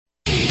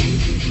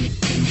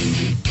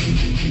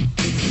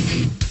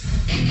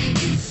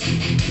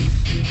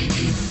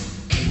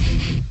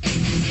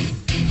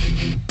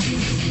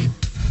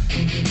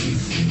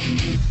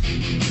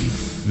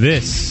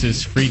This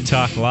is Free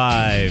Talk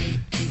Live,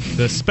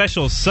 the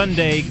special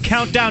Sunday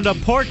countdown to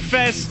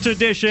Porkfest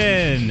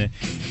edition.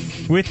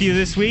 With you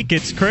this week,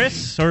 it's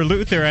Chris, or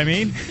Luther, I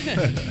mean.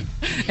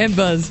 And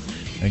Buzz.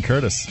 And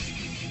Curtis.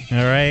 All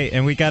right,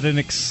 and we got an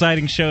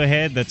exciting show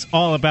ahead that's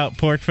all about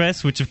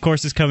Porkfest, which of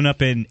course is coming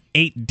up in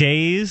 8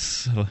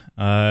 days,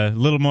 a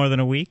little more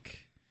than a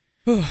week.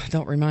 Ooh,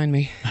 don't remind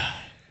me.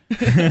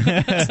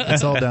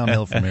 It's all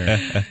downhill from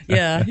here.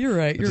 Yeah, you're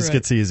right. It just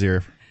gets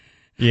easier.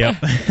 Yep.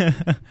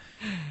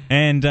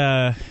 And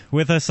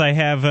with us, I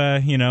have,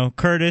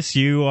 Curtis,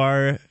 you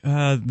are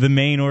the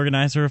main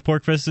organizer of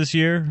Porkfest this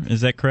year.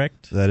 Is that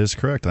correct? That is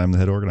correct. I'm the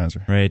head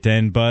organizer. Right.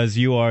 And Buzz,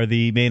 you are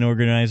the main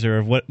organizer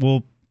of what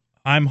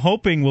I'm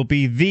hoping will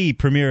be the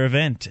premier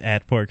event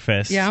at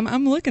Porkfest. Yeah,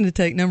 I'm looking to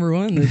take number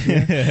one this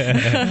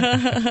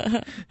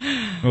year.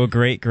 Well,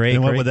 great.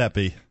 And what would that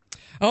be?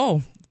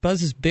 Oh,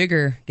 Buzz's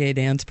bigger gay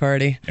dance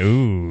party.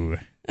 Ooh.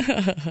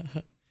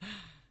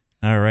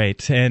 All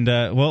right. And,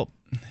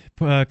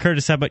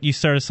 Curtis, how about you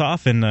start us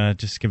off and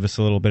just give us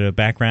a little bit of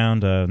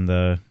background on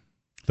the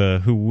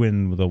who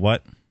and the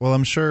what? Well,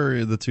 I'm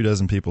sure the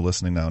 24 people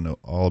listening now know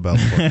all about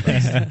the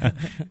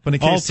Porkfest. But in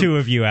case all two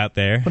of you out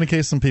there. But in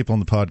case some people on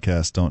the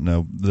podcast don't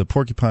know, the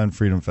Porcupine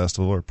Freedom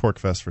Festival, or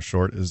Porkfest for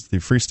short, is the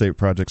Free State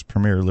Project's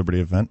premier Liberty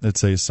event.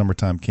 It's a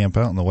summertime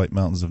campout in the White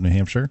Mountains of New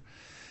Hampshire.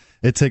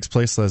 It takes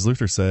place, as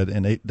Luther said,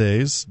 in 8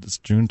 days. It's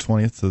June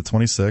 20th to the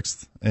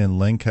 26th in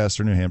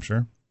Lancaster, New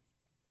Hampshire.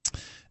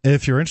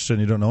 If you're interested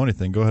and you don't know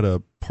anything, go ahead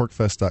to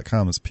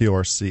porkfest.com. It's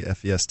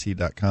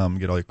porcfest.com.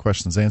 Get all your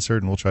questions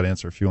answered, and we'll try to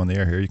answer a few on the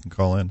air here. You can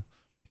call in.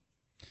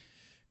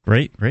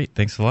 Great.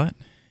 Thanks a lot.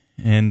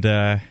 And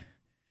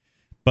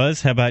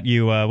Buzz, how about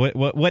you?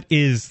 What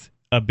is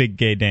a big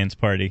gay dance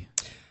party?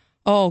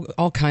 Oh,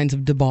 all kinds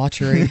of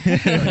debauchery.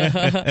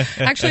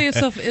 Actually, it's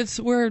a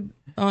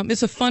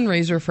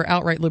fundraiser for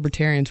outright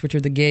libertarians, which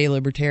are the gay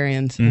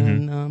libertarians,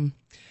 and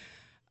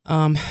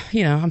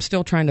I'm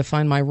still trying to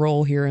find my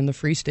role here in the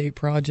Free State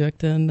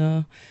Project,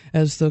 and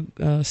as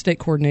the state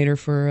coordinator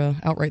for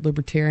outright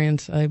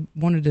libertarians, I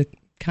wanted to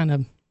kind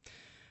of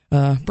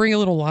bring a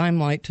little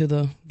limelight to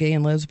the gay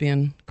and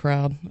lesbian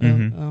crowd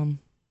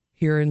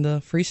here in the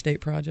Free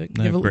State Project.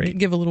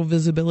 Give a little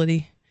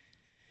visibility.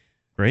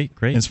 Great.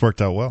 It's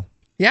worked out well.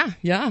 Yeah.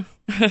 Yep.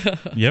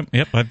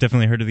 I've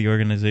definitely heard of the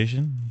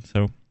organization.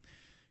 So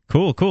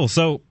cool.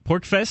 So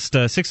Porkfest,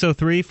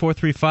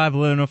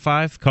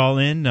 603-435-1105. Call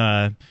in.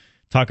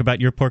 Talk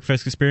about your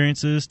Porkfest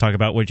experiences. Talk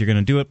about what you're going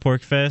to do at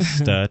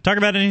Porkfest. Talk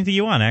about anything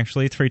you want,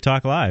 actually. It's Free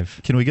Talk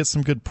Live. Can we get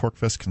some good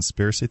Porkfest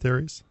conspiracy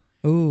theories?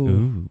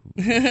 Ooh.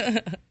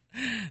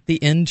 The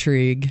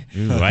intrigue.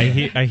 Ooh,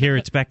 I hear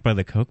it's backed by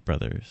the Koch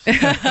brothers. No,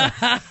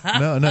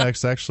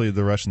 it's actually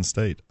the Russian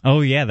state. Oh,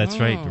 yeah, that's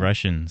right. The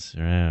Russians.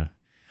 Yeah.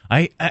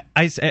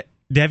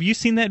 Have you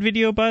seen that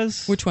video,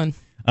 Buzz? Which one?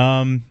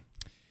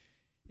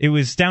 It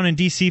was down in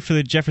D.C. for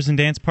the Jefferson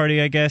Dance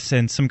Party, I guess,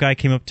 and some guy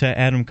came up to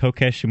Adam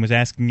Kokesh and was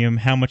asking him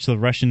how much the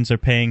Russians are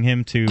paying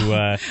him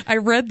to... I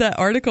read that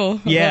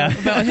article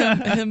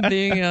about him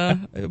being...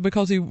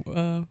 because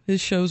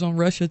his show's on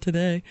Russia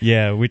Today.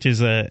 Yeah, which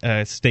is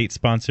a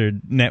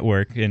state-sponsored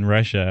network in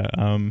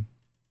Russia.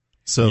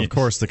 So, of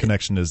course, the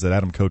connection is that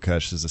Adam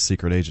Kokesh is a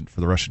secret agent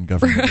for the Russian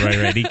government.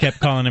 Right. He kept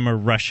calling him a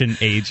Russian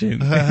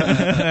agent.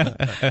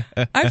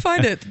 I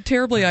find it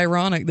terribly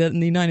ironic that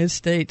in the United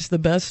States, the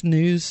best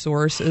news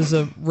source is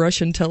a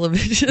Russian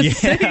television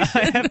station.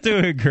 I have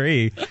to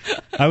agree.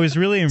 I was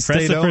really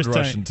impressed the first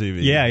time. Russian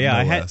TV.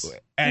 Yeah.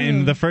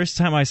 And the first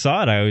time I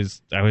saw it, I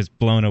was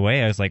blown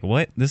away. I was like,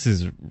 "What? This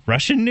is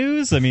Russian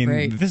news? I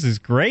mean, This is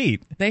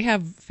great." They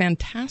have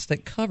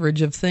fantastic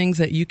coverage of things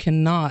that you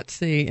cannot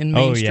see in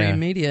mainstream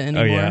media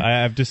anymore. Oh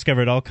yeah, I've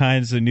discovered all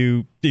kinds of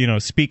new,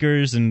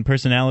 speakers and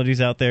personalities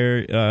out there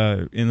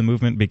in the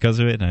movement because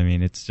of it. I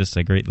mean, it's just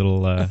a great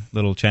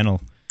little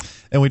channel.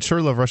 And we'd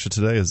sure love Russia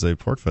Today as a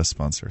Porkfest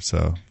sponsor.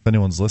 So if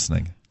anyone's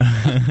listening.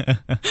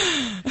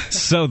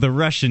 So the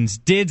Russians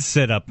did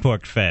set up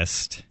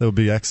Porkfest. That would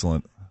be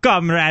excellent.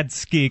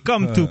 Comradsky,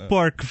 come to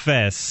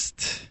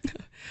Porkfest.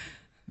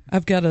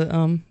 I've got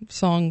a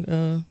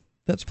song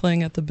that's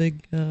playing at the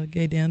big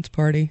gay dance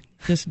party,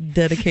 just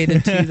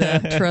dedicated to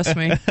that. Trust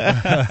me.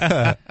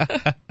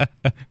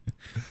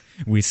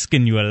 We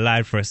skin you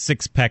alive for a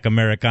 6-pack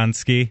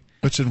Amerikansky.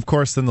 Which, of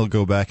course, then they'll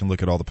go back and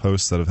look at all the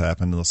posts that have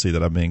happened, and they'll see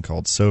that I'm being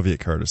called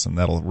Soviet Curtis, and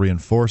that'll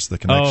reinforce the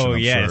connection. Oh, I'm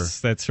yes,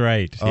 sure. That's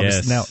right.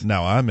 Yes.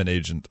 Now I'm an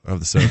agent of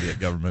the Soviet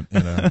government.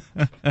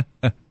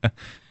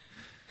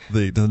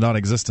 The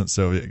non-existent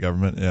Soviet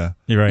government, yeah.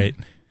 You're right.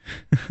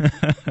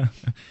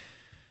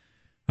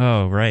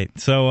 Oh, right.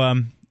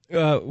 So,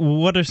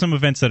 what are some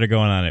events that are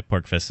going on at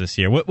Porkfest this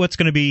year? What's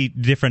going to be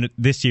different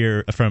this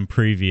year from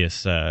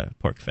previous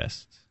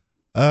Porkfests?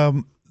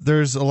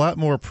 There's a lot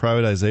more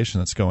privatization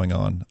that's going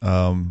on.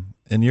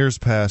 In years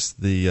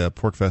past, the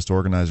Porkfest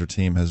organizer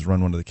team has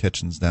run one of the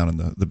kitchens down in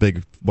the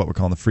big, what we're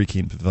calling the Free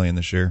Keaton Pavilion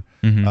this year.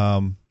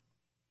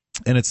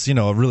 And it's,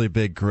 a really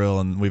big grill,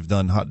 and we've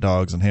done hot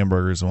dogs and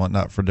hamburgers and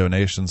whatnot for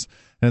donations.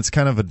 And it's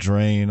kind of a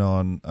drain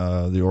on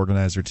the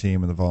organizer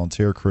team and the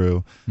volunteer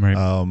crew. Right.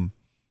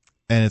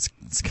 and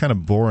it's kind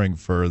of boring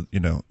for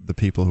the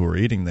people who are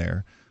eating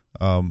there.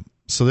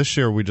 So this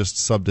year we just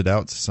subbed it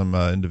out to some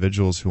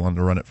individuals who wanted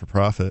to run it for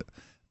profit,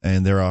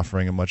 and they're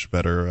offering a much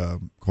better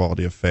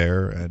quality of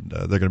fare, and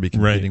they're going to be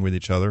competing with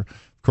each other.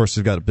 Of course,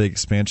 we've got a big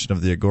expansion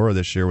of the Agora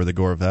this year with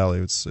Agora Valley.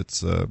 It's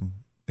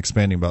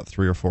expanding about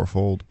 3 or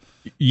 4-fold.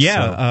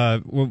 Yeah,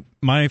 well,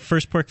 my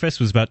first Pork Fest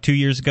was about 2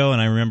 years ago,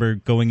 and I remember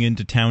going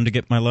into town to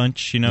get my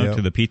lunch,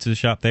 to the pizza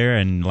shop there,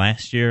 and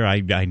last year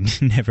I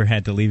never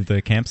had to leave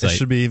the campsite. It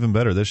should be even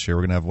better this year.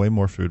 We're going to have way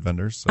more food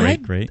vendors. So.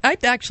 Great. I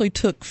actually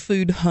took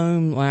food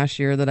home last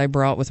year that I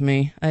brought with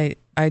me.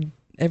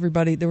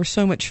 Everybody, there was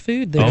so much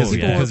food that people were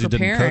because you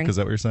preparing. didn't cook, is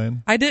that what you're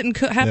saying? I didn't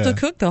have to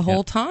cook the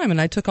whole time, and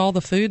I took all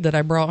the food that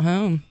I brought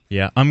home.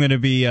 Yeah, I'm going to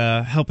be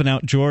helping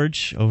out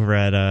George over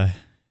at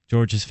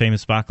George's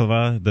Famous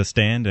Baklava, the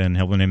stand, and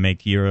helping him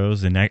make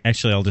gyros. And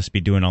actually, I'll just be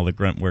doing all the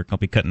grunt work. I'll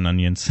be cutting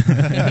onions.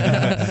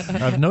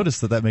 I've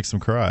noticed that makes him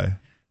cry.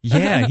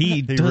 Yeah,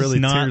 he does really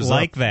not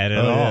like that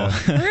at all.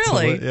 Yeah.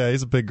 Really? Yeah,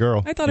 he's a big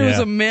girl. I thought he was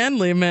a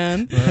manly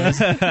man.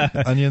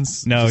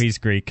 Onions? No, he's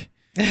Greek.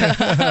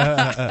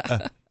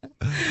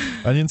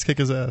 Onions kick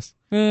his ass.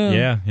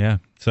 Yeah.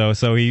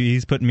 So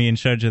he's putting me in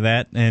charge of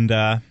that,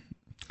 and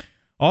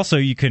also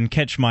you can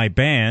catch my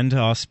band,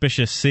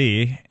 Auspicious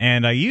Sea,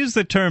 and I use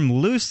the term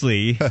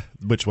loosely.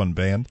 Which one,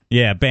 band?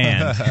 Yeah,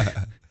 band.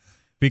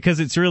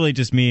 Because it's really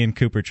just me and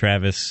Cooper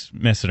Travis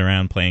messing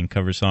around playing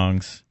cover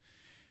songs.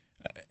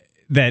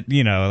 That,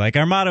 like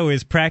our motto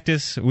is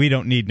practice. We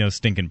don't need no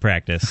stinking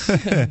practice.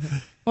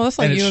 Well, that's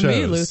like you and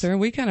me, shows. Luther.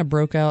 We kind of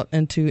broke out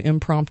into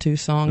impromptu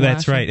song.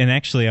 That's right. And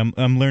actually,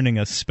 I'm learning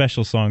a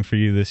special song for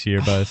you this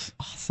year, Buzz.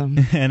 Awesome.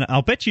 And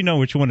I'll bet you know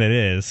which one it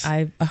is.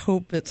 I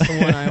hope it's the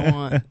one I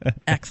want.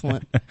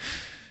 Excellent.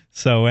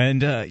 So,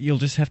 and you'll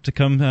just have to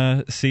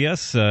come see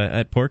us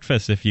at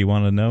Porkfest if you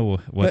want to know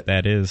what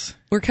that is.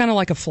 We're kind of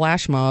like a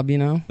flash mob,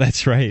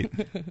 That's right.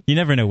 You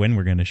never know when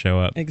we're going to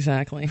show up.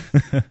 Exactly.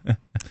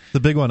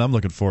 The big one I'm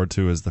looking forward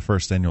to is the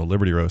first annual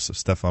Liberty Roast of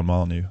Stefan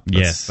Molyneux.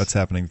 Yes. That's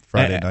happening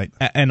Friday night.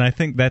 And I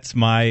think that's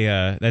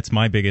my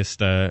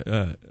biggest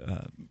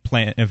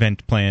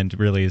event planned,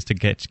 really, is to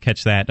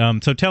catch that.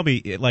 So tell me,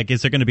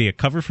 is there going to be a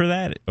cover for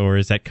that, or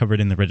is that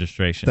covered in the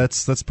registration?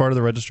 That's part of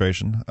the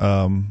registration,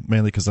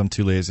 mainly because I'm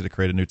too lazy to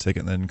create a new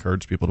ticket and then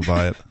encourage people to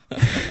buy it.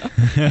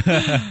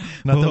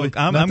 I'm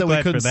we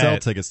glad couldn't for sell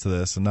that. tickets to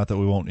this, and not that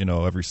we won't,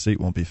 every seat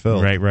won't be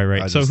filled.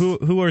 Right. So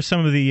who are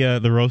some of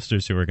the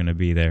roasters who are going to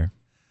be there?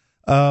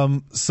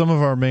 Some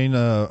of our main,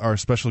 our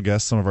special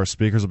guests, some of our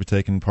speakers will be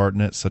taking part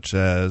in it, such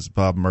as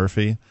Bob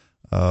Murphy,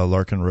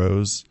 Larkin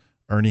Rose,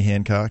 Ernie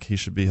Hancock. He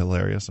should be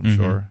hilarious, I'm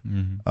sure.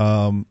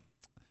 Mm-hmm.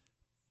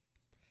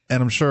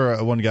 And I'm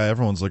sure one guy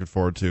everyone's looking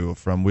forward to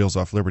from Wheels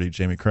Off Liberty,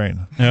 Jamie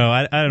Crane. No,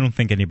 I don't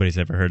think anybody's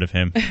ever heard of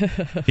him.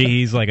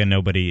 He's like a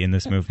nobody in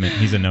this movement.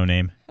 He's a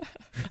no-name.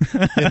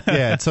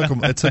 It took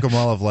him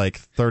all of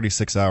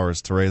 36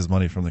 hours to raise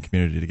money from the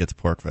community to get to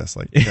Porkfest.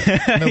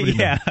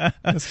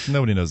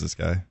 Nobody knows this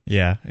guy.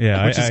 Yeah.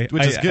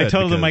 Which is good. I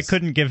told him I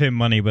couldn't give him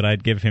money, but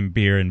I'd give him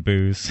beer and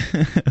booze.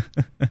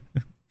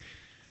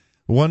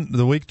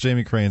 The week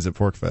Jamie Crane's at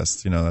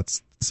Porkfest,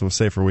 that's a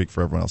safer week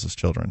for everyone else's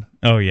children.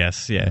 Oh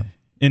yes, yeah.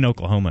 In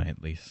Oklahoma,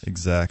 at least.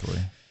 Exactly.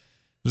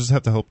 We just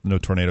have to hope no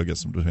tornado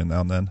gets them between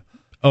now and then.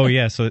 Oh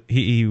yeah, so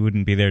he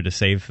wouldn't be there to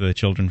save the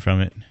children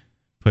from it.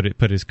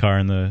 Put his car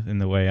in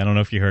the way. I don't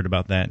know if you heard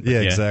about that. Yeah,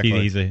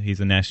 exactly.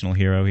 He's a national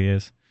hero. He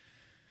is.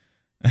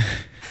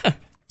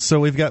 So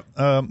we've got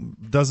a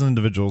dozen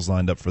individuals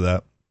lined up for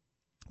that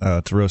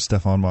to roast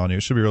Stefan Molyneux.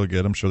 It should be really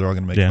good. I'm sure they're all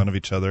going to make fun of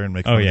each other and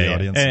make fun of the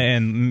audience.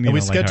 And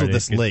we scheduled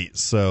this late,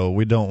 so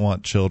we don't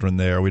want children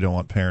there. We don't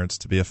want parents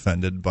to be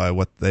offended by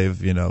what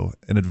they've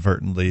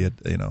inadvertently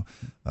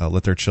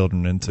let their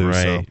children into.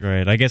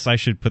 Right. I guess I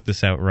should put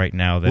this out right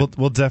now. That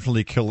we'll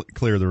definitely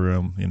clear the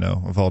room,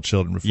 of all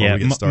children before we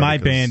get started. My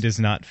band is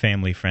not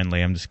family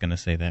friendly. I'm just going to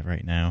say that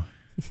right now.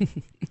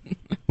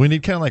 We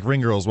need kind of like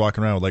ring girls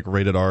walking around with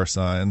rated R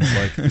signs.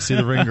 If you see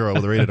the ring girl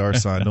with a rated R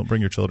sign, don't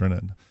bring your children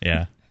in.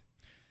 Yeah.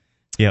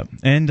 Yep.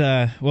 And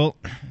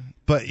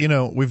but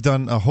we've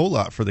done a whole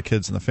lot for the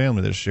kids and the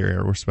family this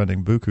year. We're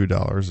spending buku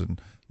dollars,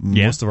 and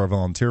most of our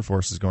volunteer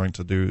force is going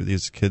to do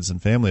these kids and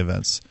family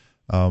events.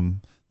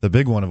 The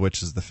big one of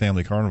which is the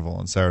family carnival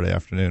on Saturday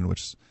afternoon,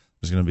 which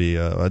is going to be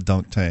a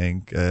dunk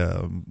tank,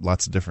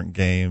 lots of different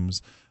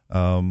games.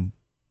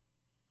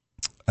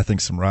 I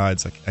think some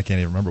rides. I can't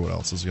even remember what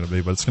else is going to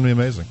be, but it's going to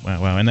be amazing.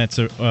 Wow. And that's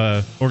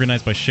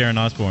organized by Sharon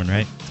Osborne,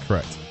 right?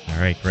 Correct. All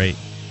right, great.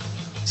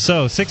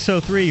 So,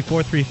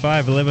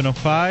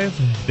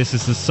 603-435-1105. This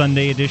is the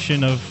Sunday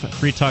edition of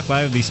Free Talk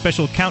Live, the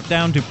special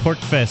Countdown to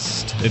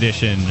Porkfest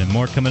edition, and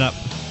more coming up.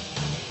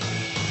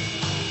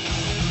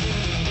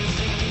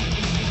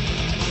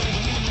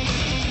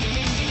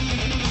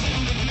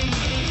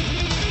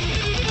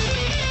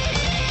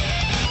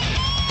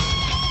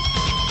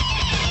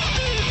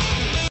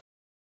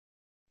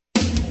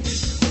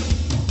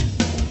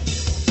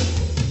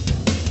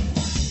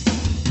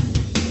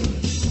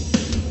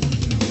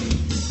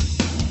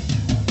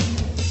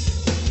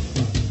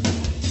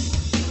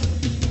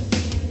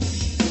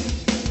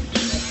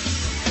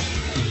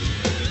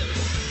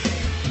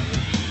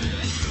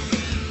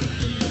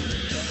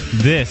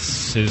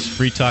 This is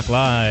Free Talk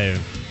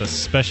Live, the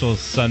special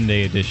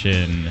Sunday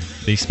edition,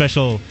 the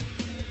special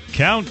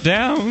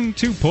Countdown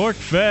to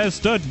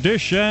Porkfest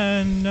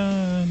edition.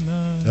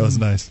 That was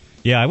nice.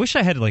 Yeah, I wish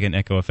I had like an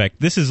echo effect.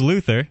 This is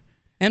Luther.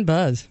 And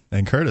Buzz.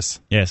 And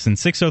Curtis. Yes, and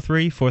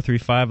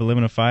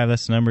 603-435-1105,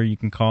 that's the number you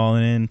can call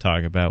in,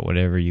 talk about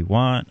whatever you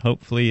want.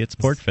 Hopefully it's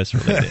Porkfest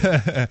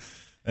related.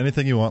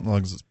 Anything you want as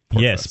long as it's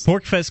Porkfest. Yes,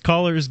 Porkfest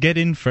callers get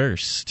in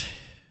first.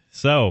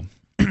 So,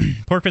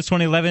 Porkfest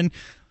 2011,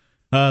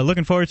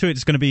 looking forward to it.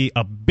 It's going to be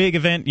a big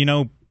event,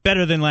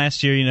 better than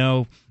last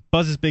year,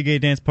 Buzz's Big Gay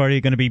Dance Party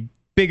going to be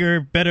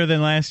bigger, better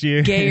than last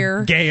year.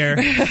 Gayer. Gayer.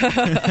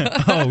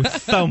 Oh,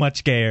 so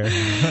much gayer.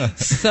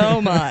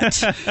 So much.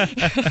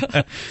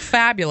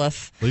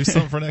 Fabulous. Leave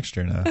something for next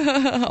year now.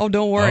 Oh,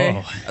 don't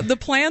worry. The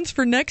plans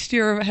for next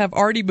year have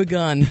already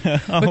begun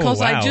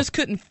because I just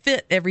couldn't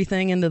fit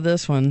everything into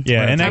this one.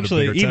 Yeah, and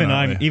actually, even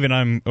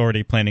I'm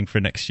already planning for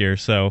next year.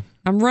 So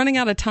I'm running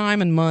out of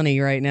time and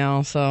money right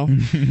now. So.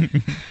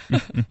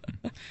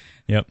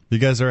 Yep. You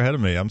guys are ahead of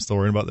me. I'm still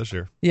worrying about this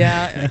year.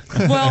 Yeah.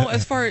 Well,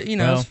 as far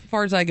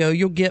as I go,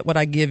 you'll get what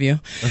I give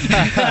you.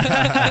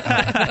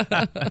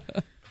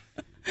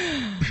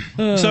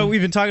 So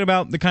we've been talking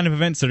about the kind of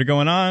events that are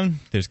going on.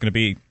 There's going to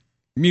be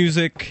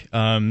music,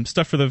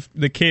 stuff for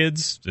the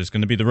kids. There's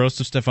going to be the roast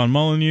of Stefan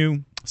Molyneux.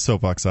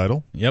 Soapbox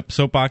Idol. Yep,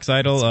 Soapbox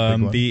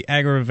Idol. The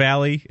Agora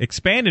Valley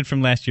expanded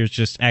from last year's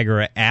just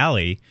Agora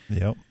Alley.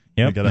 Yep.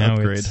 We got to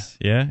upgrade.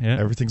 Yeah.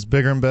 Everything's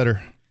bigger and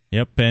better.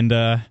 Yep,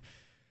 and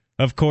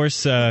of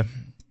course,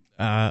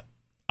 I'll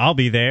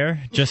be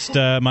there. Just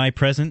my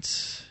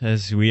presence,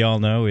 as we all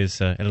know,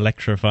 is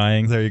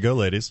electrifying. There you go,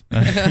 ladies.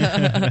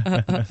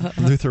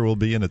 Luther will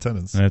be in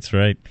attendance. That's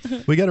right.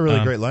 We got a really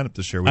great lineup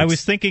this year. I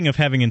was thinking of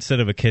having, instead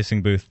of a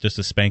kissing booth, just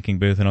a spanking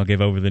booth, and I'll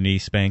give over-the-knee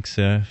spanks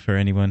for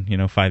anyone,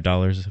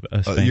 $5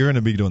 a spank. You're going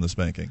to be doing the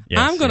spanking. Yes,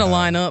 I'm going to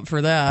line up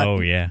for that. Oh,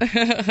 yeah.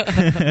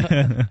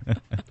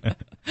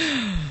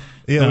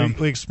 Yeah,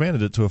 we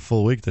expanded it to a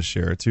full week this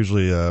year. It's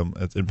usually,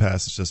 in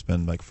past, it's just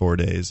been like 4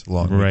 days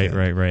long.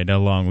 Right. A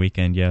long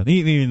weekend, yeah.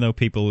 Even though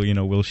people,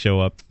 will show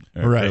up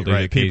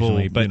occasionally,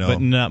 people,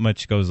 but not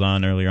much goes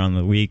on earlier on in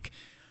the week.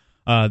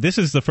 This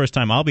is the first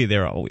time I'll be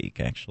there all week,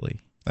 actually.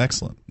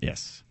 Excellent.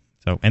 Yes.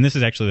 So, and this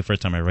is actually the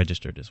first time I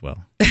registered as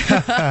well.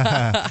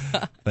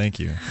 Thank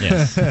you.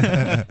 Yes.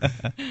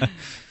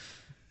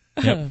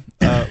 Yep.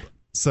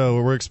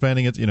 So we're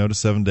expanding it, to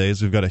 7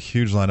 days. We've got a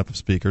huge lineup of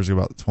speakers. We've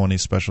got about 20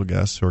 special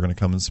guests who are going to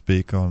come and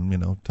speak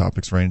on,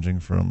 topics ranging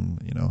from,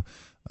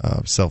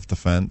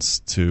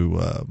 self-defense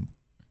to,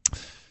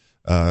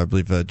 I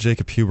believe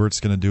Jacob Hubert's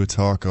going to do a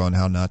talk on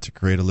how not to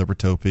create a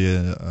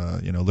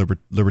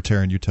libertopia,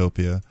 libertarian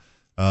utopia.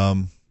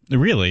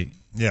 Really?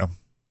 Yeah.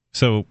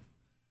 So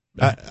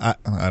I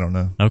don't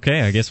know. Okay,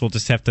 I guess we'll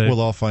just have to.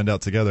 We'll all find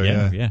out together.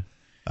 Yeah.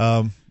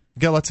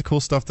 Got lots of cool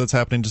stuff that's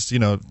happening just,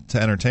 to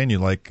entertain you,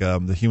 like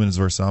the Humans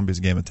vs. Zombies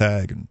game of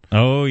tag. And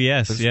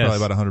yes. Probably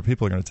about 100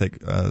 people are going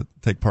to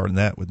take part in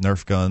that with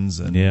Nerf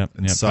guns and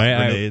soft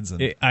grenades.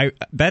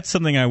 That's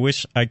something I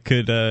wish I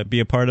could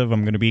be a part of.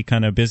 I'm going to be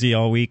kind of busy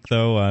all week,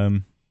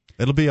 though.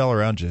 It'll be all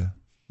around you.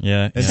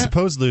 Yeah. And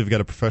supposedly we've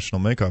got a professional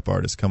makeup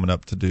artist coming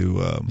up to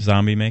do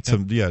zombie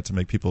makeup. To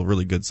make people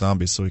really good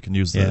zombies, so we can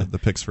use the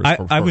pics for.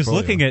 I was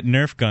looking at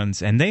Nerf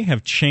guns, and they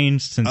have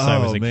changed since I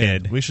was a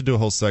kid. We should do a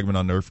whole segment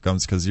on Nerf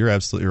guns because you're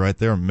absolutely right.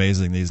 They're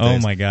amazing these days. Oh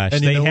my gosh!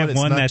 And they have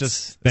one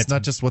it's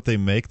not just what they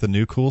make, the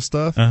new cool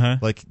stuff.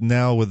 Like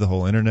now with the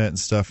whole internet and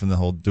stuff, and the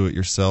whole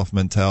do-it-yourself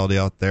mentality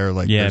out there,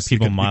 like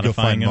people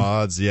modifying them.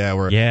 mods,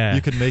 where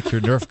you can make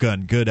your Nerf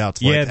gun good out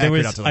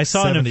to I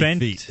saw an event.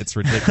 Feet. It's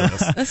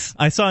ridiculous.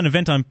 I saw an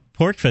event on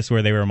Porkfest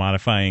where they were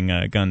modifying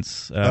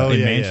guns in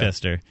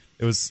Manchester.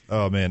 It was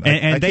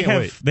and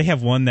they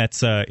have one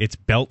that's it's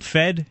belt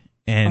fed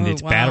and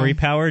it's battery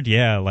powered.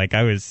 Yeah, like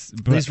I was.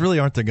 These really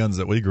aren't the guns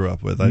that we grew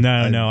up with.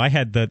 No. I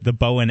had the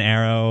bow and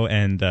arrow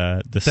and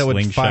the slingshot. That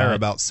would fire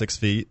about 6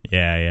 feet.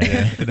 Yeah.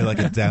 And like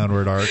a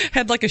downward arc.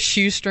 Had like a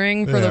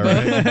shoestring for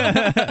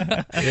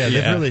the bow.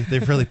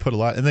 They've really put a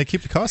lot, and they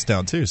keep the cost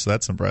down too. So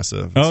that's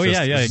impressive.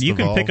 You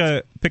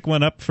can pick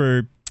one up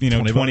for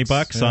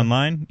 $20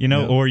 online,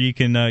 or you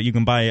can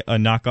buy a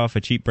knockoff, a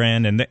cheap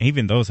brand, and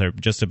even those are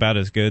just about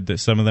as good.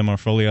 Some of them are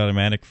fully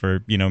automatic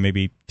for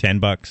maybe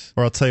 $10.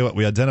 Or I'll tell you what,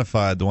 we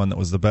identified the one that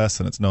was the best,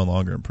 and it's no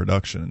longer in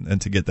production.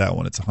 And to get that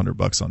one, it's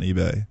 $100 on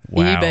eBay.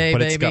 Wow! eBay,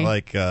 but it's got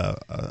like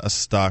a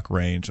stock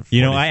range of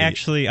 40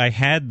 feet. I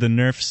had the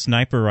Nerf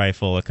sniper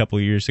rifle a couple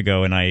years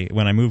ago, and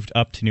when I moved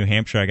up to New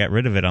Hampshire, I got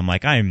rid of it. I'm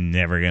like, I'm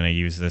never gonna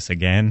use this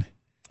again.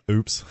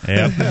 Oops.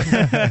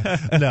 Yeah.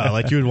 No,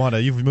 like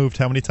you've moved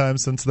how many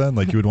times since then?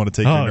 Like you would want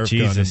to take your Nerf gun.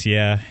 Jesus,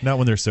 yeah. Not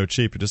when they're so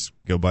cheap. You just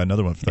go buy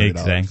another one for $30.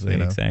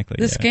 Exactly.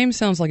 This game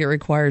sounds like it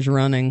requires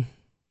running.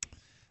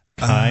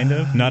 Kind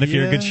of. Not if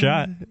you're a good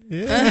shot.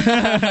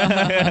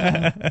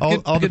 Yeah.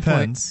 all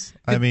depends.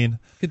 Point. I mean,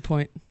 good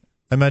point.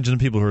 Imagine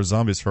people who are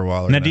zombies for a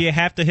while. Now, do you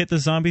have to hit the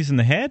zombies in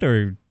the head,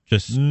 or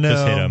Just hit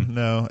them.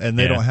 No, and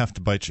they don't have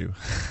to bite you.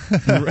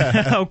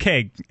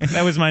 Okay,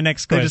 that was my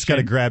next question. They just got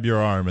to grab your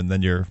arm, and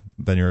then you're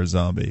a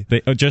zombie. They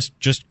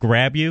just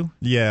grab you?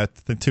 Yeah,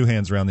 the 2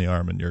 hands around the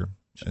arm, and you're.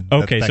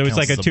 Okay, so it's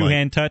like a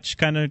 2-hand touch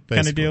kind of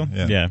deal.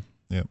 Yeah.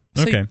 So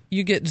okay.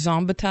 You get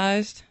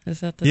zombitized? Is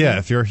that the thing? thing?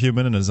 If you're a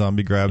human and a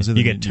zombie grabs you,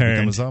 you get turned. You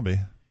become a zombie.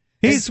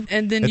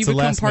 And then you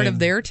become part of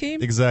their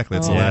team? Exactly.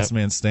 It's a last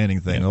man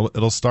standing thing.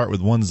 It'll start with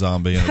one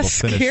zombie and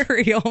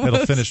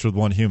it'll finish with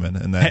one human,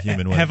 and that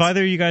human wins. Have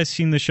either of you guys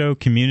seen the show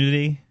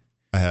Community?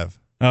 I have.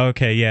 Oh,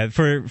 okay, yeah.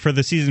 For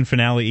the season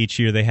finale each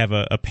year, they have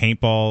a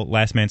paintball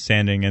last man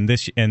standing, and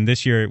this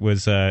year it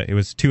was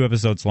 2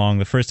 episodes long.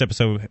 The first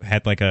episode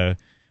had like a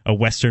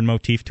Western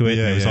motif to it.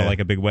 And it was all like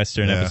a big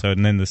Western episode,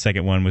 and then the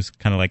second one was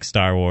kind of like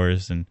Star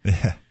Wars, and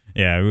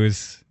it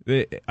was.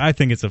 I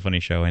think it's a funny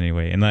show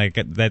anyway, and like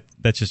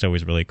that's just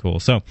always really cool.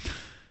 So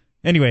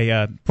anyway,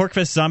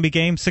 PorcFest Zombie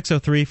Game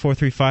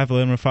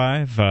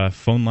 603-435-1105.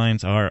 Phone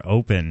lines are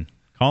open.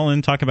 Call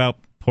in, talk about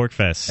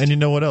PorcFest. And you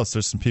know what else?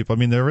 There's some people. I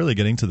mean, they're really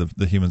getting to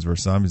the Humans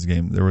vs Zombies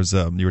game. There was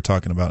you were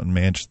talking about in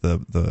Manch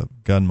the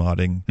gun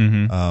modding,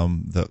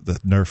 the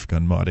Nerf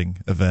gun modding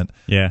event.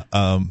 Yeah.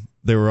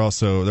 They're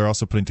also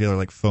putting together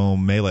like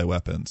foam melee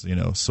weapons,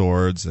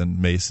 swords and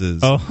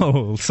maces.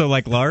 Oh, so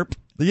like LARP?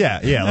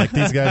 Yeah, like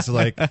these guys are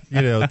like,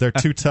 they're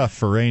too tough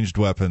for ranged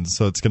weapons,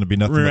 so it's going to be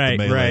nothing but the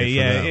melee. Right,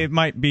 yeah, them. It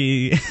might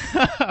be.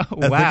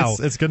 Wow,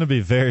 it's going to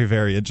be very,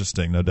 very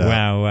interesting, no doubt.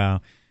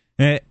 Wow.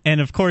 And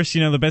of course,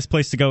 the best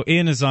place to go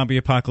in a zombie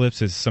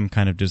apocalypse is some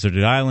kind of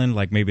deserted island,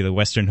 like maybe the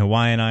Western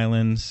Hawaiian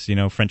Islands,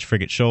 French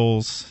Frigate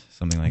Shoals,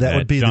 something like that. That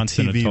would be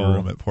Johnston the TV Atoll.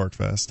 room at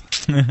PorcFest.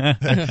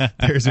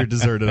 There's your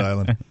deserted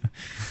island.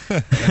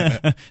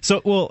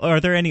 So, are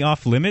there any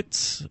off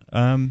limits?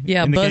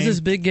 Yeah,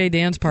 Buzz's game? Big Gay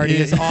Dance Party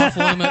is off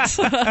limits.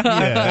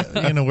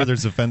 Where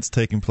there's events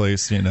taking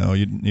place, you don't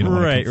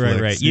want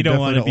right. You don't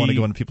want to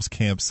go into people's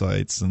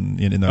campsites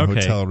and in their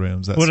hotel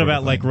rooms. What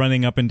about like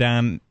running up and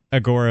down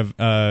Agora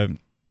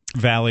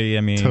Valley?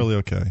 I mean, totally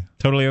okay.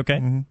 Totally okay.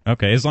 Mm-hmm.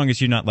 Okay, as long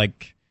as you're not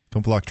like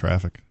don't block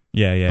traffic.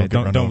 Yeah.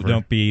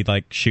 Don't be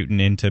like shooting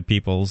into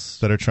people's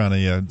that are trying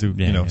to do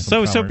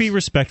So be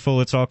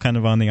respectful. It's all kind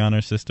of on the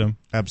honor system.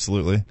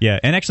 Absolutely. Yeah,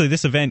 and actually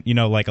this event,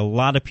 like a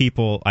lot of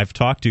people I've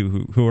talked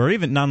to who are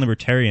even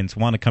non-libertarians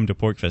want to come to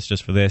PorcFest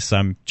just for this.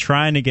 I'm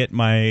trying to get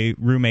my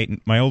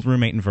old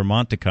roommate in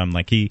Vermont to come.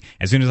 Like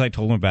as soon as I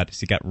told him about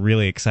this, he got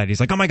really excited. He's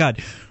like, "Oh my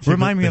god,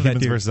 remind me of that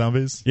Humans dude." vs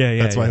Zombies. Yeah.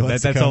 That's why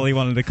that's all he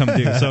wanted to come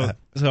do.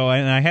 So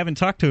I haven't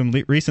talked to him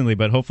recently,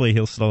 but hopefully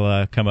he'll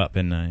still come up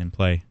and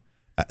play.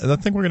 I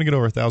think we're going to get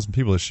over 1,000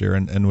 people this year,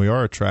 and we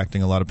are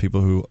attracting a lot of people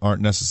who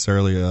aren't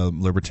necessarily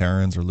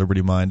libertarians or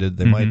liberty-minded.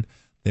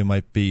 They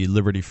might be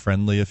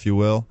liberty-friendly, if you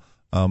will,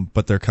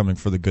 but they're coming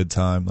for the good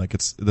time. Like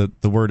it's the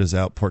word is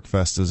out.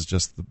 PorcFest is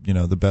just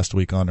the best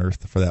week on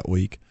earth for that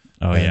week.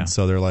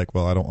 So they're like,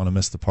 well, I don't want to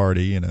miss the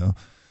party,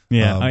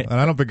 Yeah, and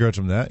I don't begrudge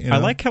them that. I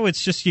like how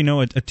it's just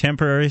a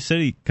temporary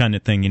city kind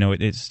of thing.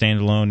 It's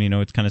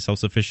standalone. It's kind of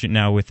self-sufficient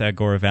now with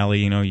Agora Valley.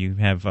 You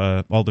have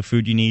all the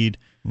food you need.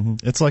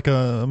 Mm-hmm. It's like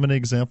a mini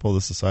example of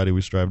the society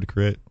we strive to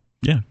create.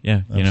 Yeah,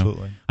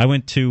 absolutely. I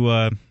went to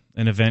an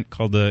event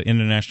called the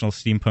International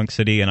Steampunk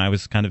City, and I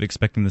was kind of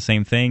expecting the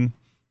same thing.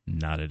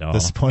 Not at all.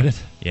 Disappointed?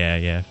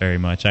 Yeah, very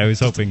much. I was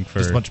hoping for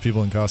just a bunch of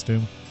people in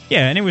costume.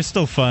 Yeah, and it was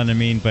still fun. I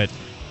mean, but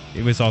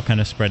it was all kind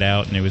of spread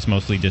out, and it was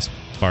mostly just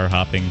bar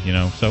hopping.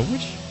 So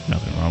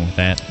nothing wrong with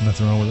that.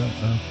 Nothing wrong with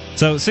that. No.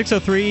 So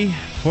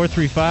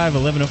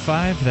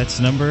 603-435-1105, that's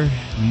the number.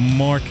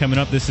 More coming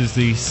up. This is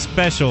the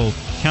special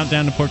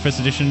Countdown to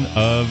PorcFest edition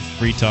of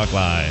Free Talk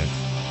Live.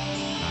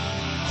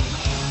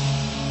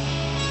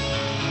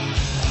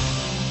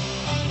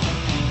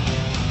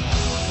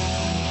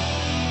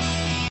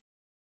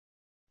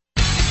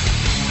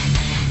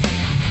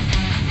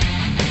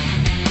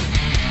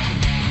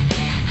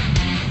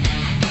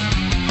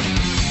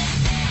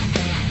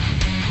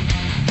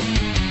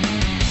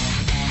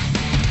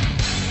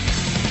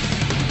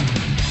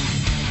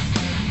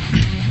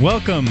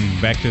 Welcome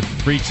back to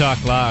Free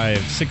Talk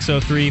Live,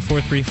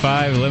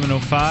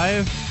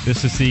 603-435-1105.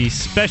 This is the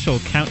special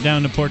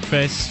Countdown to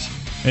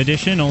PorcFest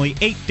edition. Only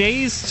 8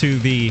 days to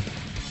the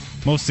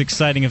most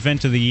exciting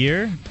event of the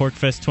year,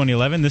 PorcFest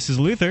 2011. This is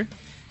Luther.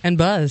 And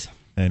Buzz.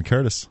 And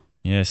Curtis.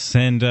 Yes,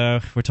 and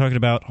we're talking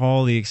about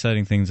all the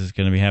exciting things that's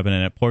going to be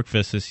happening at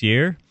PorcFest this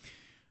year.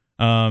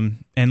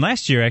 And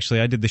last year,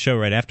 actually, I did the show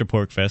right after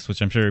PorcFest,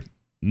 which I'm sure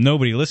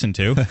nobody listened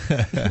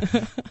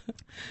to.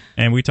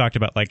 And we talked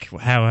about like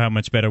how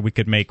much better we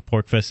could make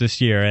PorcFest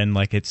this year, and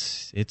like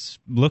it's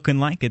looking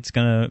like it's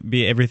gonna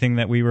be everything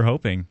that we were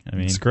hoping. I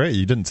mean, it's great.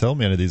 You didn't tell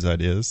me any of these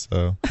ideas,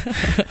 so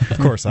of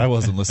course I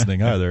wasn't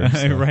listening either.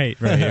 So.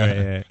 Right.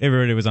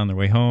 Everybody was on their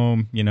way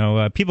home.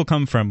 People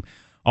come from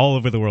all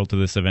over the world to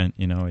this event.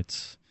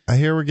 I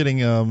hear we're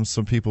getting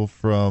some people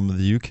from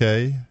the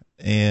UK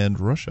and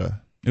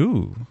Russia.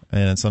 Ooh.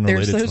 And it's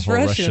unrelated to the There's whole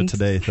those Russia Russians.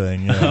 Today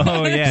thing. You know?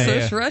 Oh, yeah.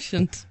 Those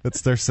Russians.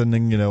 They're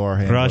sending, our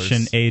handlers.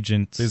 Russian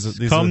agents.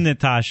 These Come, are-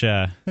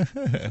 Natasha.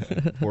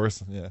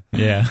 Horse, yeah.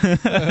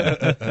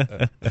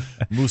 Yeah.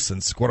 Moose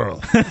and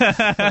squirrel.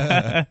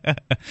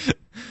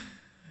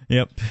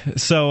 Yep.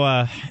 So,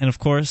 and of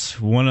course,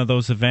 one of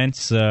those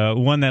events,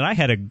 one that I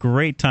had a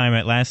great time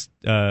at last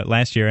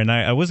year, and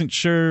I wasn't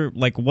sure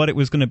what it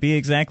was going to be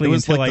exactly. It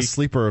was until the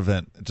sleeper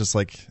event, just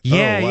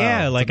yeah, oh,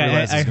 wow.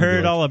 yeah. I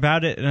heard all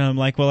about it, and I'm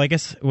like, well, I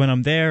guess when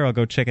I'm there, I'll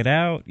go check it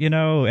out,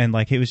 and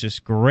it was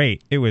just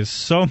great. It was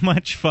so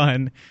much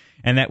fun,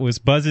 and that was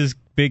Buzz's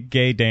Big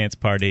Gay Dance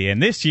Party,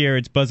 and this year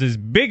it's Buzz's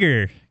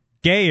bigger,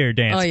 gayer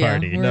dance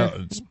party. No,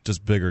 it's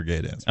just bigger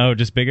gay dance. Oh,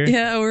 just bigger?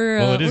 Yeah,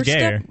 it is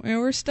gayer.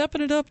 We're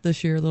stepping it up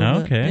this year a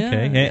little bit. Okay,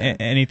 okay. Yeah.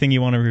 Anything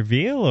you want to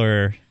reveal,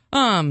 or?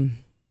 Tell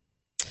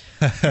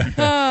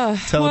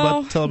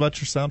about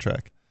your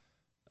soundtrack.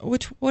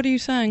 What are you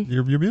saying?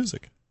 Your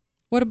music.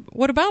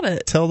 What about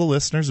it? Tell the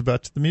listeners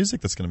about the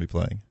music that's going to be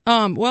playing.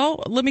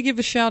 Well, let me give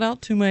a shout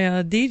out to my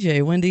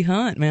DJ, Wendy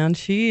Hunt. Man,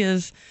 she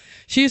is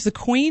the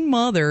queen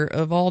mother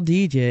of all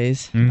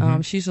DJs. Mm-hmm.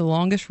 She's the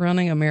longest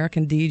running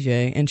American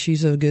DJ, and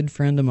she's a good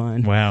friend of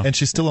mine. Wow. And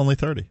she's still only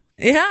 30.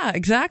 Yeah,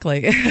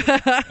 exactly.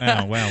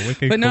 Oh, wow.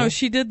 Wicked But no, cool.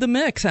 she did the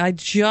mix. I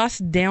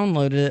just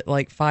downloaded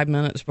it 5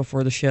 minutes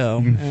before the show,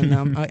 and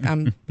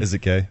I'm. Is it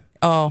gay?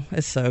 Oh,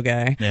 it's so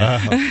gay.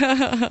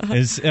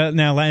 Yeah.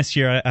 Now, last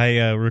year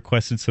I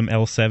requested some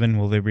L7.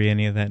 Will there be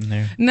any of that in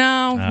there?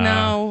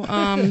 No.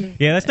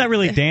 Yeah, that's not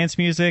really dance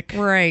music.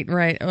 Right.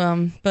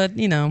 But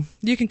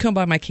you can come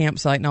by my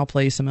campsite and I'll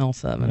play you some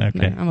L7.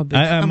 Okay. I'm a big.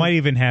 I might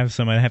even have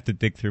some. I have to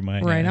dig through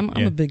my. Right. I'm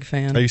a big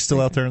fan. Are you still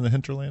out there in the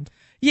hinterland?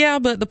 Yeah,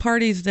 but the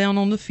party's down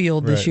on the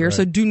field this year,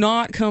 so do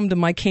not come to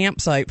my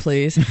campsite,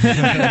 please. I'm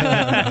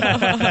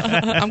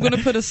going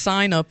to put a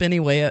sign up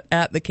anyway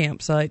at the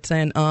campsite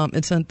saying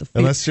it's at the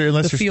field. Unless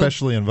you're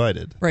specially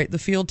invited. Right, the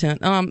field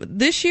tent.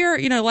 This year,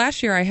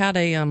 last year I had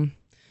a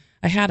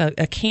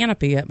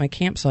canopy at my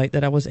campsite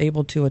that I was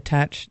able to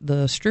attach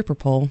the stripper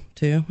pole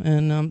to,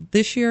 and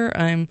this year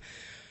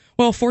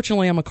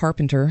fortunately, I'm a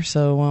carpenter,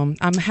 so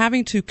I'm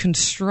having to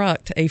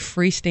construct a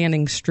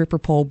freestanding stripper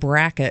pole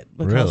bracket.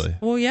 Really?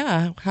 Well,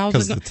 yeah.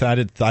 How's it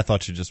going? I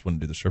thought you just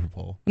wouldn't do the stripper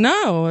pole.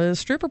 No,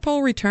 stripper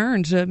pole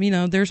returns.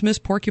 There's Miss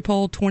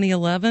Porcupole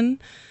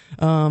 2011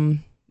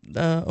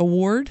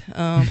 award.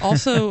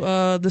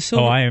 Also, the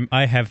silver. Oh,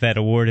 I have that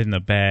award in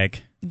the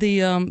bag.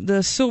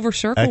 The Silver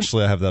Circle.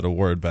 Actually, I have that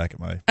award back at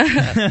my.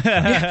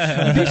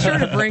 Yeah, be sure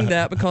to bring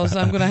that because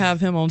I'm going to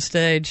have him on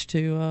stage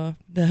to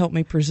help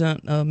me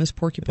present Miss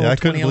Porcupole. Yeah, I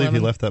couldn't 2011.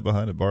 believe he left that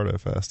behind at Bardo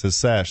Fest. His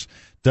sash,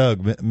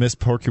 Doug, Miss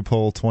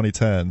Porcupole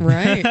 2010.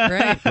 Right.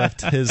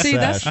 Left his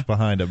sash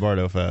behind at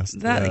Bardo Fest.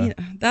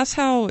 That's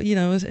how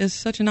is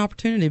such an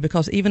opportunity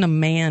because even a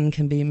man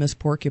can be Miss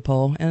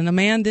Porcupole, and a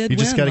man did. You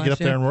just got to win get up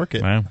last year. there and work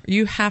it. Wow.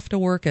 You have to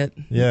work it.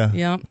 Yeah.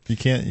 Yeah. You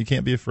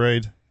can't be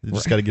afraid. You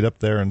just got to get up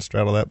there and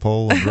straddle that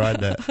pole and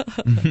ride that.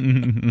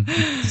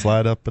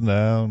 Slide up and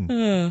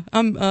down.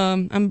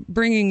 I'm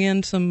bringing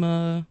in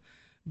some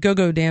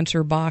go-go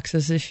dancer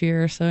boxes this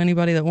year, so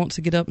anybody that wants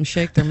to get up and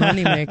shake their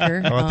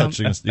moneymaker. Oh, I thought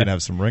you were going to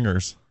have some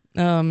ringers.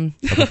 Some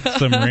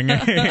ringer.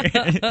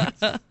 I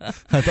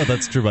thought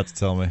that's what you're about to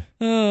tell me.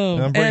 Oh,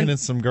 I'm bringing in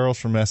some girls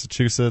from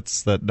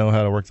Massachusetts that know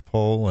how to work the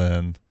pole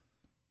and.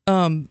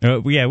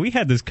 Yeah, we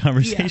had this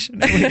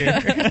conversation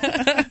earlier.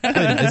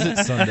 Is it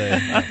Sunday?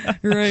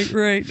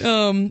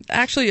 Right.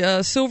 Actually,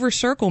 a Silver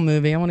Circle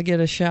movie. I want to get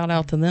a shout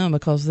out to them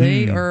because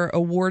they are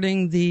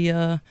awarding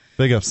the.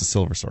 Big ups to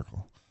Silver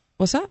Circle.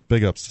 What's that?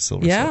 Big ups to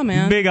Silver Circle. Yeah,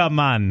 man. Big up,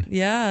 man.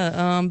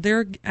 Yeah,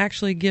 they're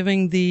actually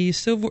giving the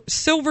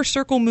Silver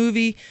Circle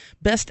movie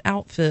Best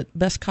Outfit,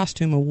 Best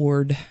Costume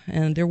Award,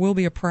 and there will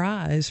be a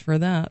prize for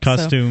that.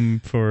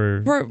 Costume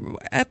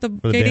at the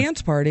gay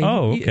dance party.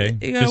 Oh, okay.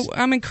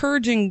 I'm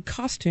encouraging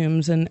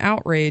costumes and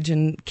outrage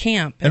and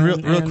camp. And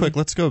real quick,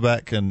 let's go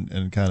back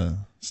and kind of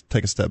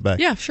take a step back.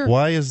 Yeah, sure.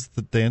 Why is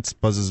the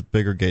Buzz's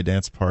Bigger Gay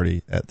Dance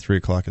Party at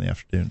 3:00 in the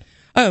afternoon?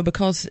 Oh,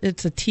 because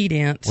it's a tea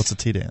dance. What's a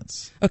tea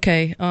dance?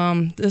 Okay,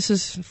 this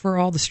is for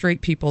all the straight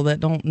people that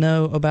don't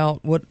know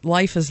about what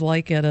life is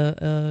like at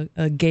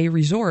a gay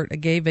resort, a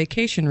gay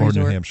vacation resort. Or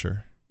New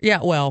Hampshire.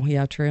 Yeah, well,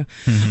 yeah, true.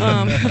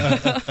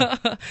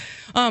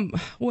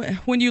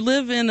 When you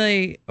live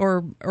in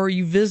or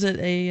you visit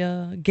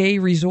a gay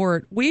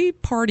resort, we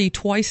party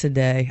twice a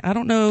day. I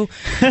don't know,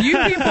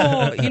 you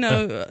people,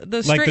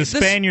 the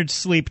Spaniards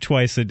sleep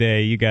twice a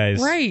day. You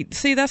guys, right?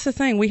 See, that's the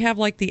thing. We have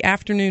the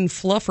afternoon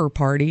fluffer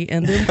party,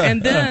 and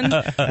then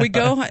we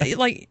go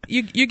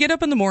you get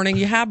up in the morning,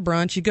 you have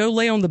brunch, you go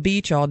lay on the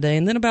beach all day,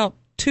 and then about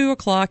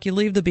 2:00 you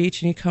leave the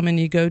beach and you come and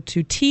you go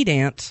to tea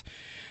dance.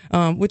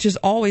 Which is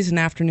always an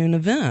afternoon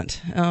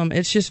event.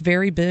 It's just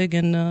very big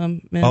and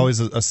always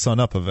a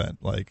sun-up event,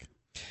 like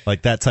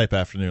that type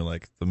afternoon,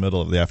 like the middle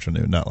of the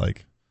afternoon, not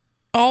like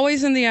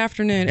always in the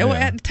afternoon.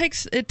 Yeah.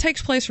 It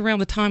takes place around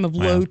the time of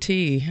low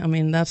tea. I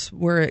mean, that's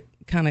where it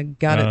kind of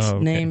got its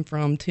name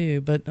from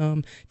too. But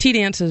tea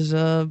dance is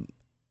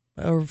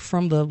are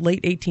from the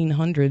late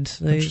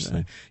 1800s.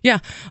 Interesting.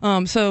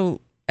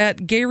 So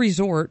at gay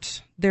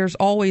resorts, there's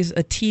always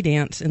a tea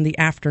dance in the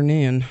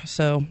afternoon.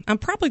 So I'm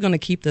probably going to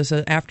keep this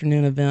an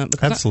afternoon event.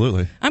 Because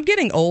Absolutely. I'm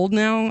getting old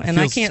now, and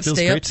I can't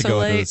stay up so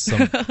late. Feels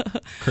great to go to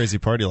some crazy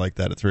party like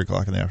that at 3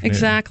 o'clock in the afternoon.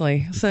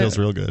 Exactly. It feels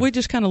real good. We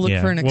just kind of look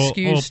for an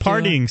excuse. Well,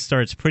 partying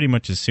starts pretty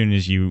much as soon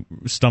as you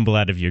stumble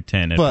out of your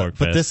tent at PorcFest.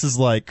 But this is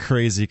like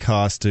crazy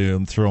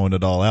costume, throwing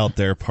it all out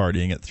there,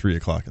 partying at 3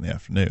 o'clock in the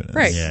afternoon.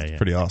 Right. It's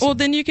pretty awesome. Well,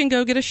 then you can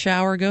go get a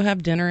shower, go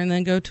have dinner, and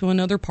then go to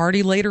another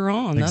party later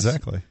on.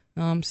 Exactly.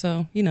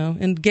 So,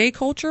 in gay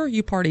culture,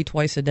 you party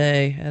twice a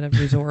day at a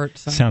resort.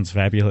 So. Sounds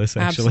fabulous,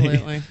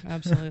 actually.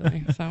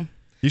 Absolutely. So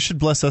you should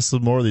bless us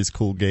with more of these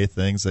cool gay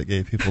things that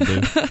gay people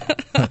do.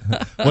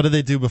 What do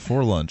they do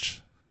before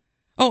lunch?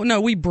 Oh,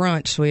 no, we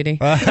brunch, sweetie.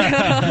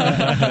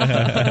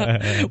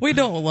 We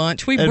don't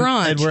lunch. We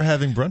brunch. And we're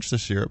having brunch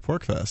this year at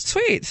PorcFest.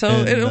 Sweet. So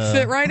it'll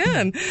fit right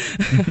in.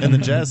 In the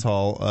Jazz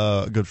Hall,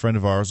 a good friend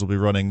of ours will be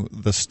running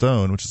The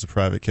Stone, which is a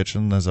private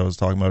kitchen, as I was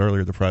talking about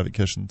earlier, the private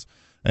kitchens.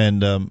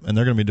 And they're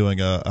going to be doing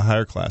a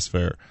higher class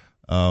fare.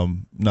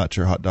 Not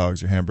your hot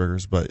dogs or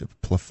hamburgers, but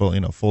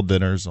full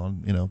dinners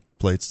on,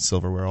 plates and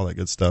silverware, all that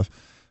good stuff.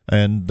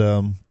 And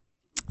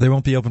they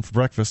won't be open for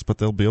breakfast, but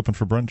they'll be open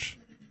for brunch.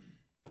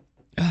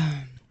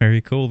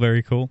 Very cool,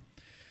 very cool.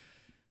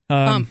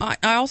 I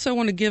also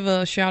want to give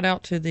a shout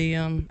out to the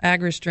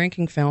Agris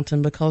Drinking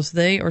Fountain, because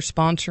they are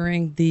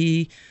sponsoring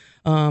the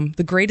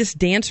Greatest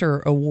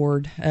Dancer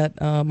Award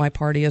at my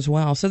party as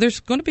well. So there's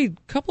going to be a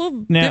couple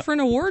of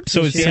different awards.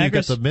 So this it's year. You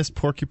got the Miss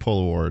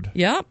Porcupole Award.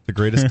 Yep. The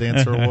Greatest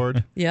Dancer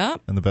Award.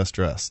 Yep. And the Best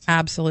Dressed.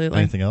 Absolutely.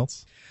 Anything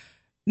else?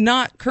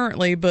 Not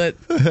currently, but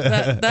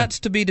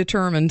that's to be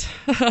determined.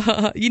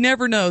 You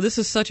never know. This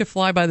is such a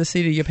fly by the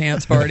seat of your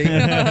pants party.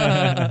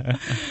 Can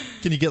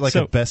you get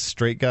a Best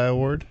Straight Guy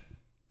Award?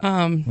 Give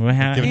it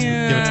to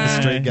the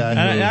straight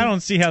guy. I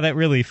don't see how that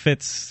really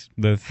fits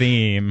the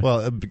theme. Well,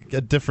 a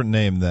different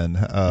name then.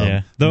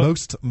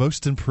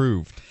 Most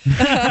improved.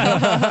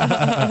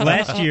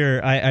 Last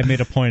year, I made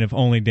a point of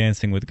only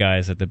dancing with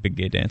guys at the big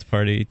gay dance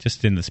party,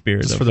 just in the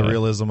spirit just of for the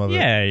realism of it.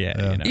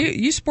 Yeah.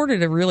 You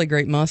sported a really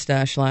great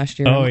mustache last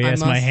year. Oh yes,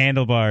 my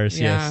handlebars.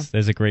 Yeah. Yes,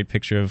 there's a great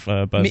picture of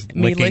Buzz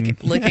licking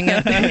it, licking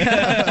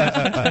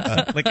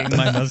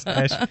my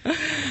mustache.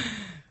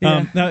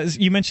 Yeah. Now,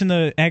 you mentioned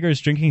the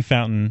Agris Drinking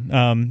Fountain.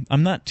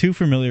 I'm not too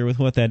familiar with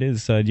what that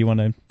is. Do you want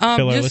to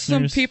fill our just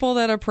listeners? Some people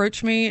that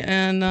approached me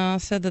and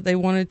said that they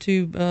wanted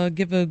to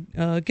give a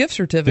gift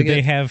certificate. Did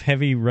they have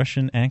heavy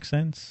Russian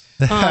accents?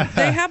 They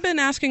have been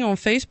asking on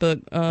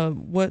Facebook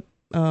what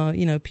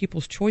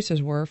people's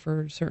choices were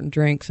for certain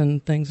drinks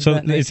and things. So of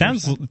that nature. it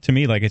sounds to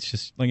me like it's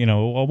just a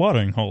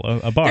watering hole,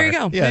 a bar. There you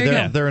go.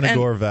 Yeah, they're in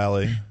Agor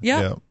Valley.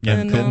 Yeah.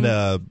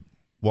 And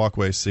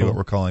walkway. See what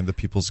we're calling the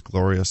People's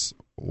Glorious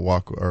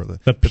Walk, or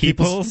the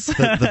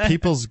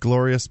people's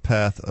glorious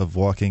path of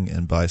walking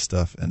and buy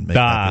stuff and make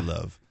happy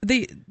love.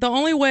 The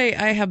only way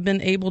I have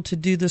been able to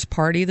do this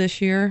party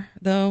this year,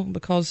 though,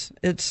 because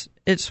it's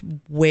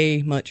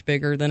way much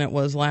bigger than it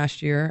was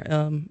last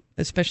year,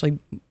 especially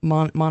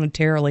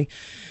monetarily,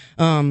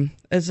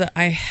 is that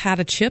I had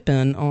a chip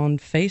in on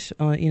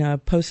I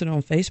posted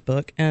on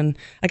Facebook, and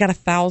I got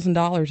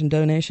 $1,000 in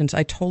donations.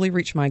 I totally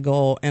reached my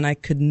goal, and I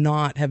could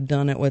not have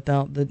done it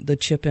without the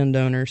chip in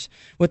donors.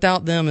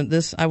 Without them,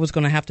 I was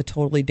going to have to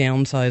totally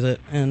downsize it,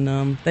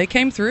 and they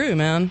came through,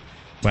 man.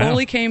 Wow.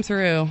 Totally came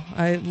through.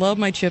 I love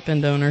my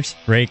chip-in donors.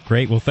 Great.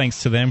 Well,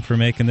 thanks to them for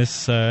making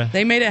this.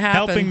 They made it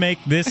happen. Helping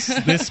make this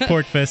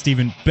PorcFest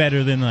even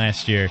better than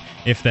last year,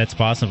 if that's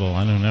possible.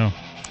 I don't know.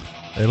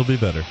 It'll be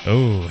better.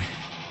 Oh,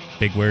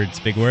 big words,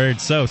 big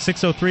words. So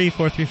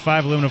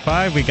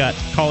 603-435-1105. We got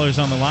callers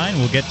on the line.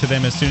 We'll get to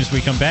them as soon as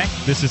we come back.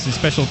 This is the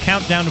special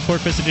countdown to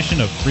PorcFest edition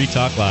of Free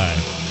Talk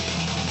Live.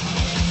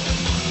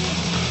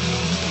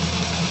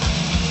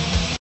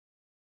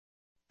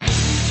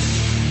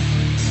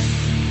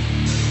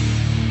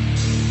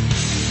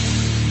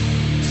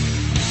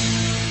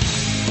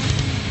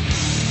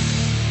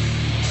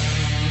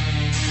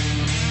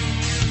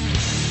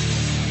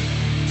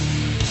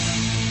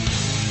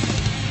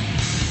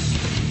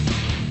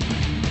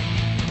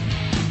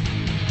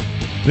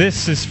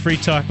 This is Free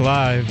Talk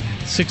Live,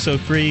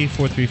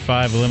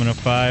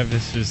 603-435-1105.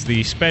 This is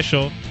the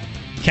special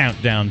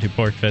countdown to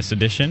PorcFest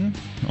edition.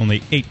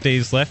 Only 8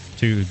 days left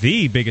to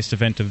the biggest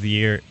event of the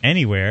year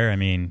anywhere. I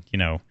mean,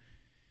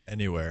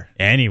 Anywhere.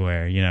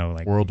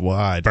 Like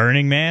worldwide.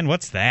 Burning Man,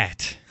 what's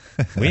that?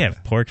 We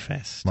have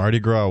PorcFest. Mardi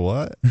Gras,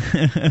 what?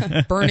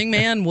 Burning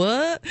Man,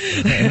 what?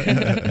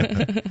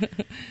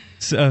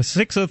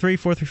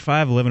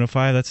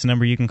 603-435-1105. That's the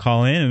number you can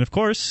call in. And, of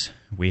course,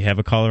 we have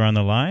a caller on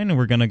the line.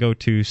 We're going to go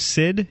to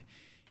Sid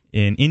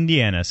in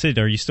Indiana. Sid,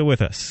 are you still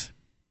with us?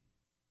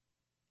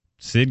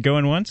 Sid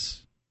going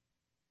once?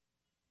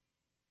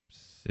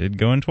 Sid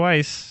going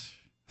twice?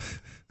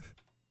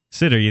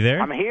 Sid, are you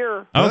there? I'm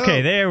here.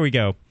 Okay, there we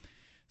go.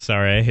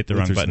 Sorry, I hit the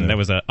wrong button. That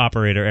was an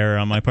operator error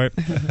on my part.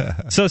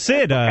 So,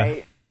 Sid,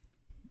 okay.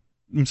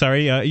 I'm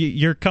sorry,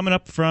 you're coming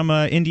up from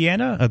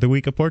Indiana the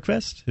week of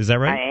PorcFest, is that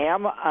right? I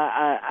am.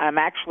 I'm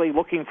actually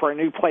looking for a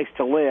new place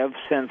to live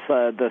since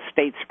the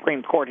state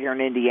Supreme Court here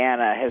in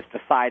Indiana has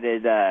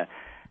decided to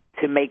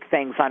make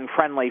things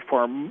unfriendly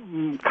for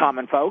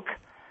common folk.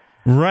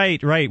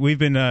 Right. We've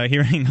been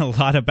hearing a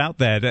lot about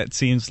that. It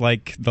seems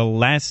like the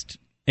last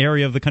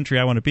area of the country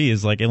I want to be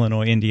is like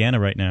Illinois, Indiana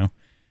right now.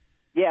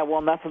 Yeah,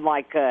 well, nothing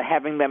like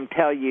having them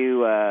tell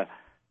you,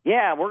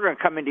 yeah, we're going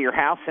to come into your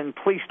house, and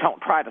please don't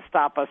try to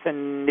stop us,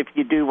 and if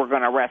you do, we're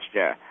going to arrest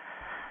you.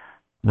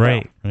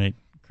 Right.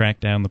 Crack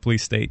down the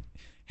police state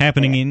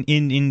happening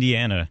in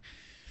Indiana.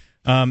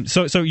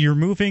 So you're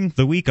moving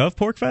the week of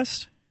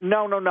PorcFest?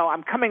 No.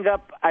 I'm coming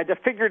up. I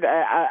just figured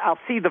I'll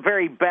see the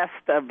very best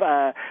of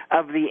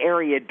the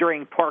area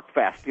during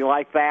PorcFest. You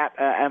like that?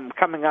 I'm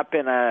coming up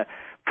in a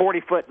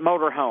 40-foot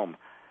motorhome.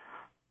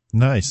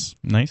 Nice.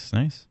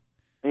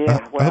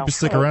 Yeah, I hope you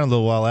stick around a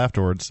little while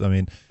afterwards. I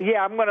mean,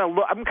 yeah, I'm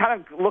kind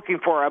of looking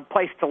for a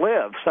place to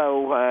live,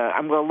 so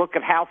I'm going to look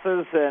at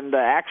houses and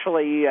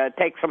actually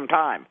take some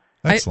time.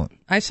 Excellent.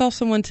 I saw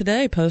someone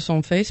today post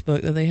on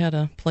Facebook that they had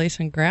a place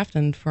in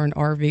Grafton for an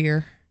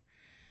RVer.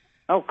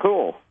 Oh,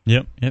 cool.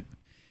 Yep.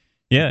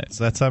 Yeah, it's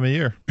that time of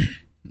year.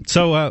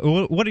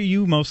 So, what are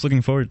you most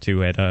looking forward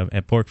to at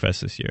PorcFest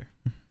this year?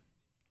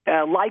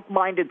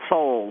 Like-minded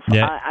souls.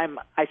 Yeah.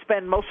 I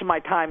spend most of my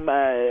time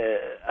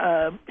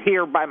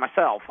here by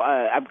myself.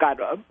 I've got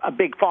a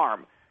big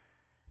farm,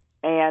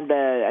 and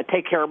I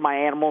take care of my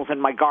animals and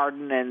my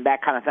garden and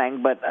that kind of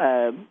thing. But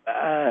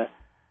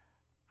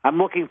I'm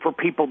looking for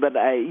people that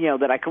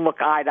I can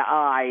look eye to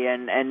eye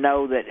and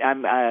know that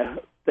I'm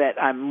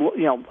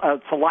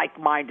it's a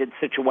like-minded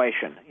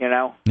situation.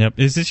 Yep.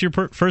 Is this your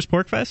first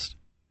PorcFest?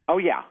 Oh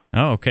yeah.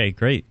 Oh, okay.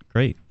 Great.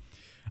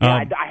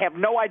 Yeah, I have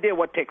no idea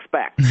what to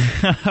expect.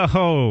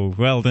 Oh,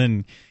 well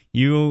then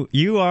you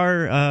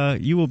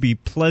will be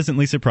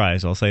pleasantly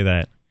surprised. I'll say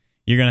that.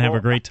 You're going to have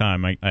a great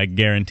time. I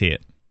guarantee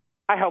it.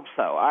 I hope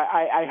so.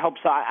 I hope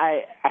so.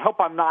 I hope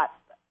I'm not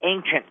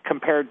ancient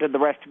compared to the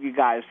rest of you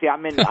guys. See,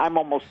 I'm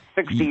almost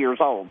 60 years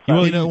old. So.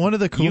 Well, one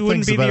of the cool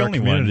things about our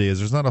community is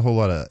there's not a whole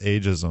lot of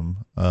ageism.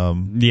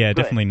 Yeah,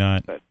 definitely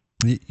not.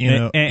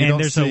 You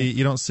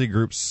don't see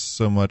groups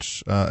so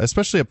much,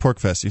 especially at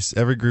PorcFest.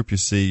 Every group you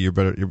see,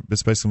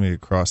 it's basically a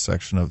cross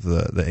section of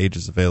the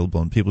ages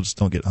available, and people just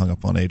don't get hung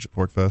up on age at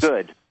PorcFest.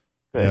 Good.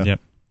 Yeah.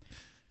 Yep.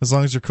 As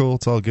long as you're cool,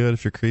 it's all good.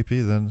 If you're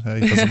creepy, then hey,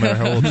 it doesn't matter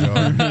how old you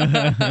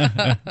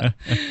are.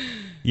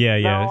 Yeah.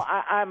 No,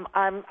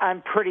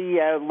 I'm pretty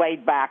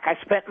laid back. I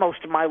spent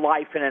most of my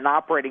life in an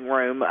operating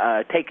room,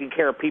 taking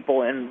care of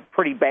people in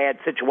pretty bad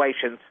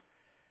situations.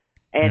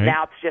 And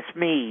now it's just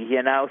me,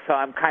 so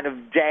I'm kind of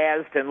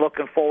jazzed and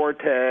looking forward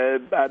to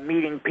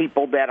meeting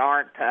people that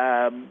aren't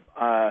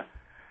the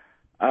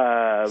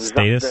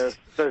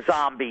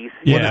zombies,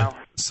 you know.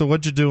 So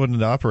what'd you do in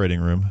the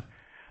operating room?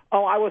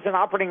 Oh, I was an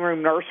operating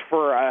room nurse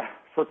for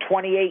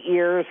 28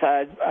 years,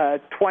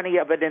 20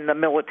 of it in the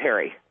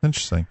military.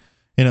 Interesting.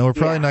 We're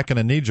probably not going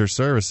to need your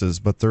services,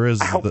 but there is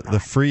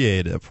the free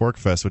aid at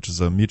PorcFest, which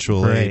is a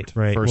mutual aid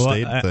first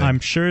aid thing.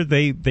 I'm sure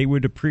they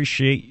would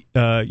appreciate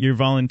your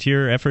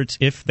volunteer efforts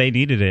if they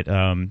needed it.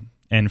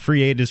 And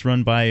free aid is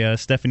run by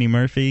Stephanie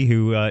Murphy,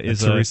 who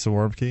is Teresa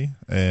Warmke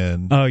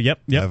and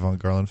Yvonne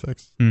Garland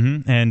Fix.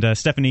 Mm-hmm. And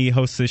Stephanie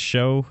hosts this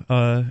show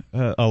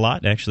a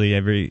lot, actually,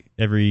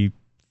 every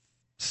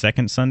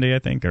second Sunday, I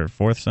think, or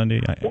fourth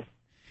Sunday.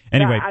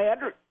 Anyway.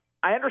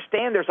 I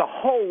understand there's a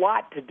whole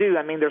lot to do.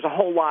 I mean, there's a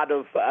whole lot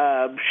of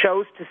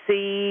shows to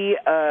see.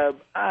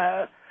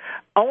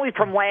 Only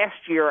from last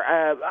year,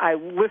 I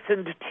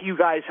listened to you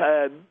guys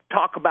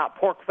talk about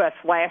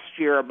PorcFest last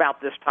year about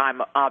this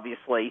time,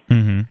 obviously.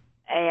 Mm-hmm.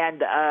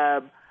 And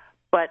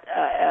but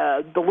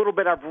the little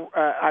bit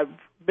I've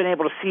been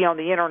able to see on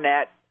the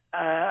internet,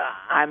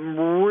 I'm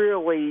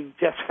really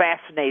just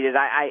fascinated.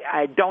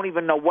 I don't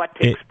even know what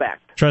to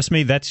expect. Trust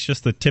me, that's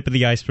just the tip of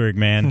the iceberg,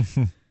 man.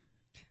 Cool.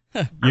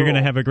 You're going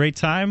to have a great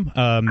time.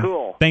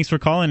 Cool. Thanks for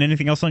calling.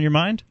 Anything else on your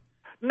mind?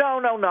 No.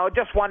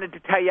 Just wanted to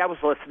tell you I was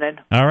listening.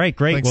 All right,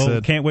 great. Thanks, well,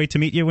 Sid. Can't wait to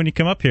meet you when you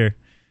come up here.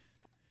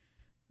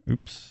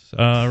 Oops.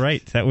 All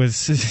right. That was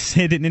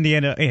Sid in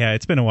Indiana. Yeah,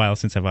 it's been a while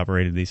since I've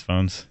operated these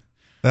phones.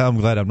 I'm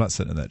glad I'm not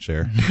sitting in that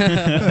chair.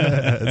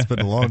 It's been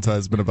a long time.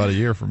 It's been about a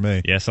year for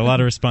me. Yes, a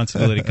lot of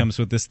responsibility comes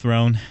with this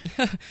throne.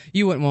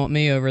 You wouldn't want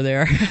me over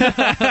there.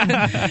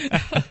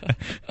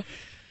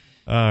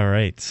 All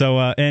right. So,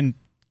 and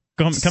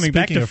coming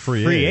back to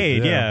free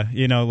aid,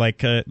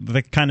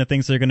 the kind of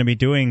things they're going to be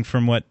doing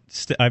from what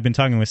I've been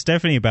talking with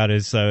Stephanie about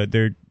is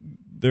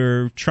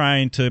they're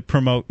trying to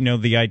promote,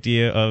 the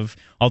idea of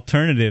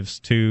alternatives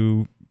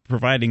to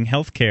providing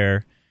health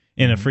care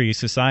in a free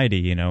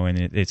society, and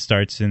it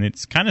starts, and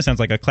it kind of sounds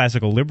like a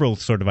classical liberal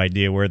sort of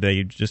idea where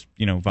they just,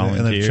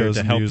 volunteer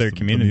to help their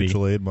community. The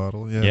mutual aid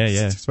model. Yeah.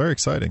 It's very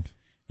exciting.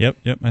 Yep.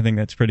 I think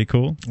that's pretty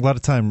cool. A lot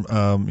of time,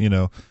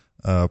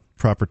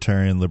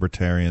 propertarian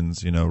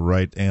libertarians,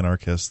 right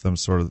anarchists, them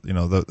sort of,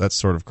 that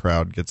sort of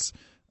crowd gets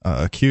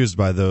accused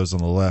by those on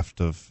the left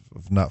of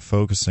not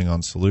focusing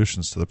on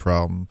solutions to the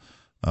problem.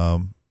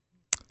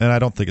 and I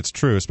don't think it's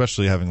true,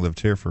 especially having lived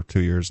here for 2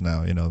 years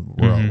now. You know,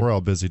 we're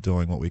all busy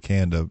doing what we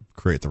can to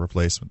create the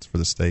replacements for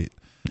the state.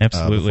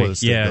 Absolutely, before the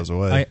state goes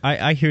away.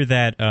 I hear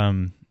that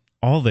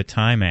all the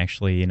time,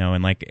 actually. You know,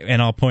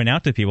 and I'll point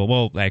out to people,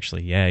 well,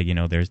 actually, yeah, you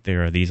know,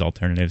 there are these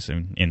alternatives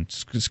in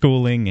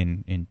schooling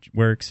and in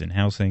works and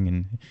housing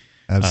and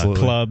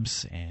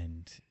clubs and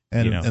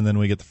you know. And then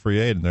we get the free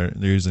aid, and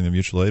they're using the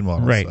mutual aid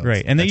model. Right, so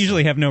right. And they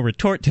usually have no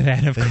retort to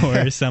that, of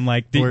course. I'm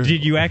like,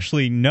 did you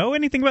actually know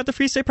anything about the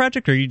Free State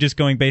Project, or are you just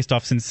going based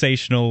off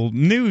sensational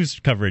news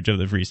coverage of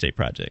the Free State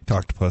Project?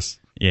 Octopus.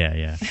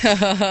 Yeah.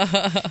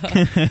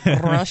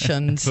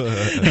 Russians.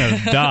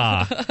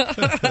 Da.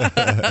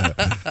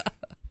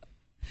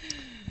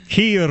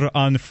 Here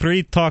on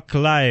Free Talk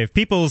Live,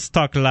 People's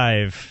Talk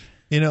Live.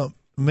 You know,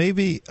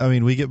 maybe, I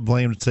mean, we get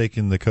blamed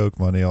taking the Coke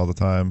money all the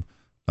time.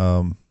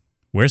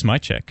 Where's my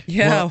check?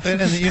 Yeah. Well,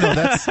 and you know,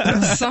 that's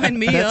sign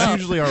me that's up.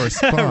 usually our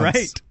response.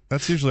 Right.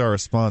 That's usually our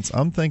response.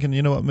 I'm thinking,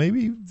 you know what,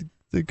 maybe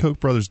the Koch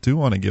brothers do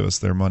want to give us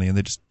their money, and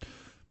it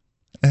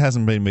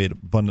hasn't been made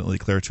abundantly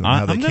clear to them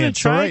how they can.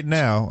 So right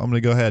now, I'm going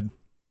to go ahead.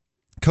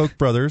 Koch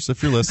brothers,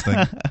 if you're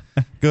listening,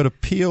 go to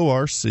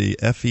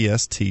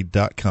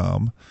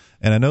porcfest.com.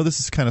 And I know this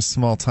is kind of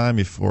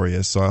small-timey for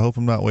you, so I hope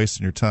I'm not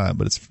wasting your time,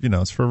 but it's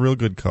for a real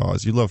good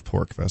cause. You love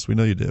PorcFest. We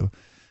know you do.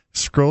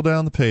 Scroll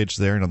down the page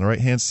there, and on the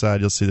right-hand side,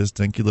 you'll see this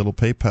dinky little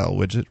PayPal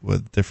widget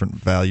with different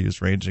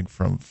values ranging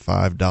from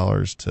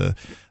 $5 to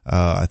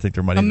I think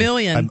there might $1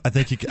 million. I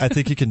think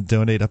you can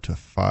donate up to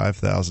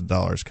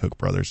 $5,000, Koch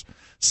brothers.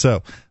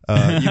 So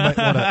you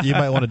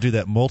might want to do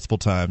that multiple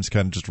times.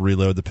 Kind of just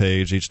reload the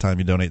page each time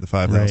you donate the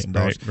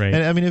 $5,000. Right.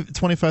 And I mean, if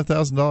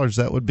 $25,000,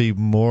 that would be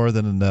more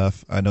than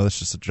enough. I know that's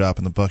just a drop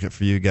in the bucket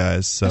for you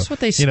guys. So that's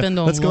what they spend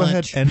on let's go ahead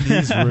lunch. and end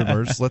these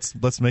rumors.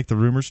 Let's make the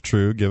rumors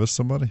true. Give us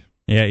some money.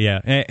 Yeah.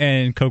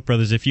 And Koch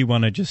brothers, if you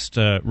want to just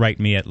write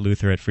me at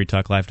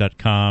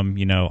luther@freetalklive.com,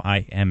 you know,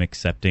 I am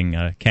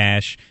accepting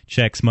cash,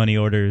 checks, money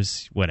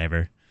orders,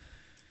 whatever.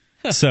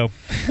 So,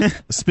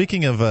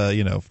 speaking of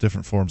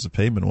different forms of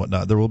payment and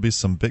whatnot, there will be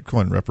some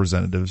Bitcoin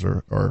representatives,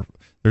 or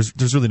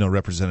there's really no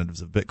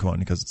representatives of Bitcoin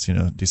because it's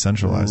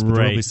decentralized, but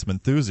there will be some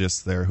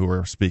enthusiasts there who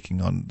are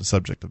speaking on the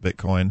subject of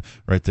Bitcoin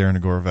right there in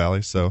Agora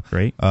Valley. So,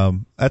 great.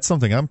 That's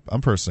something I'm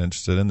personally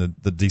interested in,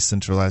 the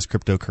decentralized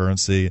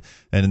cryptocurrency,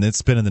 and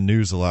it's been in the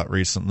news a lot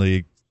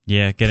recently.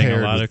 Yeah, getting a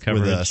lot of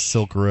coverage with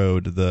Silk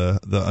Road,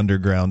 the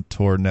underground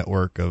Tor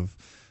network of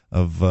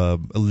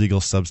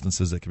illegal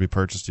substances that can be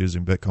purchased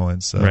using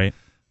Bitcoin. So, right.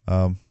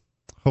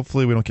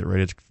 Hopefully we don't get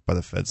raided by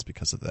the feds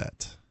because of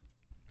that.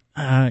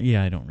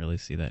 Yeah, I don't really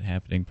see that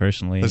happening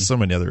personally. There's so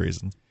many other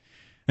reasons.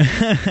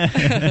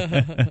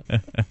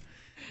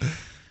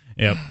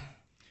 Yep.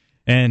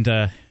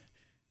 And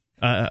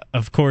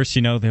of course,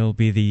 there'll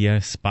be the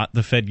Spot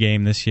the Fed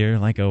game this year,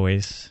 like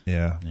always.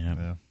 Yeah.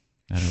 That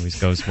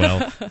always goes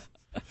well.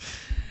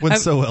 Went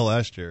so well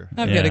last year.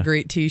 I've got a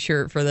great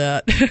T-shirt for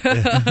that.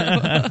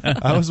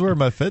 I was wearing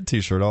my Fed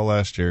T-shirt all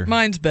last year.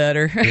 Mine's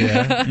better.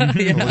 Yeah.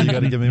 Yeah. Well, you got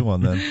to give me one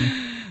then.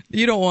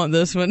 You don't want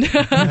this one. All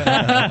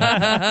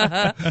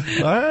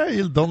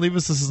right, don't leave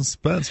us in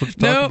suspense. What you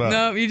talking about?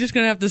 No, you're just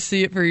gonna have to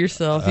see it for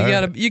yourself. All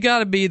You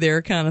gotta be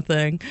there, kind of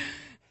thing.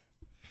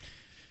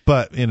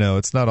 But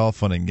it's not all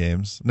fun and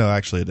games. No,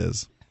 actually, it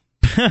is.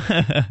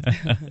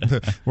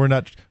 We're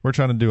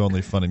trying to do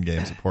only fun and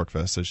games at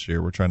PorcFest this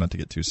year. We're trying not to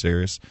get too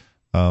serious.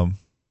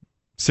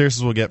 Serious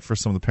as we'll get for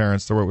some of the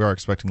parents. We are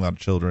expecting a lot of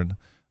children.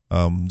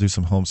 Do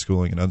some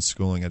homeschooling and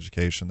unschooling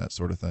education, that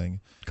sort of thing.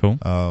 Cool.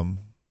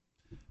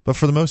 But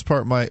for the most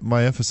part,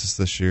 my emphasis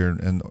this year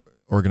in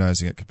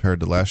organizing it compared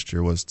to last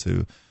year was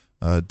to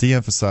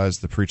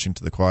de-emphasize the preaching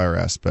to the choir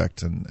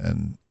aspect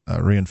and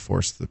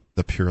reinforce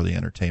the purely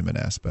entertainment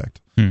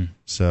aspect.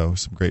 So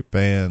some great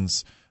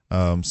bands,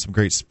 some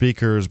great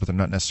speakers, but they're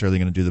not necessarily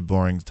going to do the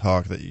boring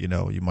talk that you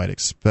might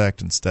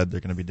expect. Instead,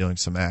 they're going to be doing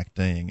some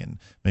acting and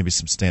maybe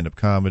some stand-up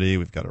comedy.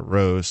 We've got a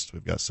roast,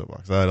 we've got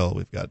Soapbox Idol,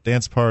 we've got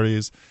dance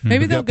parties, maybe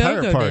we've they'll got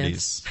pirate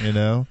parties.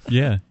 Dance.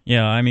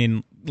 Yeah. I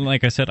mean,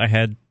 like I said, I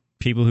had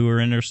people who were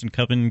interested in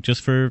coming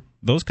just for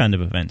those kind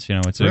of events.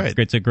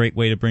 It's a great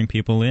way to bring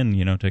people in,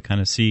 to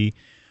kind of see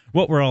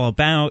what we're all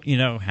about,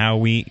 how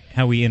we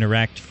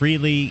interact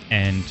freely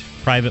and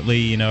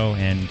privately,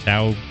 and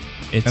how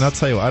it's. And I'll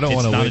tell you what, I don't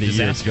want to wait a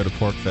year disaster. to go to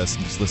PorcFest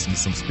and just listen to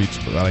some speech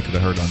that I could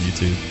have heard on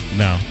YouTube.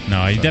 No,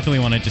 I definitely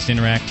want to just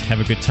interact,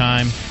 have a good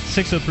time.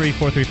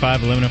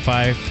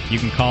 603-435-1105. You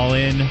can call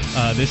in.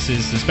 This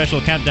is the special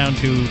countdown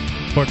to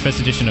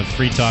PorcFest edition of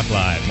Free Talk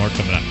Live. More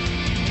coming up.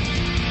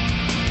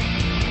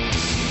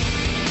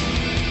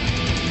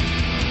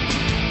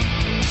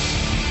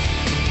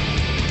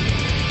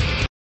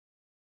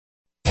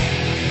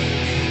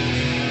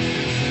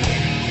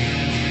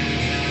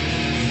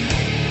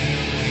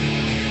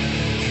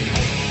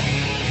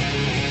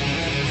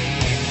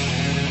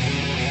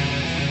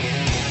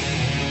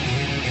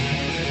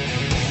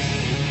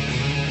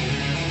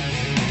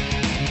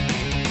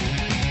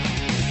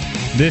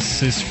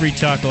 This is Free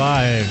Talk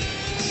Live,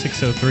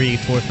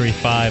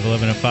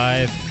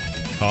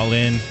 603-435-1105. Call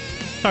in,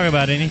 talk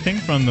about anything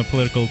from the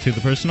political to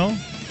the personal.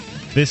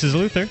 This is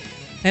Luther.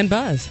 And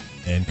Buzz.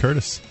 And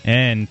Curtis.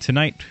 And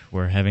tonight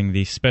we're having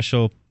the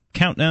special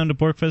countdown to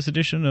PorcFest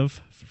edition of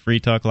Free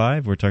Talk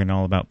Live. We're talking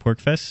all about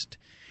PorcFest.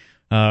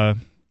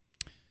 I'm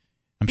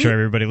sure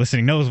everybody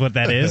listening knows what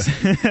that is.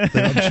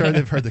 I'm sure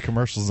they've heard the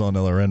commercials on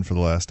LRN for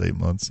the last 8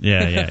 months.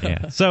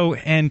 Yeah. So,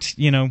 and,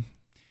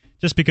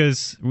 just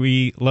because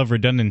we love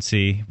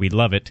redundancy, we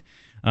love it,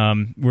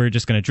 we're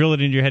just going to drill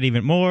it into your head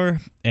even more.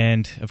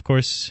 And, of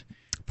course...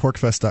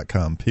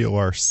 PorcFest.com,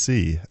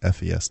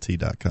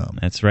 PorcFest.com.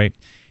 That's right.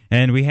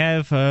 And we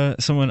have a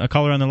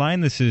caller on the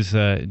line. This is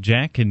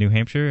Jack in New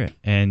Hampshire.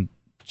 And,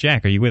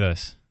 Jack, are you with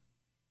us?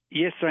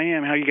 Yes, I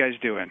am. How are you guys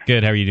doing?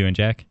 Good. How are you doing,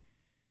 Jack?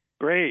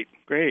 Great.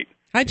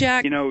 Hi,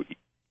 Jack.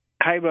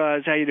 Hi,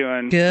 Buzz. How you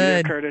doing?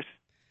 Good. Curtis.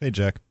 Hey,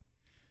 Jack.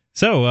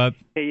 So,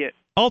 Hey,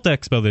 Alt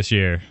Expo this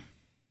year.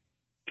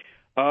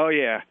 Oh,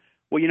 yeah.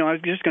 Well, I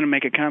was just going to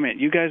make a comment.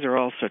 You guys are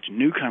all such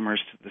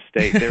newcomers to the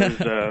state.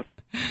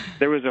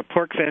 There was a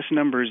PorcFest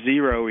number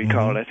 0, we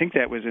call it. I think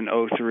that was in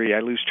 2003.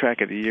 I lose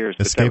track of the years.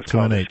 But Escape that was to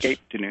called NH. Escape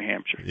to New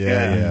Hampshire.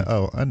 Yeah.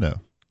 Oh, I know.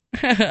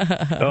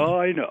 Oh,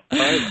 I know.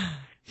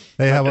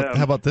 Hey, how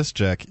about this,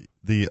 Jack?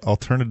 The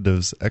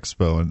Alternatives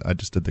Expo, and I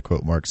just did the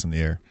quote marks in the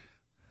air.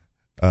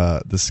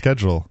 The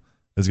schedule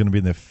is going to be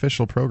in the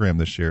official program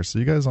this year, so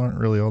you guys aren't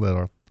really all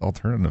that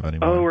alternative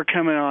anymore. Oh, we're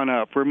coming on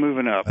up. We're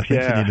moving up. I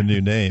think you need a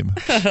new name.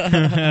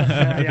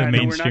 The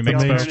Mainstream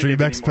Expo. Mainstream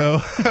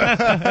Expo.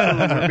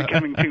 We're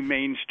becoming too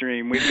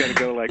mainstream. We've got to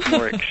go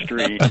more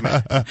extreme.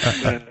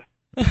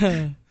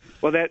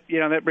 Well,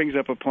 that brings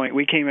up a point.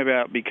 We came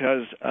about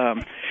because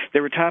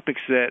there were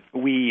topics that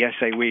I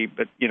say we,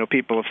 but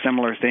people of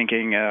similar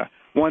thinking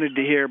wanted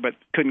to hear but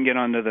couldn't get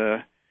onto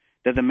the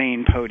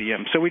main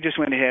podium. So we just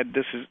went ahead.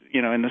 This is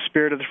in the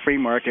spirit of the free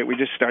market. We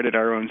just started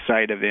our own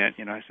side event.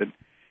 I said,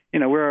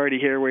 we're already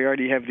here. We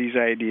already have these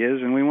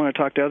ideas, and we want to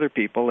talk to other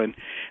people. And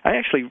I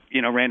actually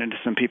ran into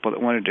some people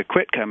that wanted to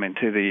quit coming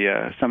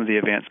to some of the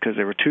events because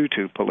they were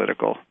too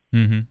political.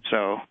 Mm-hmm.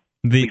 So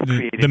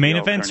the main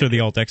events or the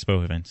Alt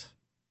Expo events?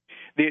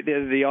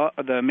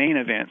 The main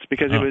events,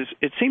 because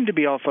it seemed to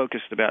be all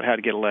focused about how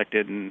to get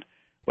elected and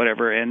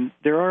whatever, and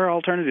there are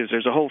alternatives.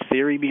 There's a whole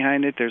theory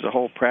behind it. There's a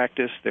whole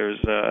practice.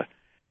 There's and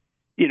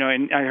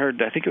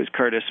I think it was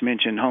Curtis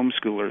mentioned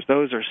homeschoolers.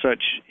 Those are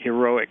such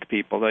heroic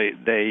people.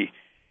 They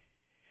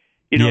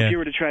if you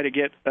were to try to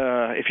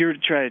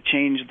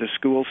change the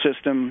school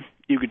system,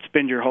 you could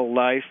spend your whole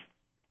life,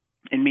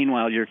 and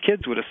meanwhile your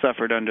kids would have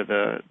suffered under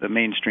the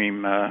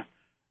mainstream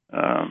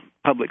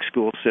public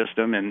school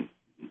system, and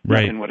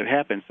nothing would have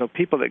happened. So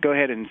people that go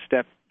ahead and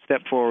step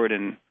forward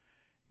and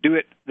do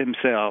it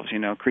themselves,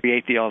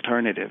 create the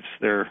alternatives,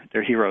 they're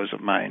heroes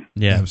of mine.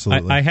 Yeah,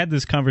 absolutely. I had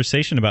this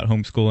conversation about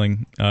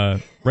homeschooling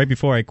right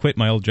before I quit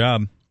my old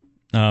job.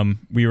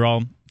 We were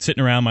all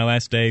sitting around my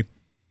last day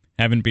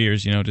having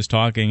beers, just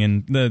talking,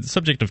 and the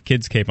subject of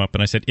kids came up,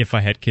 and I said if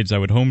I had kids I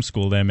would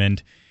homeschool them,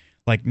 and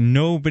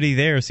nobody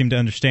there seemed to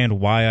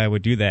understand why I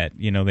would do that.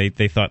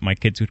 They thought my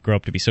kids would grow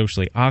up to be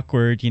socially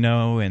awkward,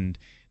 and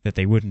that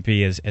they wouldn't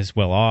be as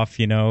well off,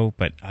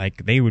 but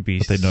they would be.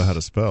 But they know how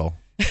to spell.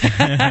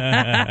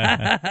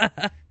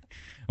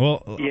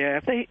 Well, yeah,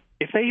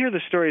 if they hear the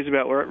stories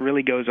about what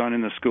really goes on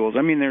in the schools,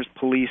 there's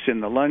police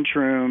in the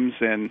lunchrooms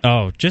and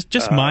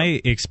just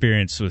my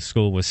experience with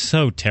school was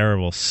so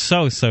terrible,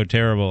 so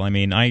terrible.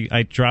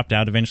 I dropped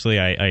out eventually.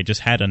 I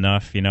just had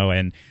enough,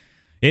 and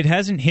it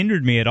hasn't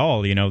hindered me at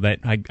all. That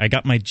I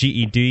got my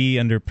GED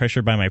under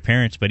pressure by my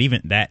parents, but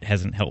even that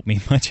hasn't helped me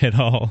much at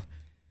all.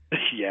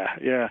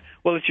 Yeah.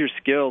 Well, it's your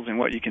skills and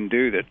what you can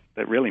do that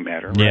really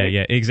matter, right?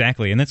 Yeah,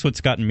 exactly. And that's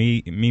what's gotten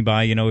me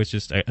by, it's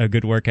just a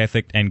good work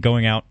ethic and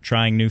going out,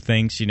 trying new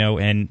things,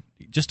 and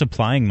just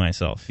applying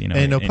myself,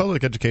 And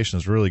public education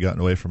has really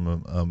gotten away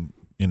from,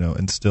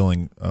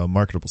 instilling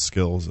marketable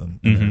skills.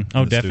 And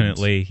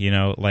definitely.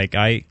 Students.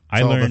 I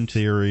learned the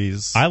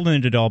theories. I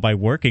learned it all by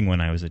working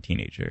when I was a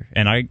teenager.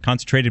 And I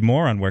concentrated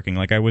more on working.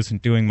 I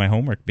wasn't doing my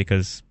homework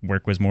because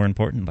work was more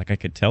important. I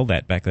could tell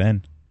that back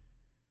then.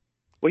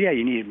 Well, yeah,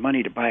 you needed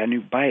money to buy a new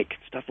bike,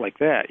 stuff like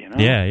that,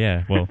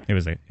 Yeah. Well, it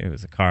was a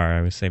car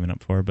I was saving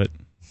up for, but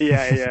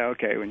yeah.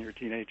 Okay, when you were a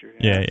teenager.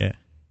 Yeah.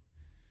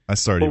 I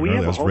started early.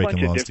 I was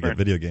breaking laws to get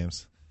video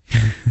games.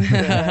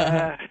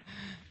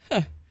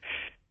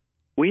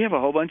 We have a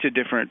whole bunch of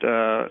different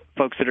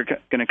folks that are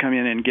going to come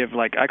in and give,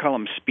 I call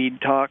them speed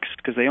talks,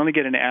 because they only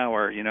get an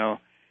hour,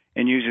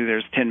 and usually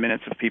there's 10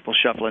 minutes of people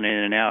shuffling in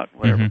and out,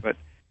 whatever. Mm-hmm. But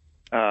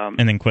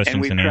and then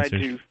questions and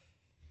answers.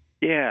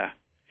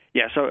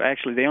 Yeah, so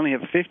actually they only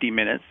have 50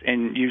 minutes,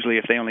 and usually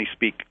if they only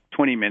speak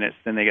 20 minutes,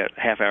 then they got a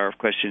half hour of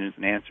questions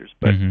and answers.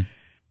 But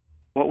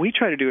what we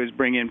try to do is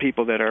bring in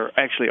people that are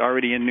actually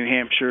already in New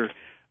Hampshire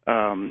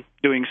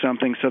doing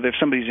something, so that if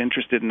somebody's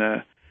interested in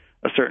a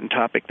certain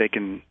topic, they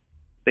can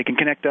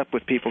connect up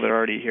with people that are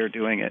already here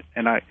doing it.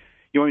 And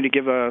you want me to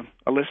give a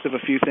list of a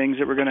few things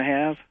that we're going to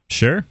have?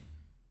 Sure.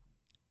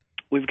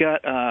 We've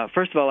got,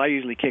 first of all, I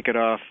usually kick it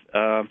off,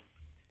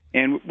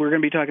 and we're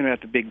going to be talking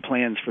about the big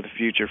plans for the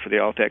future for the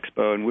Alt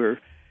Expo, and we're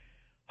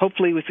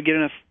hopefully, if we get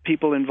enough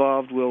people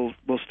involved, we'll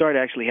start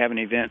actually having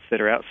events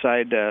that are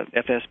outside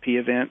FSP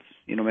events.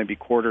 Maybe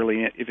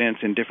quarterly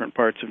events in different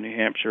parts of New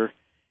Hampshire,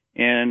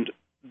 and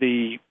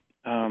the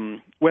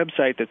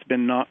website that's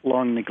been not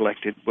long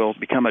neglected will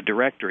become a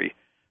directory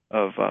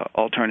of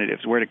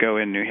alternatives, where to go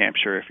in New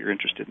Hampshire if you're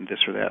interested in this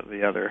or that or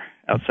the other,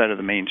 outside of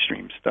the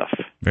mainstream stuff.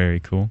 Very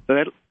cool. So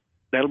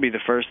that'll be the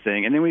first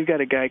thing. And then we've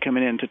got a guy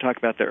coming in to talk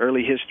about the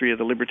early history of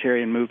the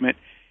libertarian movement,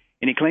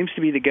 and he claims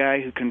to be the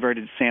guy who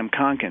converted Sam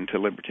Konkin to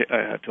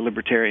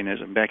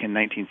libertarianism back in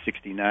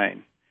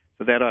 1969.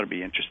 So that ought to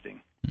be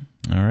interesting.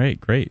 All right,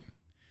 great.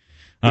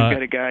 We've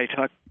got a guy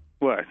talk.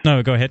 What?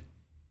 No, go ahead.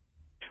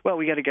 Well,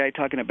 we got a guy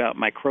talking about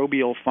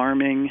microbial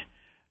farming,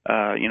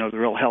 the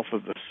real health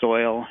of the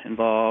soil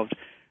involved.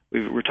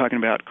 We're talking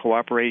about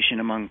cooperation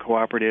among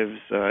cooperatives.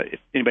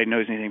 If anybody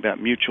knows anything about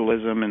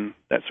mutualism and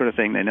that sort of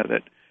thing, they know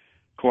that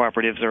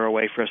cooperatives are a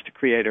way for us to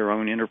create our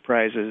own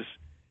enterprises.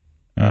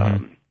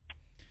 Somebody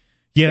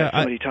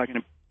talking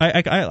about.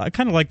 I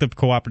kind of like the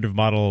cooperative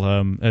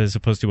model as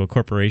opposed to a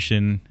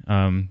corporation.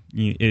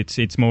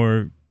 It's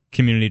more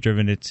community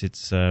driven.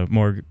 It's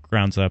more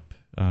grounds up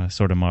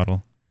sort of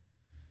model.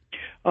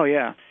 Oh,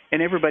 yeah.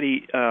 And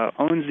everybody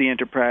owns the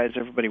enterprise,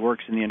 everybody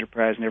works in the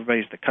enterprise, and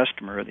everybody's the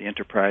customer of the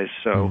enterprise.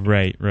 So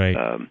right.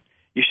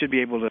 You should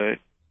be able to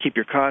keep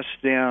your costs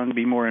down,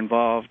 be more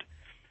involved.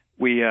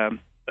 A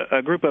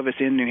group of us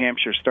in New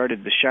Hampshire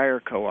started the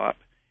Shire Co-op,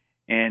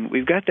 and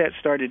we've got that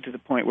started to the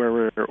point where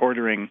we're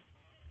ordering,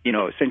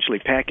 essentially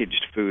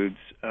packaged foods,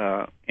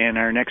 and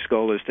our next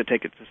goal is to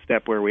take it to the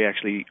step where we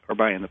actually are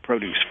buying the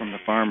produce from the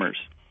farmers.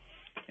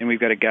 And we've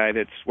got a guy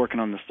that's working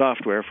on the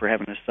software for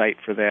having a site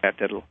for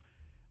that'll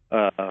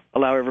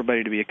allow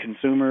everybody to be a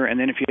consumer, and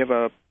then if you have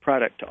a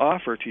product to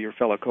offer to your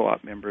fellow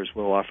co-op members,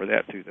 we'll offer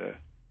that through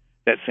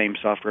that same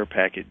software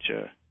package.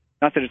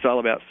 Not that it's all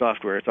about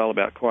software, it's all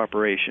about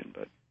cooperation,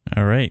 but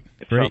all right,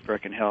 if great. software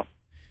can help.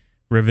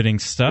 Riveting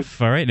stuff.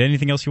 All right,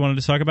 anything else you wanted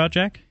to talk about,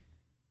 Jack?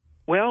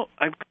 Well,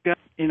 I've got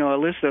a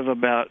list of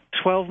about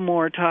 12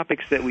 more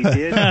topics that we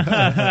did get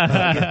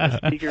the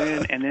speaker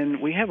in, and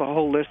then we have a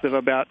whole list of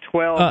about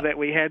 12 that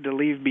we had to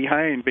leave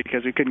behind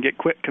because we couldn't get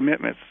quick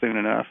commitments soon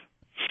enough.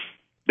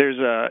 There's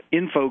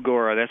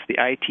Infogora, that's the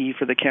IT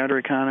for the counter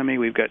economy.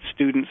 We've got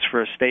Students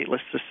for a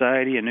Stateless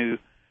Society, a new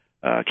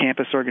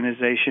campus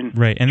organization.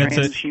 Right, and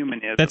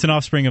Transhumanism. that's an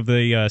offspring of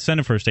the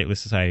Center for a Stateless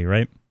Society,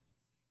 right?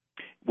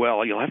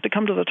 Well, you'll have to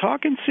come to the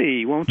talk and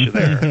see, won't you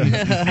there?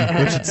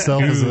 Which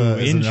itself is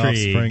an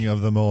offspring of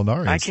the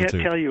Molinari Institute. I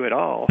can't tell you at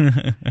all.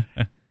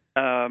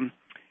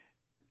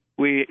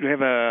 We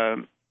have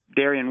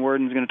Darian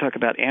Worden's going to talk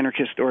about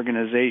anarchist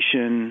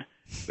organization.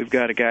 We've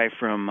got a guy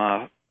from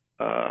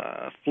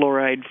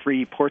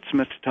fluoride-free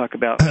Portsmouth to talk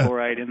about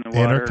fluoride in the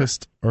water.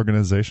 Anarchist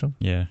organization?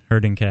 Yeah,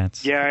 herding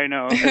cats. Yeah, I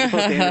know. As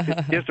opposed to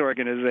anarchist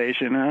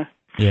disorganization, huh?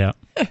 Yeah.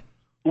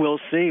 We'll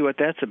see what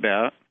that's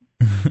about.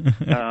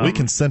 We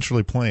can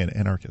centrally plan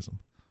anarchism.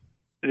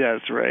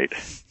 That's right.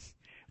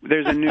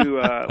 There's a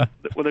new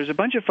there's a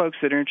bunch of folks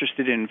that are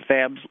interested in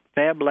fab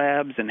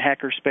labs and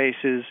hacker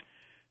spaces.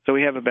 So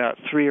we have about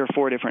 3 or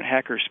 4 different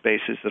hacker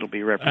spaces that'll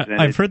be represented.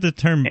 I've heard the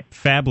term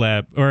fab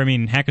lab,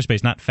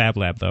 hackerspace, not fab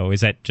lab though.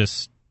 Is that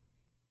just?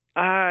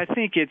 I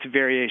think it's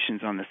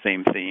variations on the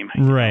same theme.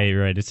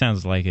 Right. It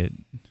sounds like it.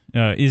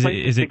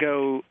 Is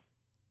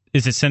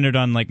it centered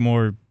on like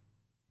more?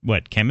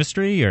 What,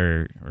 chemistry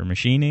or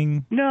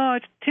machining? No,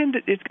 it's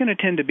going to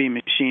tend to be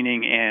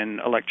machining and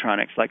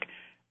electronics.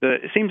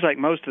 It seems like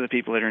most of the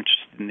people that are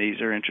interested in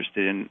these are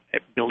interested in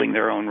building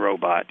their own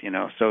robot.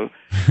 So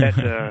that's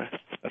a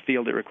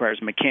field that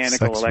requires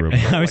mechanical,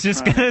 electrical. I was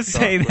just going to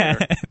say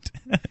that.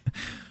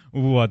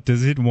 What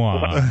does it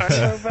want?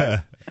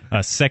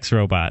 A sex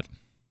robot.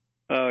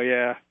 Oh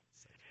yeah.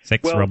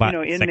 Robot.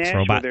 In sex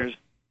Nashville, robot.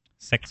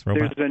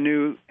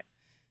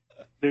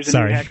 There's a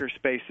new hacker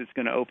space that's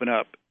going to open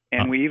up.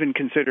 And we even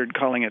considered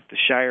calling it the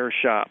Shire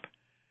Shop,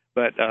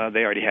 but they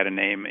already had a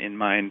name in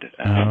mind.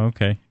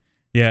 Okay.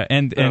 Yeah,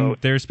 and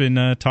there's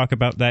been talk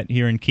about that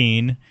here in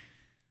Keene.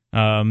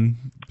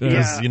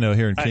 Because,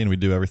 here in Keene we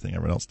do everything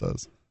everyone else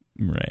does.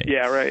 Right.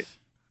 Yeah, right.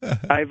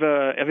 I've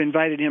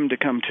invited him to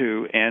come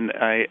too, and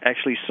I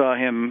actually saw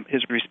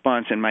his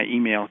response in my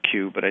email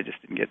queue, but I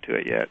just didn't get to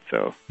it yet.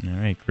 So. All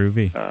right,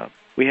 groovy.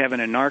 We have an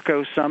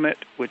Anarcho Summit,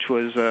 which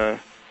was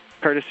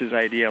Curtis's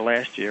idea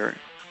last year.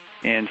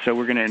 And so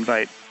we're going to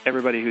invite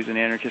everybody who's an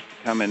anarchist to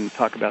come and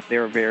talk about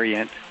their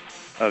variant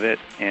of it.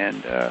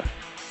 And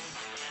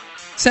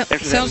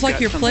sounds like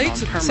your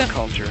plates.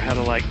 Permaculture, how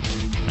to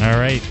All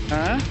right.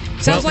 Huh?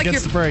 Sounds like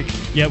against the break.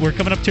 Yeah, we're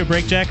coming up to a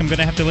break, Jack. I'm going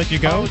to have to let you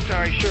go. Oh,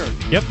 sorry, sure.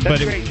 Yep.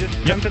 That's great.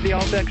 Just come to the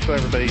Alt Expo,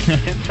 everybody.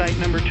 Tent site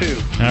number 2.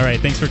 All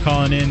right. Thanks for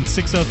calling in.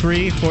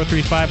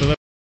 603-435-11.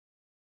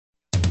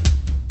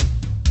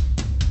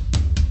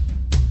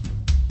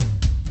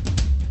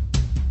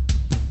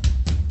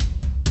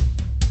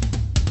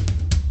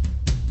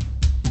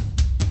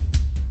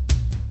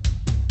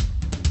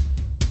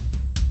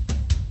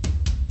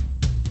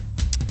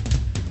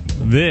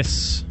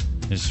 This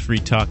is Free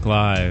Talk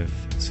Live,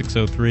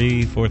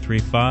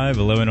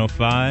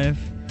 603-435-1105.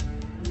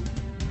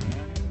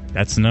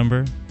 That's the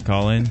number.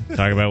 Call in.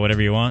 Talk about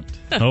whatever you want.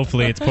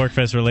 Hopefully it's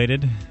PorcFest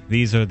related.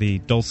 These are the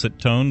dulcet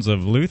tones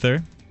of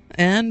Luther.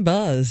 And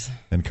Buzz.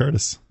 And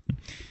Curtis.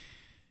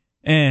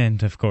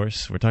 And, of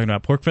course, we're talking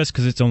about PorcFest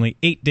because it's only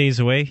 8 days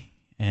away.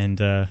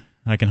 And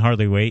I can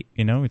hardly wait.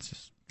 You know, it's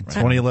just...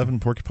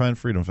 2011 Porcupine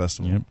Freedom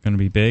Festival. Yep, going to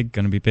be big,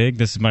 going to be big.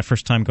 This is my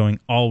first time going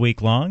all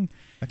week long.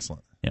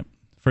 Excellent. Yep.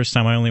 First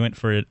time I only went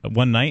for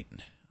one night.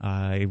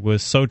 I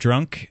was so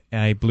drunk,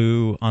 I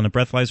blew, on the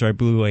breathalyzer, I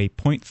blew a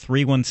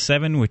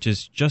 .317, which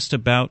is just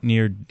about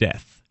near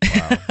death.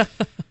 Wow.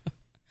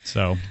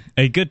 So,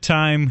 a good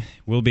time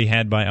will be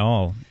had by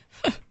all.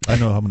 I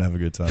know I'm going to have a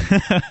good time.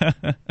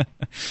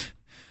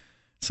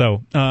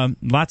 So,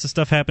 lots of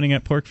stuff happening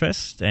at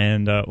PorcFest,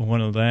 and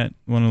one of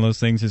those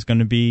things is going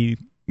to be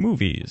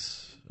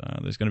movies.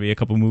 There's going to be a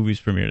couple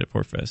movies premiered at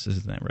PorcFest,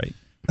 isn't that right?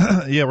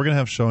 Yeah, we're going to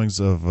have showings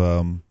of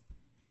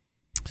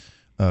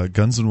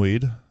Guns and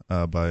Weed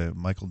by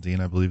Michael Dean,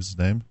 I believe is his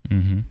name.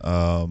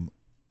 Mm-hmm.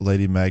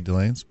 Lady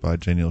Magdalene's by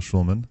J. Neil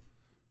Schulman.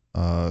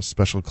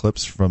 Special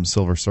clips from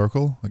Silver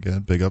Circle. Again,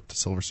 big up to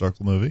Silver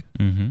Circle movie.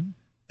 Mm-hmm.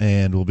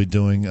 And we'll be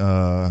doing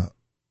the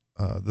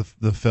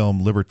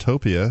film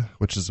Libertopia,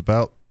 which is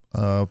about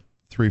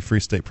 3 Free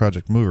State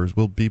Project movers,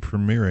 will be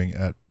premiering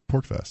at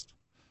PorcFest.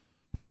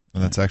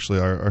 And that's actually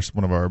our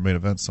one of our main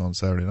events on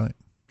Saturday night.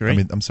 Great. I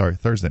mean, I'm sorry,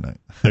 Thursday night.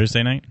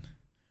 Thursday night?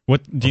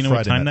 What do you know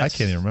Friday what time night. that's? I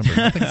can't even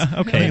remember.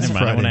 Okay, never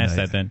mind. I won't ask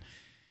that then.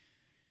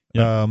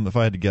 Yep. If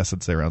I had to guess,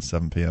 I'd say around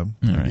 7 p.m.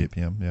 All maybe right. 8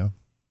 p.m. Yeah.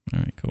 All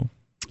right, cool.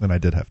 And I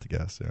did have to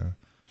guess, yeah.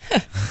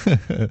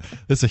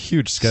 It's a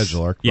huge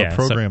schedule. Our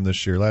program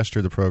this year. Last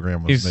year, the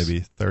program was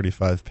maybe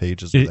 35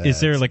 pages. Is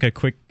there like a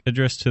quick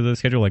address to the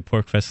schedule, like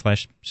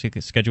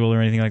PorcFest/schedule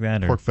or anything like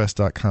that? Or?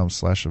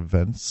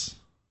 PorcFest.com/events.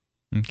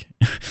 Okay.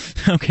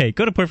 Okay.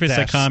 Go to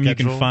PorcFest.com. You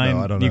can find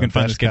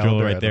the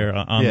schedule right there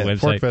on the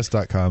website.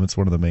 PorcFest.com. It's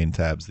one of the main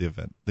tabs. The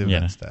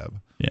events tab.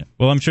 Yeah.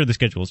 Well, I'm sure the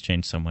schedule's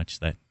changed so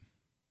much that.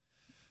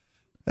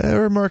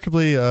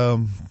 Remarkably,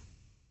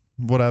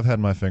 what I've had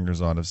my fingers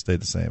on have stayed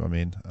the same. I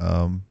mean,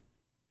 I'm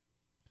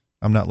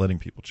not letting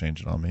people change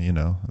it on me. You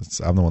know,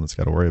 I'm the one that's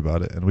got to worry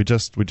about it. And we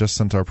just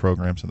sent our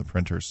program to the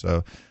printer,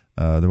 so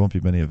there won't be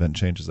many event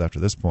changes after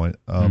this point.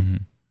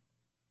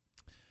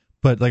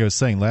 But like I was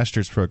saying, last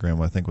year's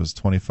program I think was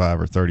 25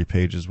 or 30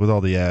 pages with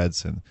all the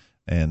ads, and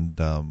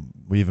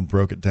we even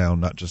broke it down,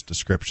 not just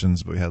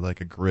descriptions, but we had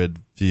like a grid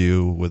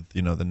view with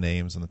the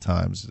names and the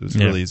times. It was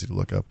really easy to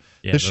look up.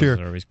 Yeah, this year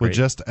with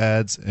just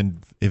ads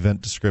and event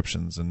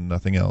descriptions and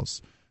nothing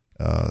else,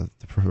 the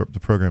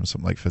program is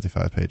something like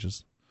 55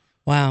 pages.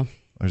 Wow.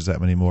 There's that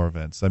many more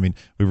events. I mean,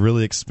 we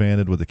really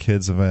expanded with the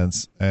kids'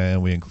 events,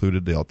 and we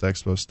included the Alt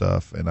Expo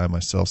stuff, and I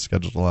myself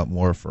scheduled a lot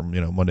more from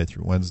Monday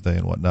through Wednesday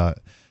and whatnot.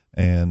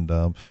 And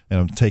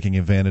I'm taking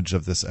advantage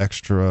of this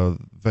extra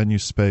venue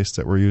space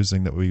that we're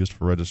using that we used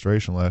for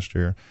registration last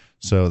year.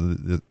 So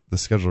the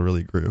schedule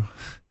really grew.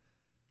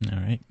 All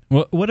right.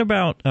 Well, what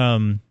about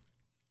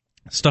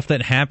stuff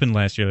that happened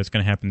last year that's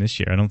going to happen this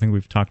year? I don't think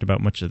we've talked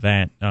about much of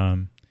that.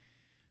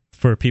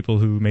 For people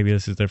who maybe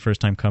this is their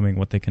first time coming,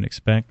 what they can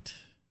expect.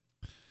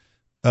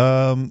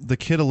 The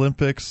Kid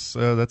Olympics,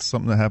 that's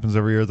something that happens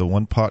every year. The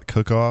one pot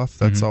cook-off,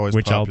 that's always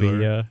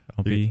popular.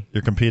 I'll be.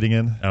 You're competing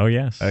in? Oh,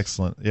 yes.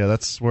 Excellent. Yeah,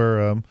 that's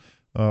where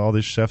all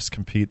these chefs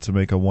compete to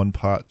make a one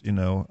pot,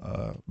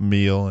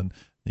 meal, and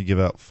you give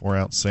out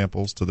 4-ounce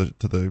samples to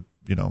the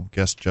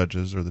guest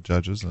judges or the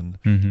judges, and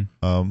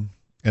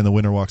the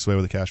winner walks away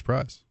with a cash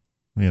prize.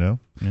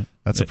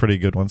 That's a pretty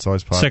good one. It's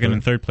always popular. Second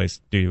and third place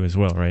do you as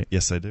well, right?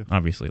 Yes, I do.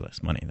 Obviously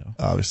less money, though.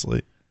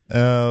 Obviously.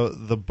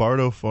 The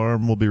Bardo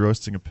Farm will be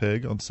roasting a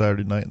pig on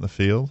Saturday night in the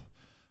field.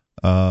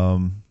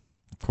 Of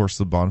course,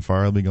 the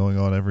bonfire will be going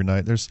on every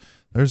night. There's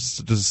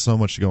just so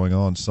much going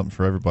on, something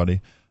for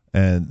everybody.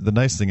 And the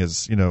nice thing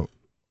is,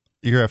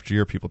 year after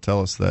year, people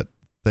tell us that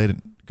they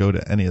didn't go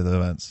to any of the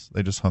events.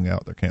 They just hung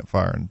out at their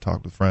campfire and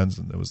talked with friends,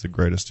 and it was the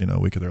greatest,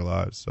 week of their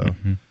lives. So,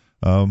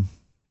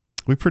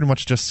 we pretty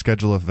much just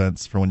schedule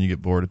events for when you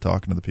get bored of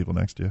talking to the people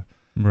next to you.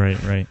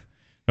 Right.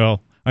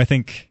 Well, I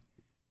think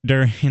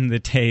during the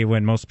day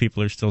when most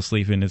people are still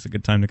sleeping is a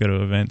good time to go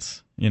to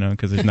events,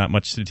 because there's not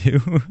much to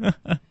do.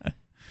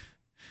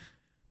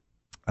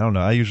 I don't know.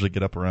 I usually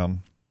get up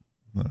around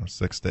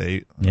 6 to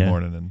 8 in the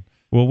morning, and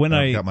when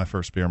I got my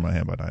first beer in my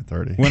hand by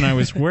 9:30. When I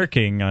was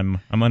working,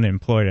 I'm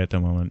unemployed at the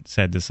moment,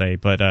 sad to say,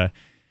 but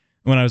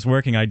when I was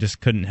working, I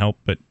just couldn't help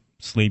but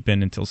sleep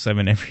in until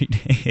 7 every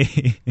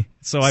day.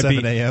 So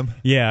 7 a.m.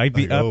 Yeah, I'd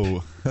be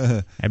up.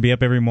 I'd be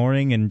up every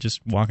morning and just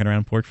walking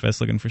around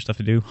PorcFest looking for stuff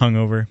to do,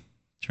 hungover,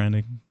 trying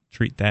to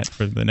treat that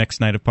for the next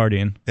night of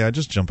partying. Yeah, I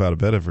just jump out of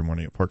bed every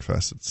morning at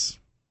PorcFest.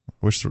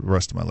 I wish the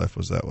rest of my life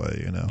was that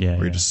way, Yeah,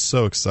 where you're just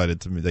so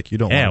excited to me, like you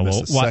don't want to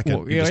miss a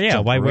second. You just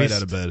jump right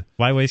out of bed.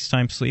 Why waste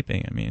time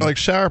sleeping? I mean, like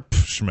shower,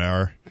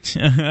 schmower.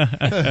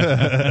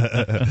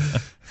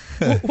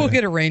 We'll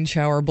get a rain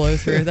shower blow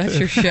through. That's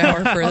your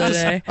shower for the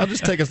day. I'll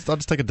just take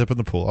a dip in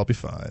the pool. I'll be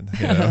fine.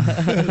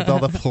 All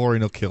the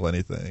chlorine will kill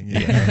anything.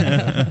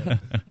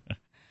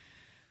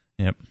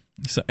 Yep.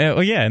 So,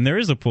 and there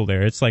is a pool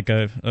there. It's like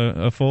a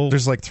full...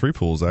 There's like 3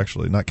 pools,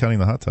 actually, not counting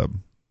the hot tub.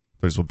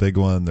 There's a big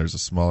one, there's a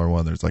smaller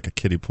one, there's like a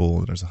kiddie pool,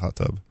 and there's a hot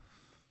tub.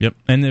 Yep,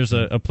 and there's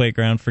a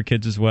playground for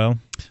kids as well.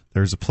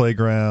 There's a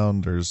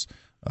playground, there's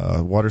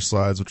water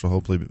slides, which will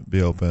hopefully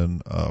be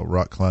open,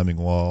 rock climbing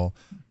wall,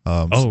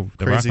 the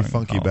crazy rock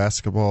funky wall.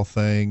 basketball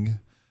thing,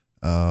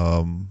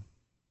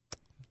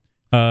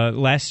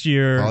 last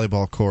year...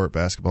 volleyball court,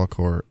 basketball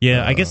court.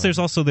 Yeah, I guess there's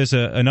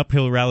an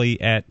uphill rally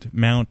at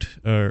Mount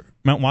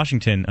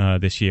Washington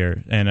this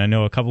year, and I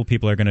know a couple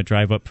people are going to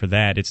drive up for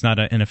that. It's not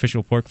an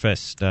official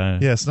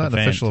Porkfest it's not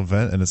event. an official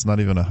event, and it's not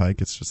even a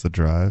hike, it's just a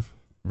drive.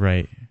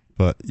 Right.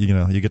 But, you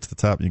get to the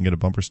top, you can get a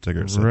bumper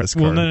sticker. So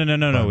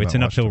No. It's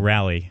an uphill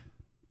rally.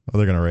 Oh,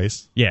 they're going to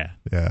race? Yeah.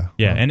 Yeah.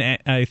 Yeah, Well, and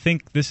I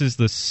think this is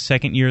the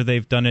second year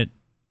they've done it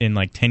in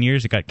like 10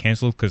 years. It got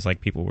canceled because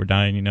like people were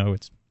dying,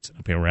 it's an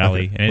uphill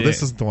rally. okay. And Well,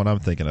 this isn't the one I'm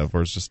thinking of,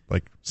 where it's just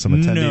like some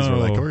attendees were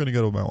like, we're going to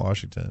go to Mount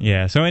Washington.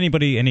 Yeah, so any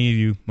of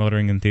you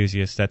motoring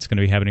enthusiasts, that's going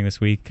to be happening this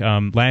week.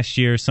 Last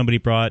year, somebody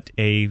brought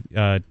a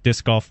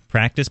disc golf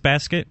practice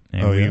basket,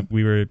 and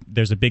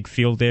there's a big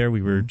field there.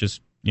 We were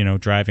just,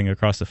 driving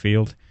across the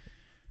field.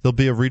 There'll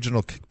be a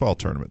regional kickball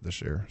tournament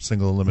this year,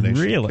 single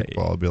elimination Really?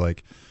 kickball. It'll be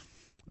like,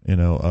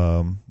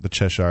 the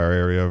Cheshire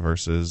area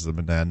versus the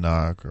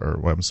Monadnock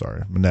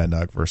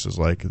versus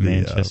like the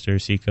Manchester,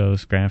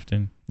 Seacoast,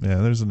 Grafton. Yeah,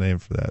 there's a name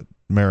for that.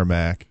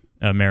 Merrimack.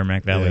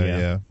 Merrimack Valley,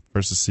 yeah.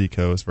 Versus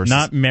Seacoast versus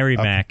not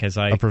Merrimack, as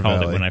I called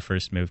Valley. it when I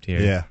first moved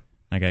here. Yeah.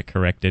 I got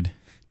corrected.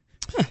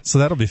 So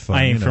that'll be fun.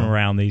 I ain't from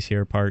around these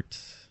here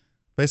parts.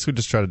 Basically,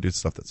 just try to do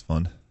stuff that's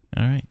fun.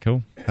 All right,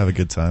 cool. Have a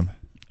good time.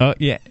 Oh,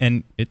 yeah,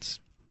 and it's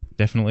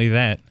definitely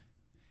that.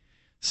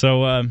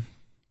 So,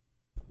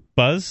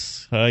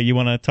 Buzz, you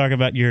want to talk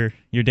about your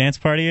dance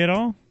party at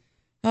all?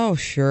 Oh,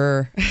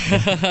 sure.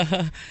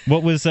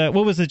 What was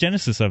the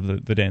genesis of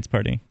the dance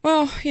party?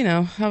 Well,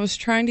 I was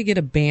trying to get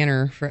a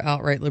banner for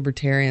Outright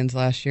Libertarians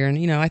last year,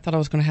 and I thought I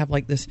was going to have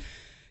like this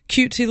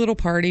cutesy little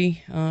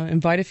party,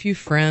 invite a few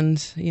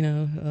friends,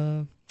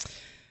 to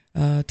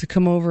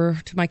come over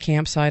to my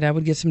campsite. I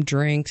would get some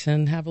drinks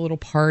and have a little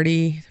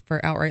party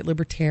for Outright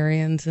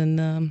Libertarians,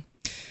 and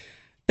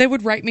they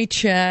would write me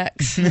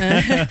checks,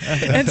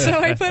 and so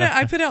I put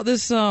out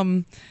this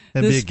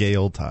It'd be a gay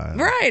old time,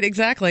 right?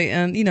 Exactly,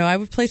 and I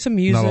would play some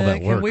music. Not all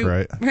that work,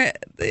 right?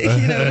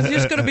 It's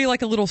just going to be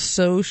like a little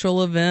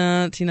social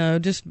event,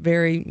 just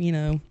very,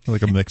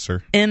 like a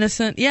mixer,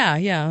 innocent.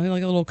 Yeah,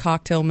 like a little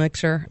cocktail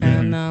mixer,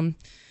 and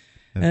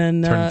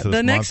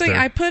the next thing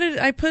I put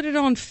it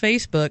on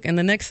Facebook, and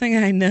the next thing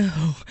I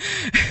know,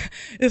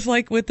 it's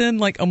like within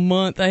like a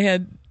month, I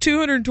had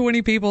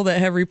 220 people that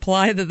have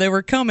replied that they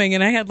were coming,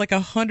 and I had like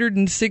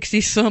 160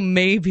 some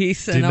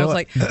maybes, and I was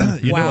like, wow,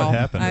 you know what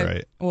happened,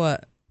 right?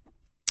 What?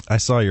 I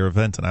saw your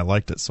event and I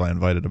liked it, so I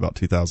invited about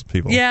 2,000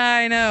 people. Yeah,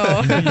 I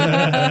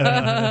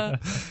know.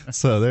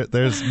 So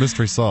there's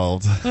mystery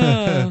solved.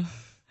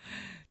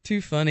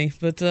 Too funny,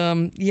 but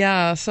so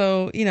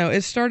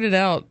it started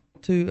out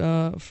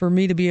to for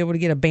me to be able to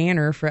get a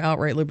banner for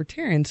Outright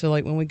Libertarian. So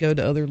like when we go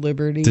to other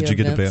Liberty Did you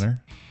events, get a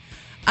banner?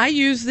 I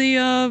used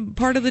the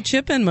part of the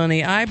chip-in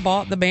money. I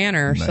bought the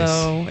banner, nice.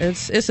 So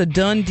it's a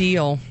done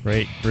deal.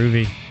 Great,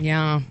 groovy.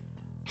 Yeah.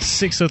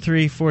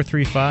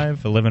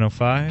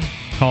 603-435-1105.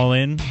 Call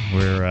in.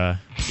 We're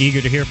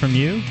eager to hear from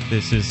you.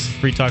 This is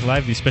Free Talk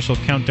Live, the special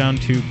countdown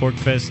to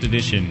Porkfest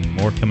edition.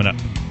 More coming up.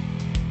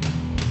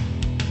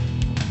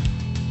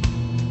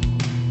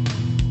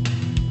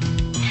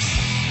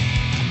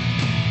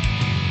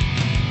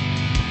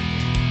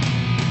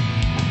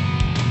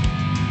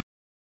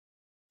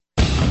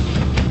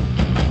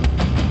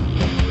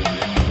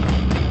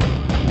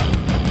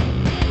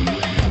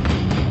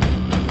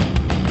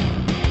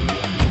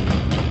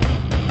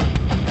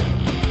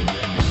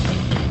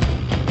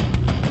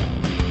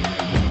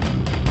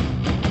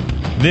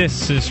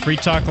 This is Free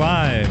Talk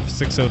Live,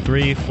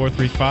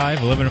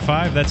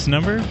 603-435-1105. That's the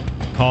number.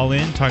 Call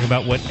in, talk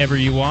about whatever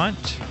you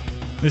want.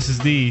 This is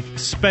the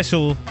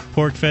special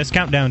Porkfest,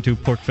 countdown to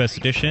Porkfest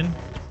edition.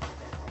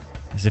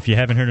 As if you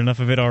haven't heard enough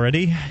of it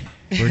already,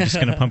 we're just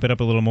going to pump it up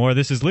a little more.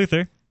 This is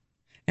Luther.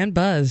 And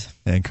Buzz.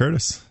 And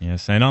Curtis.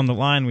 Yes, and on the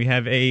line we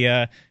have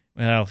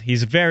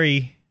he's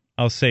very,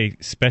 I'll say,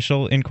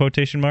 special in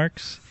quotation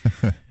marks.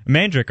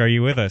 Mandrick, are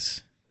you with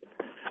us?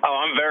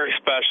 Oh, I'm very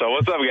special.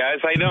 What's up, guys?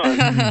 How you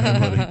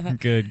doing?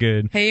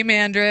 Good. Hey,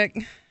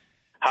 Mandrick.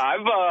 Hi,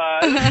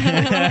 Buzz.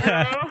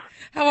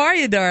 How are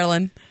you,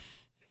 darling?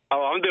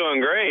 Oh, I'm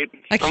doing great.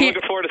 I'm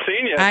looking forward to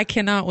seeing you. I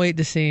cannot wait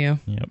to see you.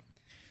 Yep.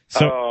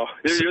 So,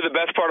 you're the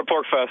best part of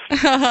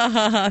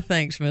Porkfest.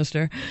 Thanks,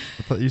 mister.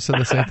 I thought you said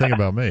the same thing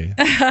about me.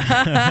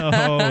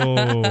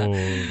 Oh.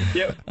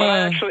 Yep, but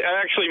I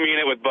actually mean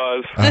it with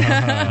Buzz.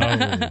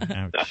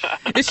 Ouch.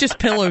 It's just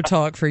pillow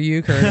talk for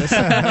you, Curtis.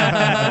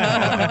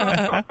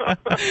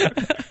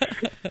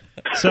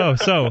 So,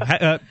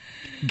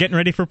 getting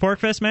ready for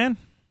Porkfest, man?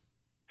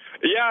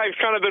 Yeah, I've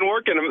kind of been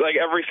working like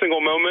every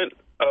single moment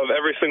of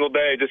every single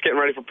day, just getting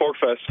ready for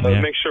Porkfest. So Yeah.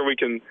 make sure we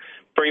can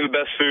bring the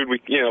best food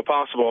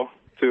possible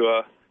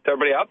to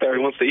everybody out there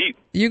who wants to eat.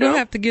 You're going to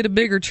have to get a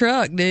bigger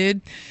truck,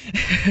 dude. We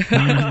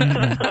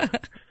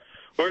got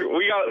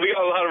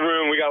a lot of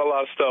room. We got a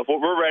lot of stuff.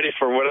 We're ready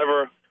for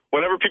whatever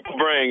people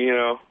bring,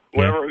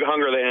 whatever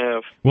hunger they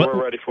have.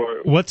 We're ready for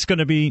it. What's going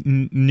to be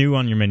new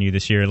on your menu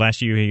this year?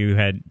 Last year you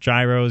had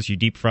gyros, you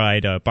deep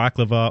fried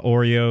baklava,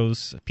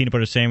 Oreos, peanut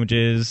butter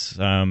sandwiches.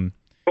 I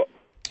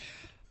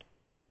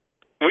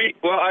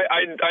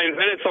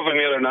invented something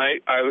the other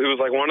night. It was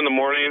like 1 a.m,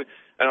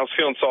 and I was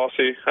feeling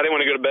saucy. I didn't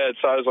want to go to bed,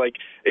 so I was like,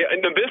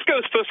 Nabisco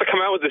is supposed to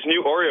come out with this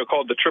new Oreo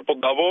called the Triple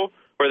Double,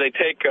 where they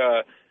take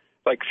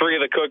like 3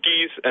 of the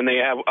cookies and they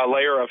have a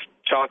layer of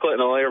chocolate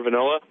and a layer of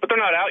vanilla, but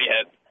they're not out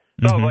yet.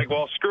 So I was like,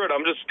 well, screw it.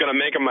 I'm just going to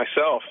make them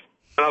myself.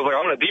 And I was like,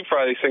 I'm going to deep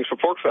fry these things for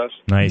PorkFest.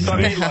 Nice. So I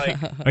made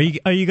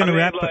are you going to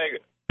wrap?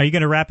 Are you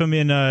going to wrap them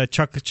in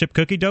chocolate chip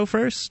cookie dough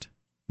first?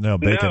 No,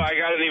 bacon. No,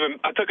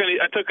 I took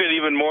it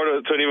even more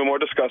to an even more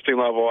disgusting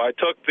level. I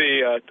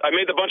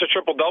made a bunch of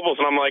triple doubles,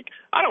 and I'm like,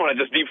 I don't want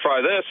to just deep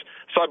fry this.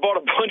 So I bought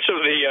a bunch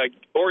of the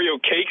Oreo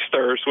cake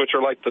stirs, which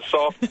are like the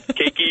soft,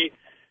 cakey.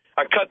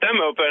 I cut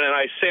them open, and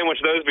I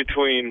sandwiched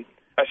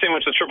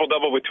the triple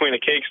double between a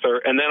cake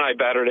stir, and then I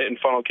battered it in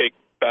funnel cake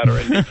batter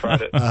and deep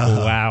fried it.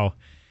 Wow.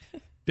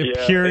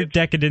 Pure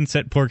decadence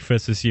at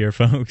PorkFest this year,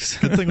 folks.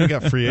 Good thing we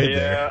got free aid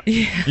there.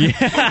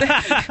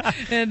 Yeah.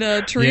 And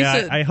Teresa...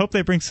 Yeah, I hope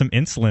they bring some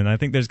insulin. I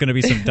think there's going to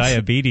be some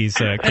diabetes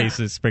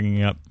cases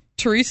springing up.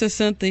 Teresa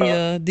sent the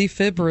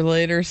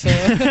defibrillator, so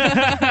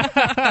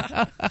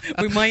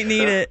we might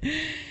need it. They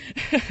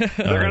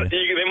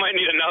might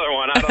need another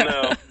one. I don't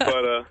know.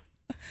 But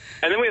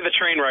and then we have the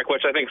train wreck,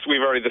 which I think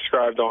we've already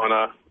described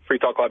on Free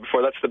Talk Live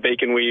before. That's the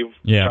bacon weave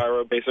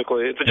gyro,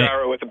 basically. It's a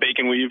gyro with a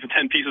bacon weave,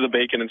 10 pieces of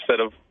bacon instead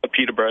of a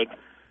pita bread.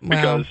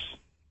 Because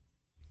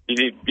you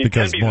need 10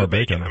 pieces more of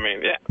bacon. bacon. I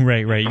mean, yeah.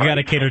 Right. You got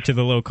to cater to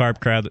the low-carb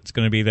crowd that's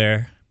going to be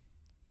there.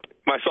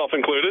 Myself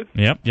included.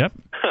 Yep.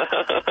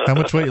 How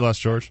much weight you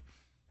lost, George?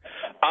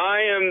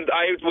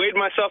 I weighed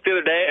myself the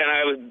other day, and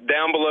I was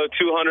down below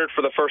 200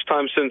 for the first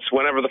time since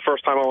whenever the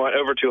first time I went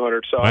over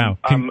 200. So wow.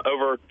 I'm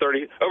over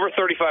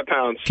 35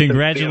 pounds.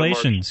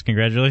 Congratulations.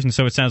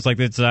 So it sounds like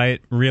this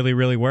diet really,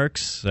 really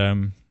works. I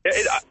don't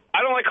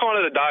like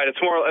calling it a diet.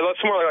 It's more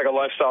like a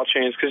lifestyle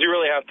change, because you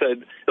really have to,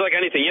 like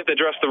anything, you have to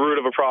address the root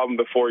of a problem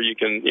before you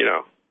can,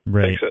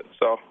 fix it.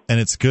 So.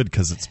 And it's good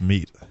because it's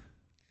meat.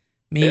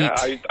 Yeah,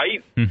 I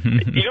eat. You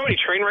know how many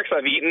train wrecks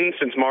I've eaten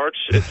since March?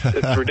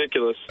 It's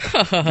ridiculous.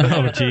 Oh,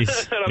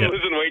 jeez. And I'm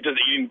losing weight just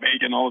eating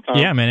bacon all the time.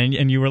 Yeah, man,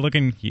 and you were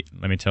looking.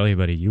 Let me tell you,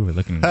 buddy, you were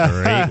looking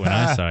great when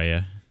I saw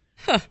you.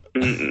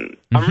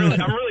 I'm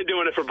really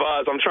doing it for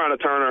buzz. I'm trying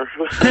to turn her.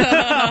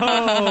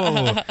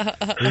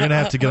 You're gonna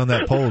have to get on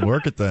that pole and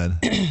work it then.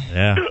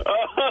 Yeah.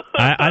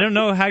 I don't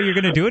know how you're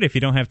gonna do it if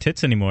you don't have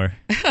tits anymore.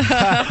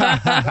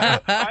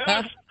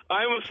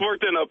 I almost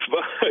worked in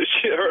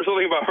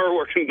something about her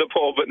working the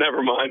pole, but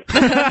never mind.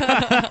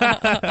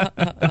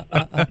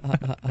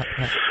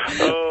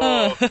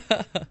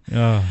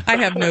 I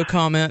have no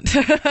comment.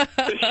 You'll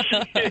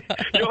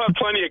have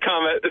plenty of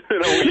comment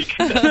in a week.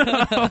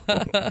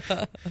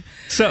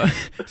 So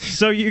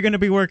you're going to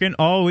be working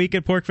all week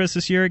at PorkFest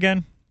this year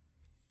again?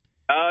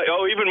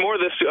 Even more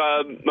this.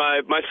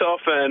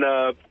 Myself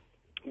and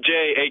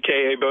Jay,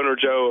 a.k.a. Boner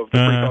Joe of the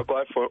Free Talk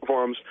Live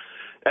forums,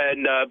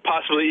 and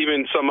possibly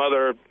even some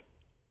other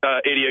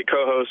idiot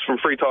co-host from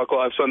Free Talk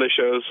Live Sunday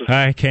shows.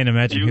 I can't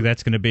imagine who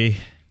that's going to be.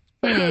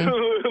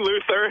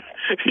 Luther,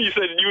 you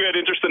said you had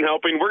interest in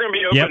helping. We're going to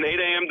be open 8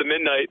 a.m. to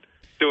midnight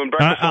doing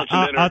breakfast, lunch,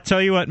 and dinner. I'll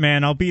tell you what,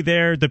 man. I'll be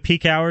there the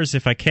peak hours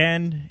if I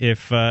can,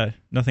 if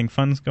nothing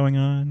fun's going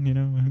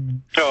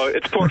on, Oh,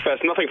 it's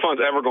PorkFest. Nothing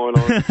fun's ever going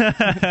on.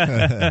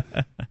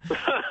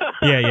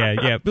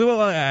 Yeah.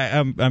 Well,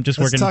 I'm just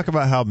working. Let's talk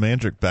about how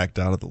Mandrick backed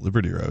out of the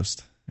Liberty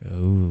Roast.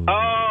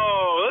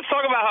 Oh, let's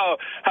talk about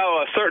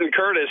how a certain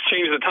Curtis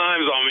changed the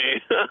times on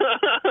me.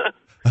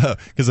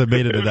 Because I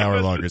made it an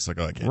hour longer. It's like,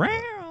 I can't.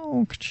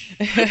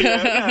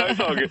 Yeah, it's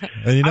all good.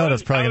 And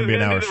it's probably going to be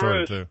an hour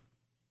shorter, too.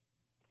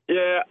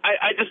 Yeah,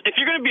 I just, if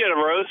you're going to be at a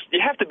roast,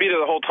 you have to be there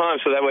the whole time,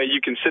 so that way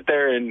you can sit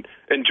there and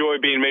enjoy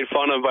being made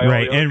fun of by all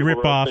the other and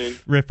people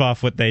rip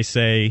off what they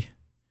say.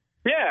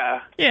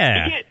 Yeah. You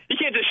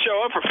can't just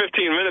show up for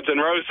 15 minutes and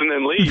roast and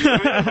then leave.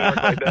 It doesn't work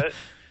like that.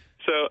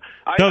 So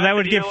that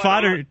would give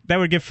fodder. That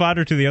would give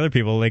fodder to the other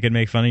people. They could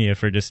make fun of you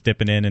for just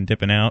dipping in and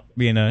dipping out,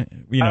 being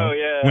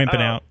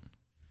wimping out.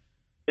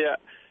 Yeah,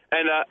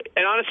 and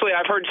honestly,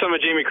 I've heard some of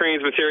Jamie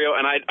Crane's material,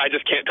 and I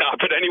just can't top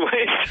it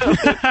anyway. So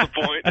what's the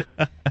point?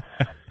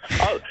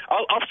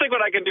 I'll stick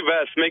what I can do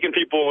best, making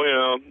people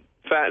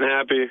fat and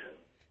happy.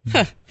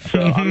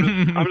 So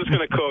I'm just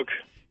gonna cook.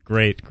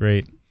 Great.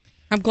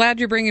 I'm glad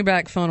you're bringing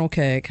back funnel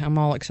cake. I'm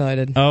all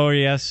excited. Oh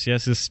yes,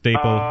 a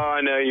staple. Oh,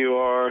 I know you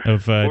are.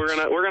 We're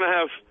gonna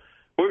have.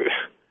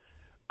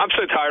 I'm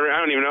so tired. I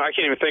don't even know. I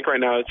can't even think right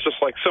now. It's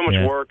just like so much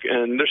work,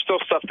 and there's still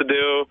stuff to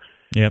do.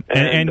 Yep.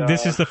 And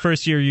this is the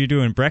first year you're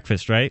doing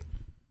breakfast, right?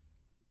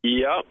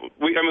 Yep.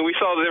 We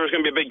saw that there was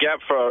going to be a big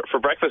gap for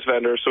breakfast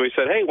vendors, so we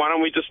said, hey, why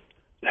don't we just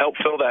help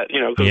fill that?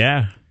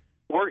 Yeah.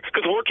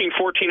 because working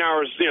 14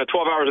 hours,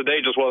 12 hours a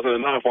day just wasn't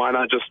enough. Why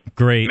not just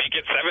Great. make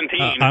it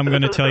 17? I'm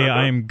going to tell you,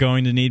 I am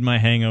going to need my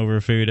hangover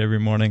food every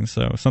morning,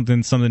 so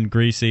something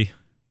greasy.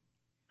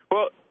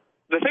 Well,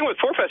 the thing with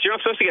PorkFest, you're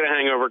not supposed to get a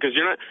hangover because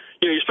you're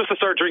supposed to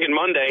start drinking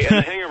Monday, and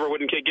the hangover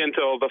wouldn't kick in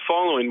until the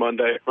following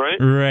Monday, right?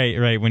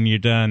 Right, when you're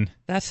done.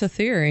 That's the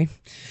theory.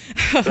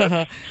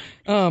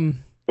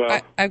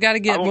 Well, I've got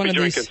to get one of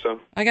drinking, these. so.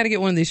 I got to get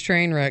one of these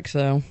train wrecks,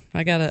 though.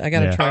 I gotta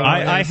try one.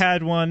 I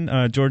had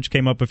one. George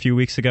came up a few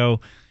weeks ago.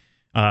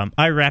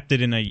 I wrapped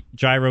it in a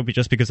gyro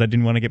just because I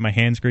didn't want to get my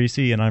hands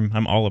greasy, and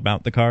I'm all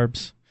about the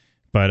carbs.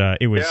 But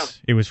it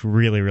was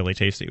really, really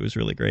tasty. It was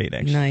really great,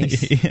 actually.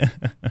 Nice. We had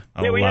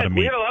a lot of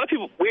meat. We had a lot of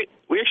people. We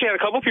actually had a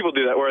couple people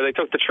do that where they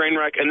took the train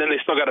wreck and then they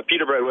still got a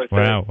pita bread with it.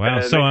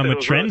 Wow. So I'm a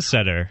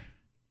trendsetter.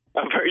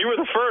 You were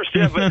the first,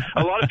 yeah. But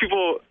a lot of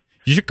people.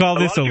 You should call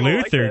this a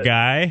Luther like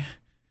guy.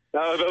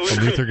 A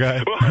Luther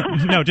guy?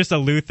 No, just a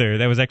Luther.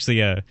 That was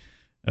actually a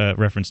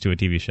reference to a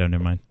TV show.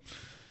 Never mind.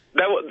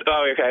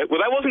 Okay.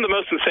 Well, that wasn't the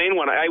most insane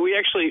one.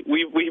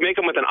 We make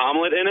them with an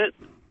omelet in it.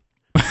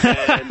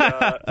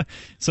 And,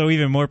 so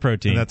even more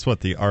protein. And that's what,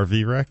 the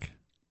RV wreck?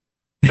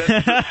 That's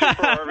the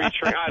super RV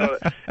train. I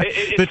don't know.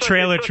 The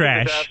trailer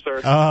trash.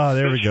 Oh,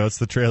 there we go. It's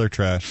the trailer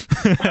trash.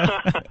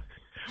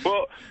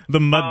 Well, the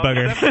mud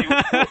bugger.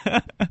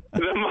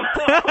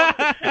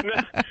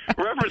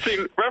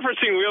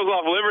 referencing Wheels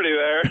Off Liberty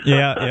there.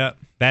 Yeah.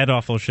 That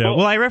awful show.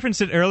 Well, I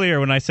referenced it earlier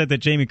when I said that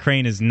Jamie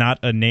Crane is not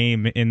a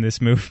name in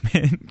this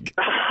movement.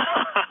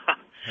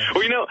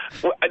 Well,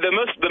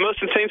 the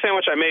most insane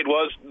sandwich I made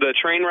was the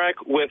train wreck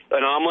with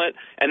an omelet,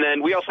 and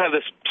then we also have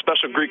this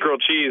special Greek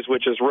grilled cheese,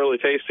 which is really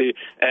tasty.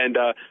 And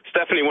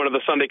Stephanie, one of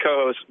the Sunday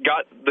co-hosts,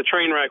 got the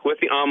train wreck with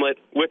the omelet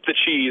with the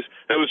cheese.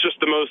 It was just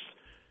the most.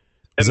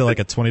 Is it like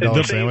a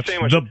 $20 sandwich?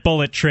 The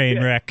bullet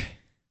train wreck.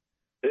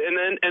 And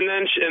then I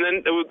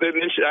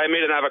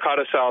made an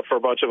avocado salad for a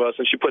bunch of us,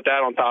 and she put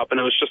that on top, and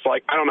it was just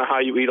like, I don't know how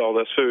you eat all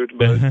this food,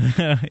 but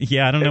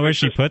yeah, I don't know where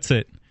she puts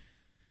it.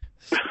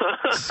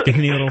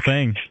 Skinny little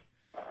thing.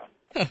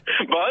 Buzz?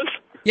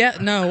 Yeah.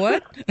 No.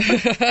 What?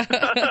 Maybe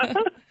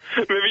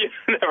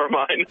never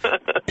mind.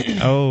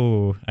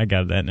 Oh, I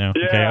got that now.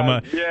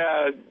 Yeah.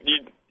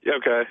 Okay,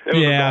 okay. It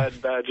was a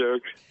bad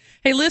joke.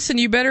 Hey, listen,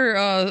 you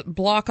better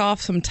block off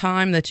some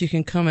time that you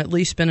can come at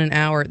least spend an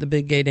hour at the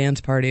big gay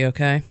dance party,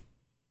 okay?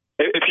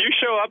 If you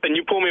show up and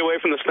you pull me away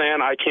from the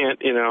stand, I can't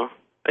say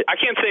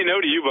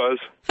no to you, Buzz.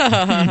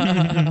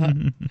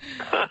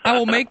 I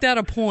will make that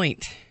a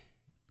point.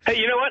 Hey,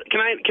 you know what? I'm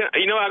going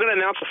to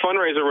announce a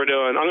fundraiser we're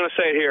doing. I'm going to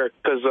say it here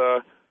because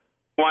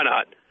why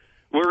not?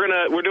 I'm doing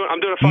a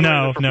fundraiser for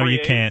No, free you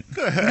aid. can't.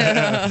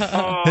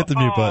 Hit the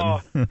mute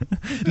button.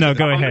 No,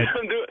 go ahead.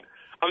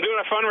 I'm doing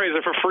a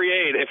fundraiser for free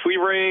aid. If we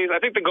raise, I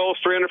think the goal is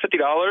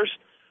 $350.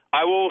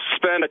 I will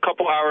spend a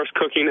couple hours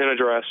cooking in a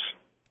dress.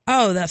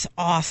 Oh, that's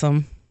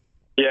awesome.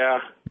 Yeah,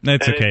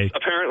 that's okay.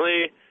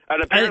 Apparently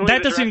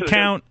that doesn't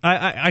count.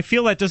 I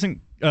feel that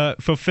doesn't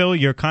fulfill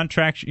your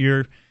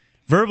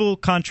verbal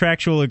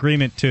contractual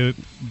agreement to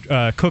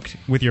cook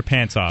with your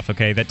pants off.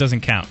 Okay, that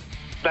doesn't count.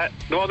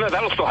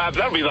 That'll still happen.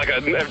 That'll be like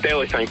a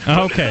daily thing.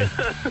 Okay.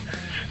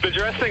 The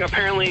dress thing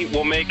apparently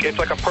will it's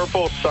like a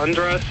purple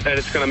sundress, and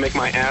it's going to make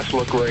my ass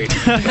look great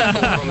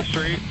on the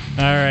street.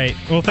 All right.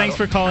 Well, thanks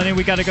for calling in.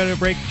 We got to go to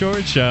break,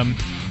 George.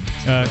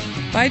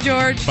 Bye,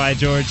 George. Bye,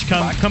 George.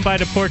 Come by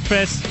to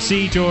PorkFest.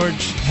 See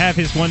George have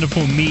his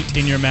wonderful meat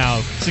in your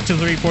mouth.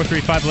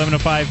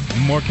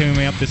 603-435-1105. More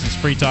coming up. This is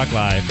Free Talk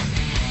Live.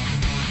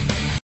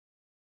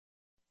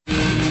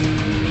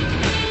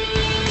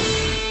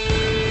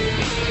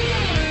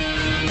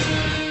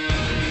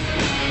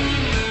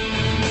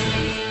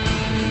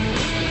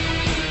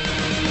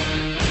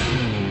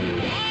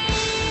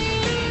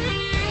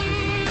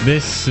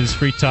 This is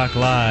Free Talk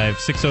Live,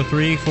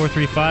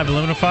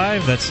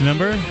 603-435-1105. That's the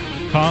number.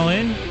 Call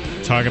in.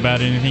 Talk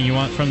about anything you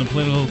want from the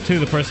political to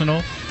the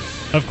personal.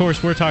 Of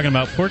course, we're talking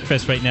about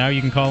PorkFest right now.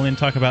 You can call in,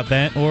 talk about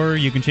that, or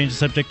you can change the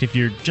subject if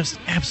you're just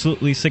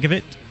absolutely sick of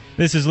it.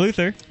 This is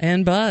Luther.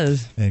 And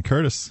Buzz. And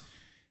Curtis.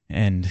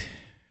 And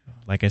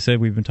like I said,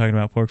 we've been talking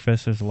about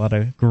PorkFest. There's a lot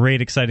of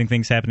great, exciting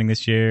things happening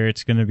this year.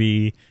 It's going to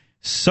be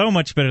so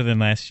much better than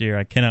last year.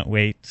 I cannot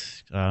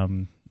wait.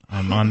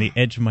 I'm on the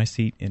edge of my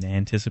seat in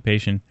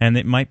anticipation, and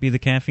it might be the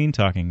caffeine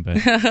talking,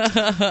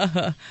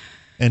 but...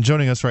 And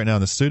joining us right now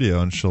in the studio,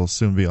 and she'll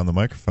soon be on the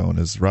microphone,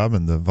 is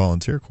Robin, the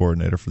volunteer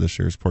coordinator for this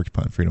year's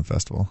Porcupine Freedom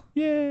Festival.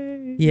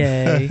 Yay!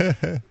 Yay!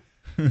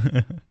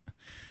 And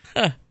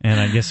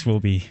I guess we'll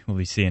be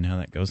seeing how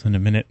that goes in a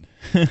minute.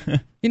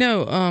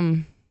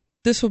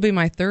 This will be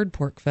my third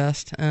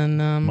PorkFest, and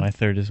my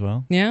third as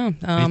well. Yeah,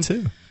 me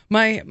too.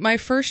 My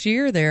first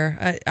year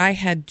there, I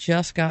had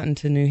just gotten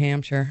to New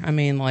Hampshire. I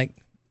mean, like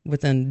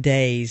within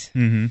days,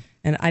 and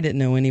I didn't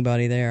know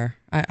anybody there.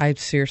 I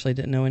seriously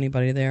didn't know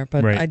anybody there,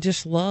 but right. I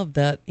just loved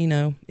that.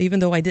 Even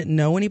though I didn't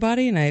know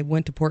anybody, and I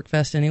went to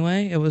PorkFest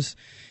anyway, it was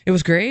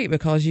great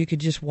because you could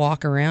just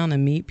walk around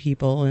and meet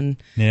people,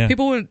 and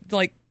people would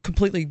like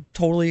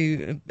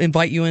totally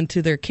invite you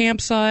into their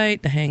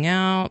campsite to hang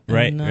out.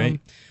 Right, and, right.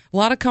 a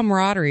lot of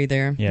camaraderie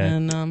there. Yeah.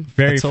 And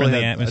very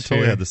friendly atmosphere. I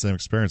totally had the same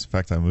experience. In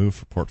fact, I moved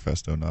for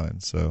PorkFest 09,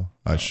 so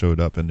I showed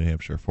up in New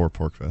Hampshire for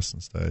PorkFest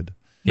instead.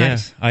 Yeah,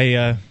 nice.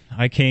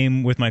 I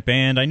came with my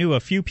band. I knew a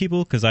few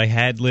people because I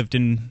had lived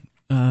in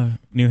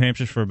New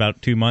Hampshire for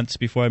about 2 months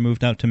before I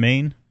moved out to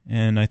Maine,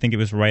 and I think it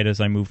was right as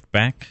I moved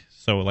back.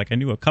 So, like, I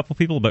knew a couple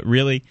people, but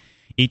really,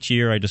 each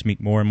year I just meet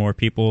more and more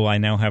people. I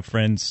now have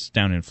friends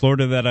down in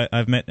Florida that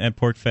I've met at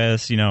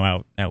PorkFest,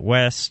 out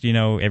west,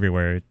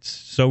 everywhere. It's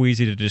so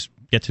easy to just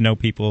get to know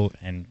people.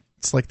 And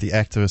it's like the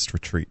activist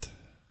retreat.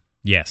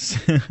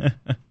 Yes.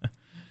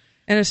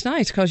 And it's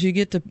nice because you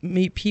get to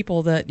meet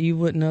people that you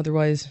wouldn't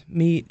otherwise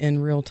meet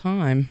in real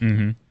time.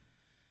 Mm-hmm.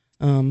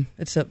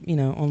 Except,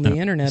 on the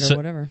internet or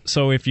whatever.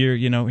 So if you're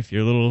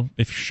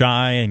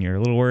shy and you're a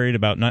little worried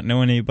about not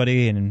knowing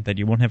anybody and that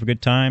you won't have a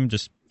good time,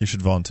 you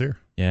should volunteer.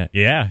 Yeah.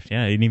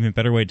 An even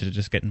better way to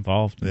just get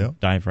involved and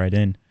dive right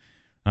in.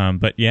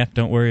 But yeah,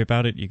 don't worry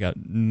about it. You got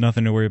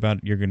nothing to worry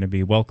about. You're going to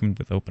be welcomed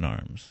with open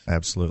arms.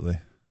 Absolutely.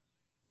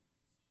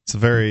 It's a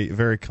very,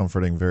 very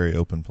comforting, very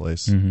open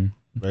place. Mm-hmm.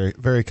 Very,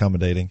 very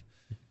accommodating.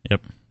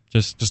 Yep.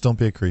 Just don't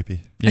be a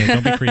creepy. Yeah,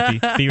 don't be creepy.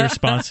 Be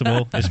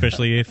responsible,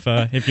 especially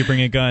if you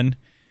bring a gun.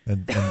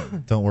 And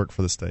don't work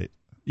for the state.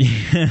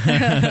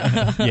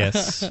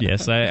 Yes.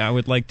 I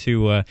would like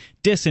to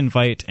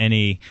disinvite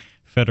any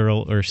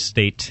federal or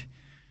state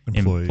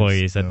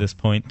employees at this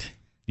point.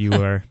 You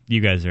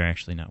guys are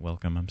actually not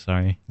welcome. I'm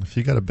sorry. If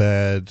you got a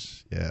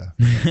badge,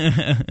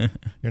 you're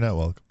not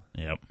welcome.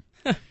 Yep.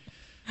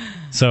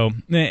 So,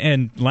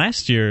 and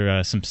last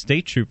year, some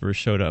state troopers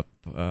showed up.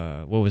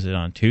 What was it,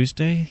 on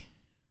Tuesday?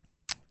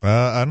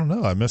 I don't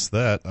know. I missed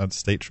that.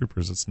 State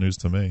troopers, it's news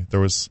to me. There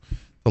was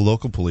the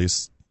local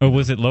police. Oh,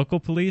 was it local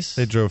police?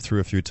 They drove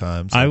through a few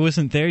times. I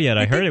wasn't there yet.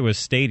 I heard it was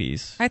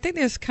staties. I think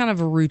there's kind of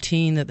a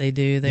routine that they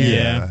do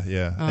there.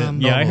 Yeah.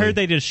 I heard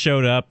they just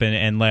showed up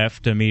and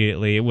left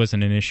immediately. It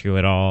wasn't an issue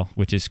at all,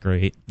 which is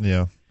great.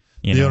 Yeah.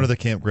 The owner of the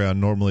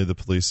campground, normally the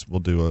police will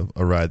do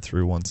a ride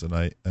through once a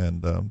night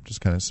and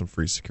just kind of some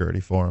free security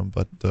for them.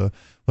 But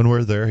when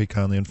we're there, he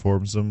kindly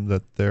informs them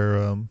that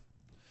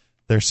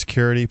their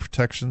security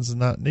protections is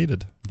not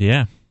needed.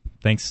 Yeah,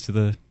 thanks to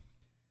the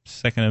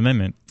Second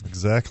Amendment.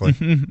 Exactly.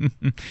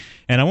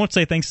 And I won't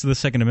say thanks to the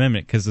Second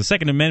Amendment, because the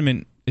Second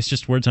Amendment is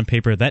just words on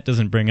paper. That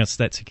doesn't bring us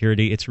that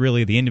security. It's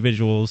really the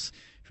individuals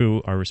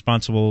who are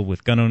responsible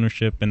with gun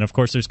ownership. And, of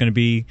course, there's going to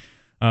be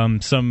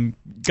some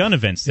gun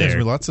events there. There's going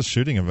to be lots of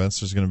shooting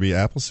events. There's going to be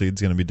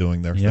Appleseed's going to be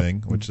doing their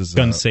thing, which is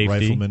gun safety.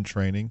 Rifleman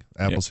training,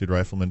 Appleseed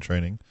rifleman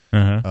training.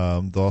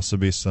 Uh-huh. There'll also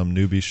be some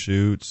newbie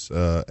shoots,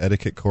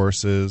 etiquette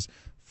courses,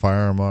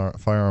 firearm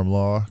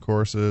law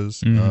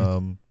courses,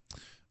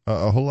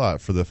 a whole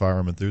lot for the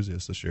firearm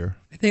enthusiasts this year.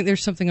 I think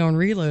there's something on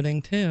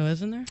reloading, too,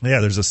 isn't there? Yeah,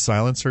 there's a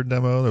silencer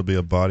demo. There'll be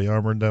a body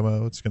armor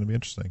demo. It's going to be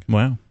interesting.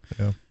 Wow.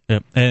 Yeah.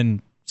 Yep.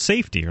 And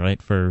safety, right,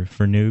 for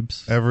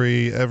noobs?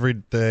 Every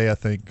day, I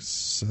think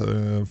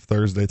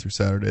Thursday through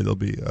Saturday, there'll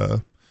be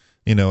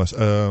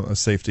a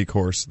safety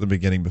course at the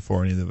beginning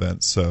before any of the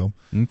events. So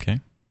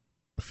okay,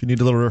 if you need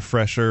a little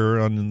refresher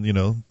on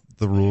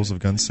the rules of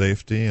gun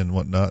safety and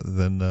whatnot,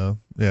 then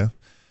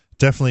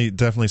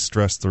definitely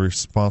stress the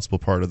responsible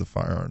part of the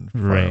firearms.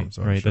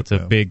 Right. That's a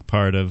big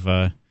part of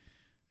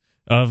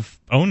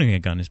owning a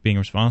gun is being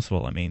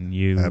responsible. I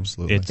mean,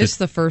 absolutely. It's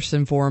the first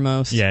and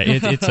foremost. Yeah,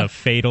 it's a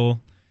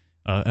fatal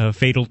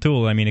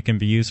tool. I mean, it can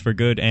be used for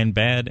good and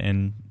bad,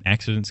 and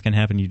accidents can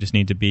happen. You just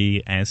need to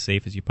be as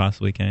safe as you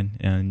possibly can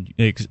and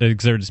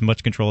exert as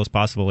much control as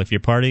possible. If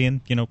you're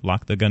partying,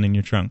 lock the gun in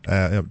your trunk.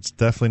 It's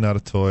definitely not a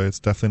toy. It's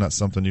definitely not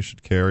something you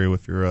should carry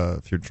if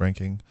you're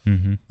drinking.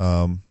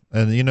 Mm-hmm.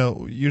 And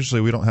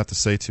usually we don't have to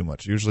say too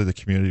much. Usually the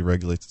community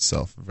regulates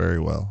itself very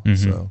well.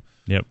 Mm-hmm. So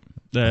yep.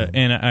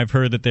 And I've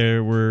heard that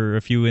there were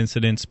a few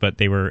incidents, but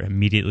they were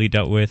immediately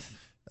dealt with.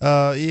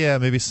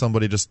 Maybe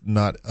somebody just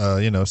not,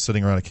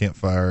 sitting around a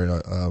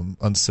campfire,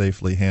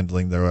 unsafely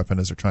handling their weapon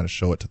as they're trying to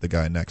show it to the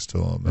guy next to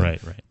them.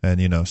 Right.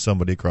 And,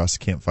 somebody across the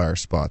campfire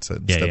spots it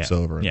and steps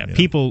over. And, yeah,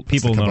 people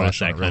notice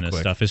that kind of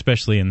quick stuff,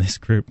 especially in this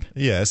group.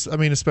 Yes, I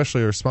mean,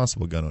 especially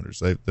responsible gun owners.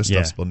 This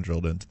stuff's been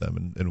drilled into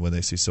them, and when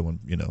they see someone,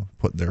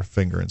 putting their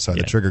finger inside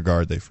the trigger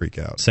guard, they freak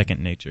out.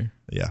 Second nature.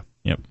 Yeah.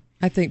 Yep.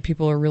 I think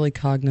people are really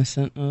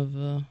cognizant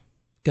of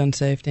gun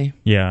safety.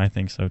 Yeah, I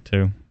think so,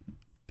 too.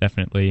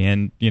 Definitely,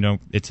 and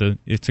it's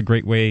a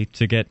great way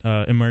to get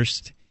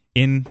immersed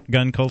in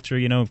gun culture.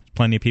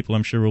 Plenty of people,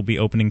 I'm sure, will be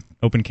open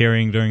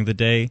carrying during the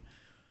day.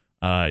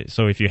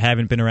 So if you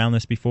haven't been around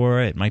this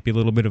before, it might be a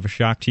little bit of a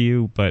shock to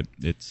you, but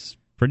it's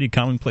pretty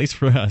commonplace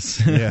for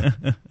us. Yeah,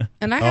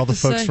 and all the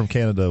folks from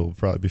Canada will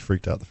probably be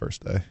freaked out the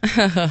first day.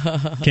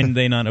 Can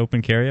they not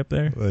open carry up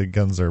there? The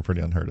guns are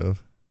pretty unheard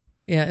of.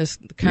 Yeah, it's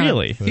kind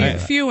really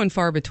of few and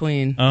far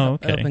between. Oh,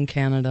 okay. Up in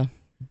Canada.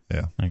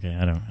 Yeah. Okay,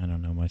 I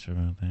don't know much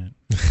about that.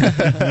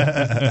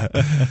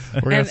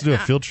 We're gonna have to do a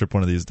field trip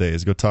one of these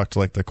days. Go talk to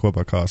the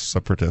Quebecois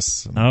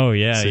separatists. Oh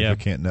yeah, see yeah. if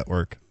we can't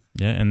network.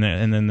 Yeah, and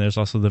then there's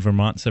also the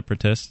Vermont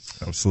Separatists.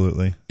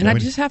 Absolutely. And I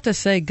just have to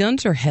say,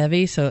 guns are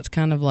heavy, so it's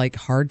kind of like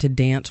hard to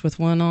dance with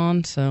one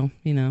on. So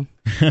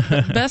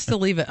best to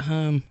leave at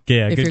home.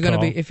 Yeah, if good you're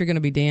call. If you're gonna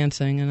be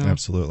dancing,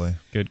 Absolutely.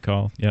 Good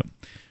call. Yep.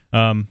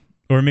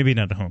 Or maybe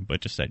not at home, but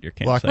just at your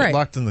campsite.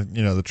 Locked in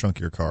the trunk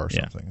of your car or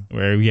something.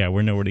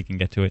 Where nobody can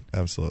get to it.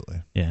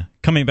 Absolutely. Yeah.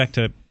 Coming back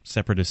to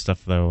separatist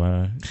stuff, though.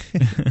 And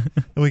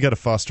we got to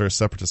foster a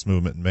separatist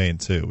movement in Maine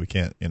too. We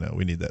can't.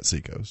 We need that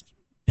seacoast.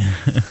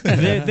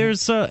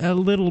 There's a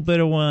little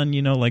bit of one,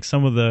 like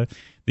some of the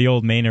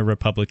old Mainer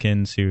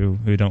Republicans who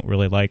don't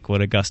really like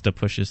what Augusta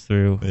pushes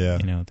through. Yeah.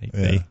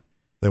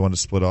 They wanted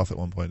to split off at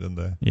one point, didn't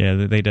they?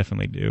 Yeah, they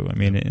definitely do. I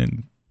mean,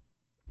 and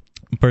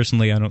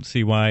personally, I don't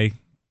see why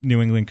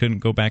New England couldn't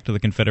go back to the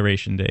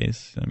Confederation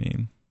days. I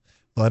mean,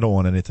 well, I don't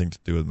want anything to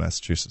do with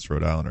Massachusetts,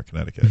 Rhode Island, or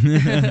Connecticut.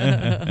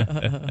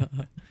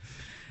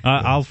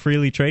 I'll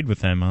freely trade with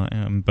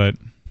them, but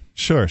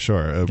sure.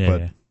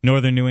 But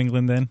Northern New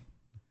England, then.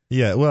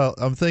 Yeah, well,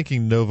 I'm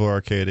thinking Nova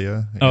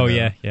Arcadia.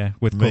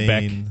 With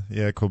Maine,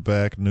 Quebec.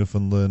 Quebec,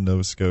 Newfoundland,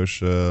 Nova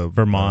Scotia,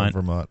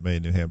 Vermont,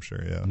 Maine, New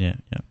Hampshire. Yeah.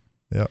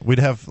 We'd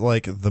have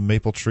the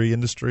maple tree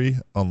industry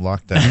on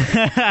lockdown.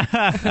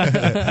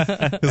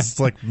 It's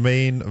like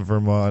Maine,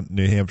 Vermont,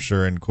 New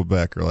Hampshire, and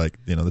Quebec are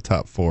the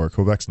top four.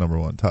 Quebec's number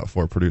one, top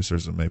four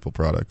producers of maple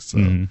products.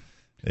 So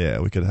yeah,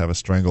 we could have a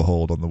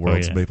stranglehold on the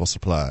world's maple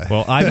supply.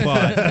 Well, I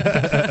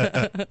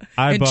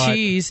bought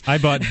cheese. I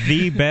bought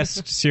the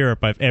best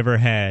syrup I've ever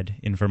had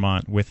in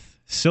Vermont with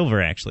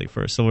silver. Actually,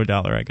 for $1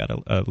 I got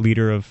a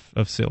liter of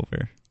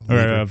silver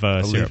syrup.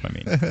 I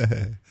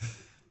mean.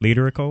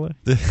 Liter of cola?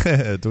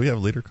 Do we have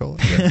liter cola?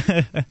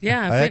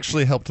 Yeah. I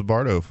actually helped the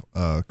Bardo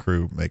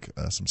crew make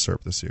some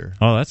syrup this year.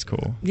 Oh, that's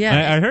cool.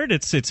 Yeah. I heard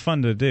it's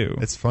fun to do.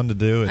 It's fun to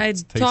do. I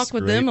talked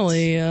with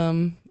Emily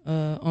on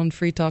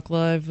Free Talk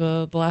Live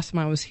the last time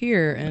I was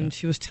here, and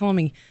she was telling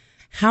me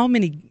how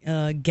many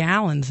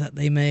gallons that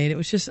they made. It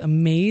was just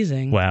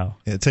amazing. Wow.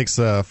 It takes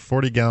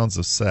 40 gallons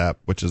of sap,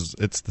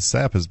 the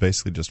sap is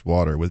basically just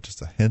water with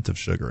just a hint of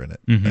sugar in it,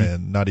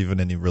 and not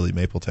even any really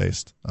maple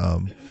taste.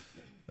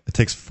 It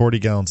takes 40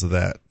 gallons of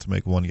that to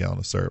make 1 gallon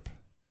of syrup.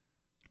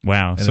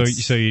 Wow. So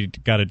you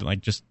got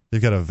to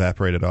you've got to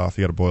evaporate it off.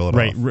 You got to boil it off.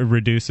 Right.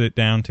 Reduce it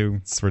down to.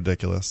 It's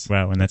ridiculous.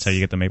 Wow. And that's how you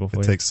get the maple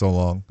flavor. It takes so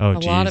long. Oh, a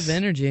lot of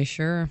energy,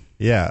 sure.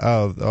 Yeah.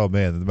 Oh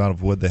man, the amount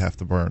of wood they have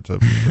to burn to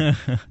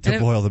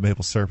boil the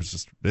maple syrup is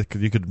just.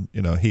 You could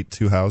heat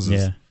 2 houses.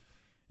 Yeah.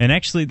 And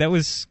actually, that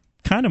was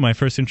kind of my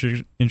first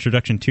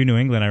introduction to New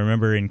England. I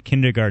remember in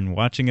kindergarten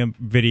watching a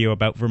video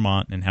about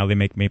Vermont and how they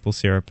make maple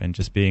syrup and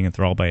just being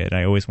enthralled by it.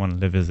 I always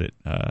wanted to visit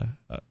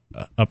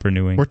Upper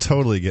New England. We're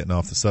totally getting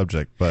off the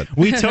subject, but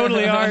we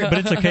totally are. But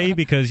it's okay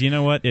because you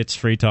know what? It's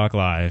Free Talk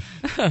Live.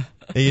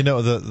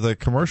 The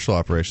commercial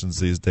operations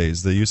these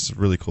days, they use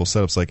really cool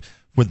setups. Like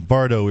with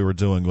Bardo, we were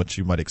doing what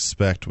you might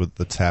expect with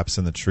the taps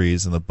in the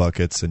trees and the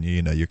buckets, and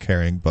you're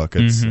carrying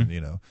buckets,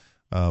 and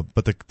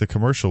but the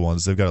commercial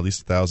ones, they've got at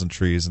least 1,000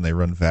 trees, and they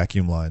run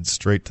vacuum lines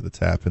straight to the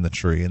tap in the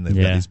tree, and they've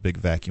got these big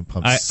vacuum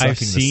pumps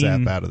sucking the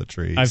sap out of the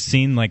trees. I've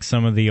seen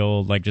some of the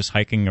old, just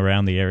hiking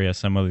around the area,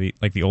 some of the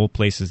the old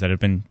places that have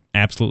been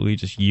absolutely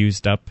just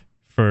used up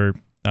for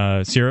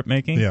syrup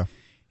making. Yeah,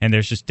 and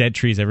there's just dead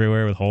trees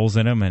everywhere with holes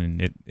in them,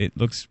 and it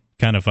looks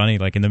kind of funny.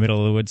 Like in the middle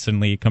of the woods,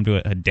 suddenly you come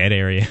to a dead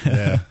area.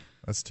 Yeah,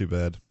 that's too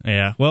bad.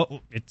 Yeah, well,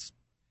 it's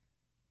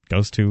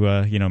goes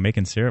to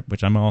making syrup,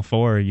 which I'm all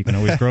for. You can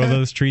always grow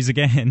those trees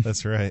again.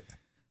 That's right.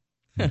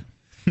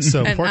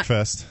 So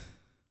PorkFest.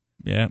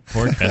 Yeah,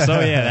 PorkFest.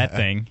 Oh yeah, that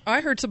thing.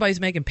 I heard somebody's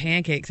making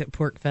pancakes at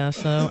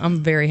PorkFest, so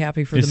I'm very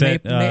happy for Is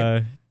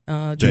the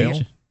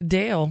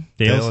Dale?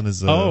 Dale And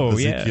his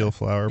Ezekiel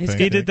flour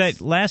pancakes. He did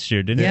that last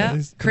year, didn't he? Yeah,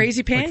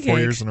 crazy pancakes. 4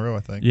 years in a row, I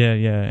think. Yeah.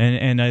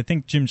 And I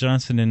think Jim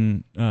Johnson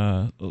and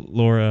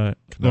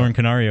Lauren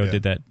Canario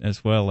did that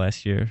as well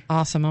last year.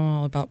 Awesome. I'm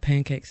all about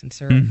pancakes and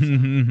syrup.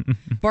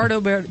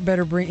 Bardo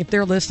better bring, if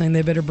they're listening,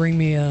 they better bring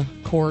me a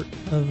quart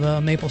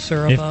of maple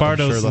syrup. If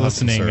Bardo's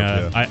listening,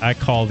 syrup, I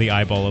call the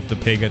eyeball of the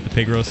pig at the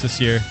pig roast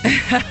this year.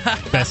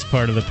 Best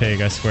part of the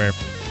pig, I swear.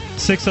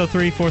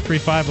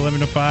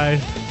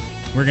 603-435-1105.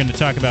 We're going to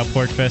talk about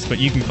PorkFest, but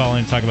you can call in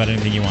and talk about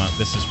anything you want.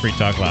 This is Free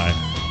Talk Live.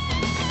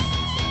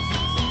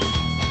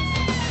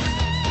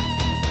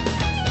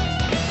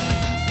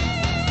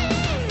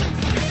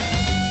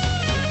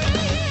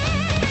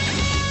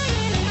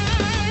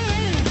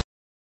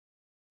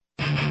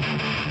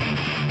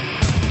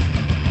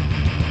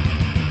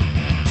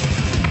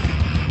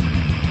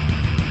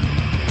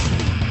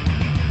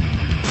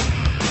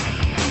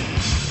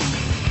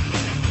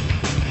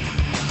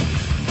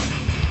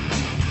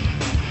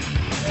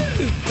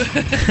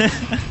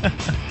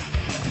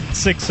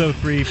 Six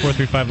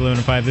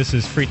 603-435-1105. This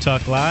is Free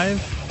Talk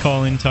Live.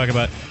 Call in, talk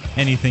about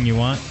anything you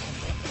want.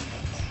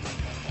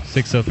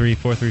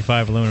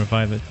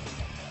 603-435-1105. Is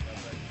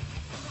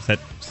that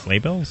sleigh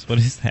bells? What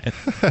is that?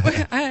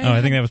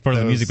 I think that was part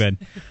of the music bed.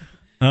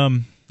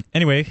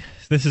 Anyway,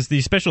 this is the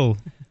special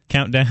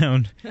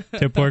countdown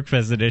to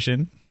PorkFest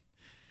edition.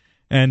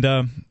 And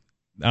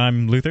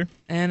I'm Luther.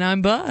 And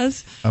I'm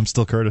Buzz. I'm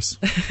still Curtis.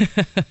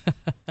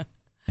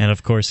 And,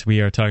 of course,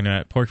 we are talking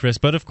about PorcFest.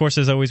 But, of course,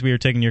 as always, we are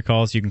taking your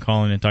calls. You can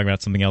call in and talk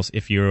about something else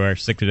if you are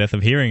sick to death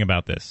of hearing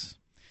about this.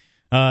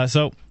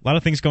 So, a lot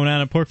of things going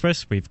on at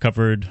PorcFest. We've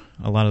covered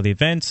a lot of the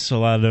events, a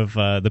lot of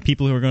the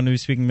people who are going to be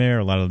speaking there,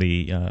 a lot of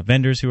the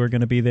vendors who are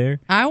going to be there.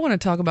 I want to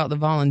talk about the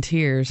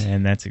volunteers.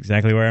 And that's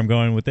exactly where I'm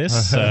going with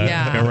this.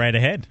 Yeah. Go right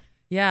ahead.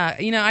 Yeah,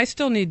 I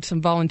still need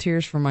some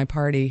volunteers for my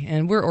party,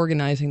 and we're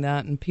organizing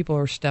that, and people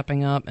are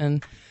stepping up.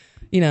 And,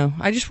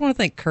 I just want to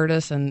thank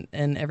Curtis and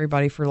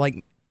everybody for,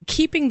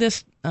 keeping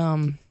this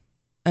an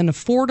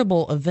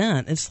affordable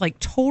event. It's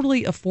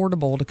totally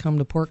affordable to come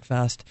to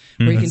PorcFest,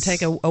 where you can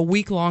take a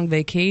week-long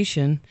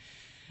vacation,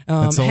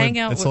 hang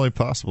out. It's only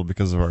possible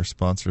because of our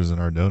sponsors and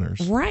our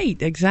donors.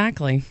 Right,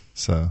 exactly.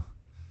 So.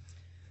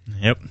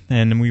 Yep,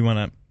 and we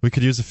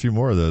could use a few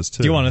more of those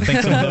too. Do you want to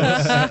thank some of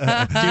those?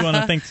 Do you want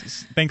to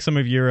thank some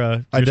of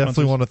your? I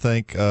definitely want to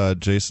thank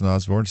Jason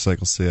Osborne,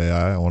 Cycle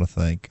CAI. I want to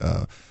thank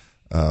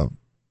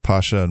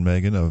Pasha and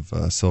Megan of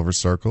Silver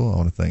Circle. I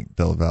want to thank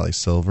Della Valley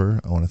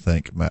Silver. I want to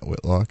thank Matt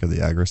Whitlock of the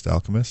Agrist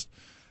Alchemist.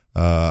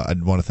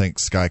 I'd want to thank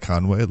Sky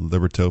Conway, the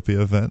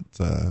Libertopia event.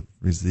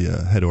 He's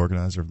the head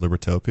organizer of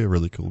Libertopia.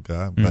 Really cool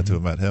guy. I'm glad to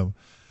have met him.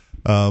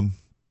 Oh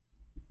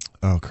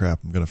crap!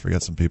 I'm gonna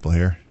forget some people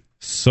here.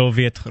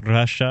 Soviet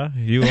Russia.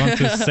 You want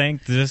to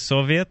thank the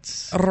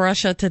Soviets?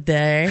 Russia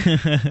Today.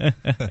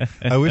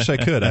 I wish I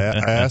could. I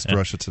asked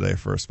Russia Today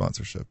for a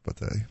sponsorship, but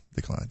they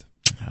declined.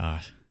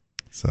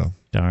 So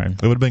darn.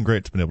 It would have been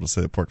great to be able to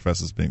say that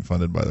PorcFest is being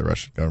funded by the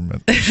Russian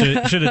government.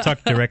 Should have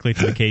talked directly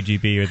to the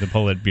KGB or the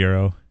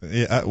Politburo.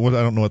 Yeah, I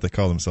don't know what they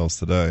call themselves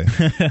today.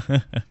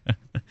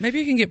 Maybe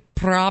you can get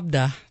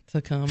Pravda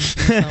to come or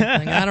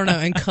something. I don't know,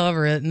 and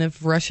cover it. And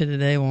if Russia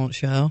Today won't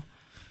show.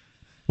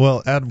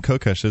 Well, Adam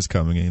Kokesh is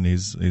coming, and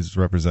he's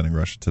representing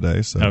Russia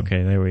Today. So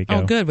okay, there we go.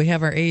 Oh, good. We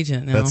have our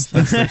agent now.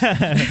 That's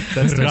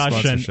their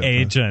Russian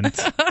agent.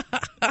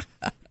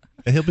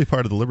 And he'll be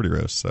part of the Liberty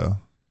Roast, so.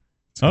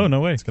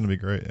 No way. It's going to be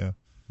great, yeah.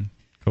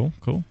 Cool.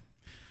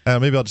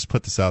 Maybe I'll just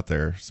put this out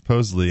there.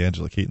 Supposedly,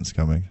 Angela Keaton's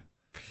coming.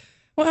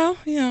 Well,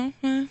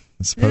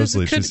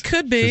 supposedly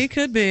could be.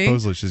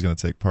 Supposedly, she's going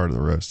to take part of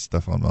the roast,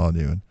 Stefan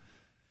Molyneux. And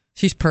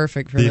she's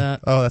perfect for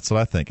that. Oh, that's what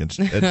I think. And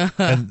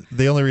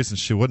the only reason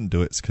she wouldn't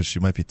do it is because she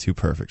might be too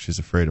perfect. She's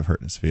afraid of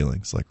hurting his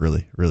feelings,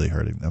 really, really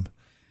hurting them.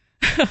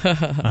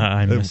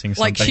 I'm missing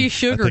something. Like she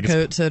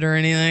sugarcoats it or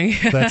anything.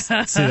 That's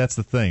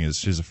the thing, is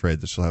she's afraid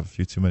that she'll have a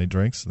few too many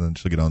drinks, and then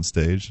she'll get on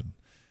stage and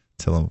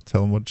tell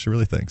him what she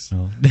really thinks.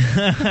 Oh.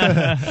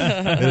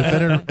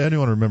 If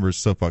anyone remembers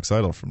Soapbox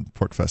Idol from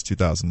PorcFest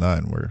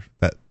 2009, where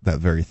that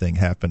very thing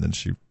happened, and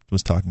she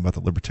was talking about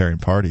the Libertarian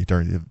Party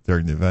during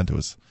the event, it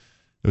was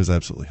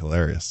absolutely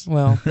hilarious.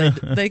 Well,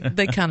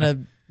 they kind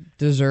of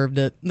deserved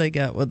it. They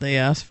got what they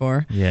asked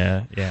for.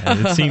 Yeah.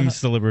 It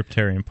seems the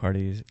Libertarian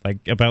Party,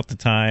 about the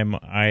time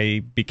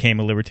I became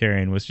a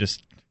Libertarian, was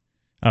just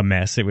a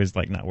mess. It was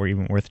not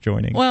even worth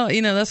joining. Well,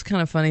 that's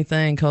kind of funny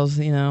thing because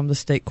I'm the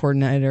state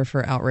coordinator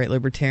for Outright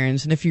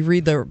Libertarians, and if you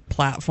read their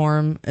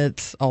platform,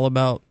 it's all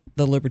about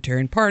the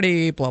Libertarian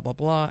Party, blah blah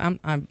blah.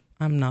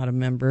 I'm not a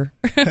member.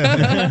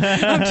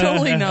 I'm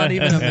totally not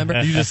even a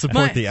member. You just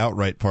support the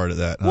outright part of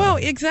that. Huh? Well,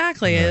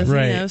 exactly.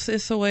 Right.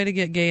 It's a way to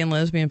get gay and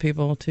lesbian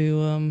people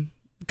to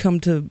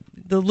come to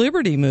the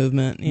liberty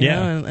movement, you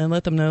know, and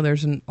let them know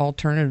there's an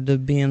alternative to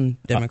being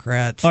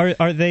Democrats.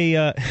 Are they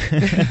are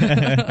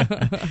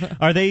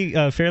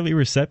they fairly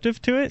receptive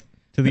to it,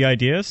 to the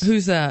ideas?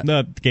 Who's that?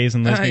 The gays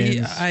and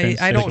lesbians.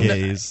 I don't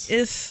know.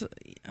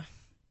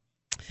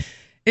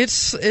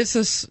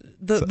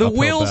 The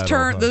wheels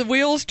turn. The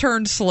wheels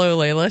turn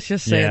slowly. Let's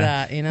just say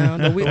that.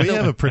 We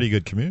have a pretty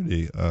good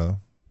community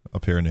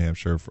up here in New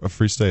Hampshire of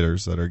Free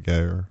Staters that are gay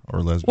or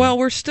lesbian. Well,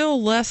 we're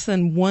still less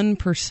than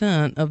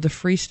 1% of the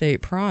Free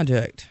State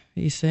Project.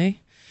 You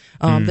see,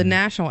 the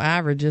national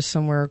average is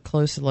somewhere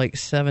close to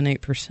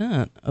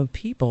 7-8% of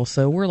people.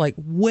 So we're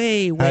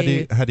way.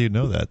 How do you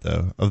know that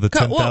though? Of the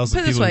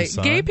 10,000 people who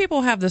signed? Gay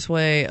people have this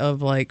way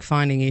of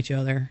finding each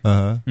other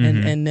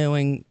and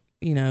knowing.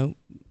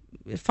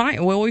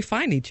 We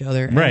find each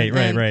other. Right.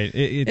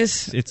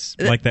 It's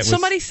like that.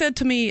 Somebody said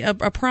to me, a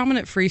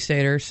prominent Free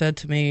Stater said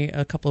to me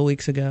a couple of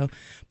weeks ago,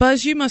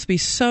 Buzz, you must be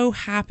so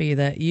happy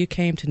that you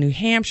came to New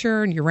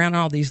Hampshire and you're around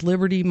all these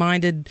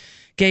liberty-minded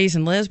gays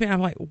and lesbians.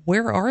 I'm like,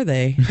 where are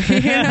they?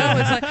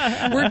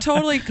 It's we're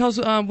totally, because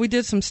we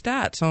did some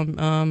stats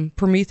on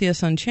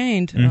Prometheus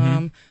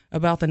Unchained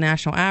about the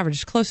national average.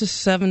 It's close to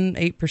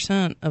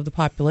 7-8% of the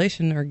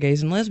population are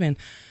gays and lesbians.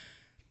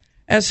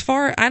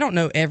 I don't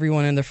know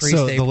everyone in the Free State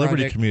Project. So the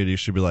Liberty community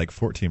should be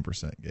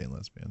 14% gay and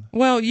lesbian.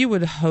 Well, you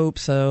would hope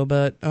so,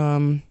 but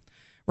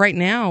right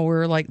now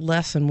we're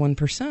less than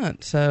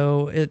 1%,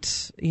 so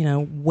it's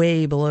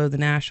way below the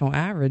national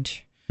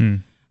average.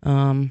 I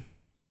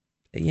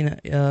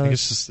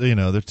guess just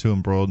they're too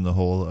embroiled in the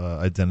whole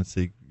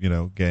identity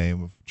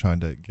game of trying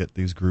to get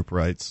these group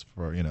rights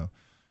for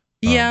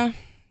Yeah.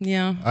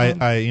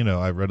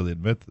 I readily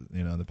admit that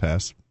in the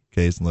past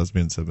gays and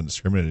lesbians have been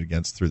discriminated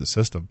against through the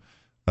system.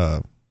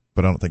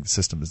 but I don't think the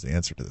system is the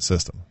answer to the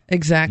system.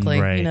 Exactly.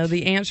 Right. You know,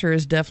 the answer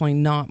is definitely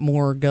not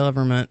more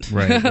government.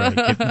 Right.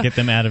 Get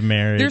them out of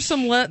marriage. There's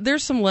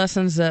some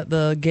lessons that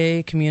the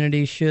gay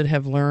community should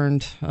have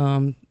learned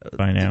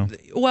by now.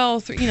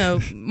 Well, you know,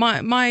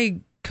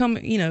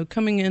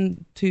 coming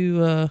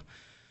into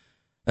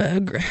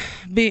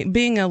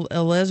being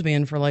a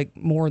lesbian for like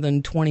more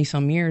than 20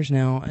 some years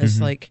now, it's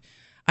like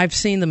I've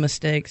seen the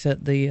mistakes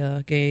that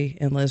the gay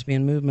and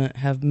lesbian movement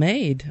have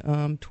made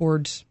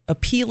towards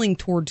appealing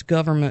towards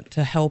government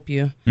to help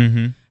you.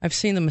 I've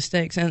seen the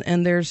mistakes,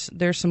 and there's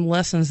some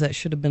lessons that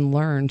should have been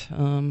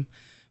learned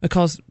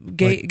because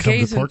gays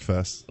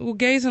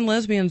and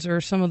lesbians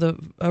are some of the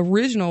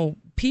original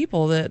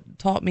people that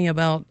taught me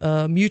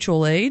about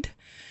mutual aid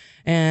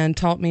and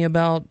taught me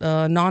about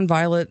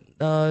nonviolent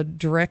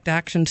direct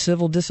action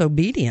civil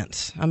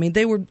disobedience. I mean,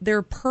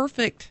 they're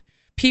perfect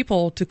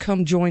people to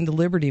come join the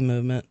liberty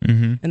movement,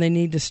 and they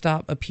need to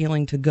stop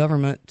appealing to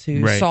government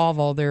to solve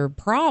all their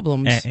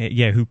problems.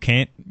 Who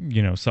can't,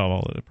 solve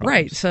all of the problems.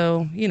 Right.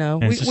 So,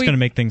 and it's just going to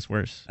make things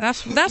worse.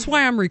 That's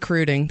why I'm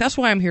recruiting. That's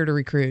why I'm here to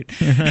recruit.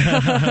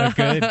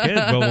 Good.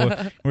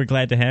 Well, we're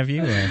glad to have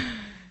you.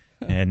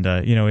 And,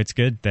 it's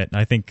good that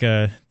I think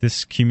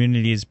this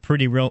community is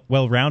pretty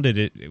well-rounded.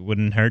 It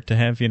wouldn't hurt to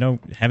have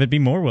it be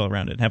more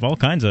well-rounded, have all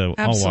kinds of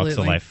all walks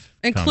of life.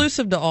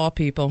 Inclusive to all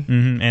people.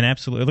 And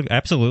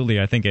absolutely,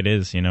 I think it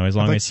is, as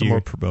long as some more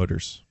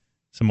promoters.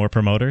 Some more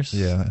promoters?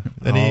 Yeah.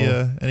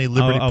 Any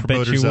liberty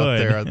promoters out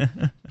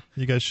there,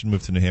 you guys should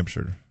move to New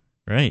Hampshire.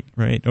 Right.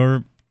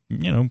 Or,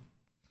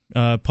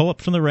 pull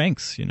up from the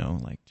ranks,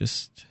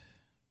 just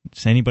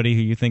anybody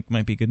who you think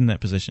might be good in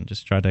that position.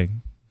 Just try to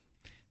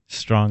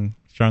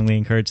strongly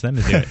encourage them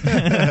to do it.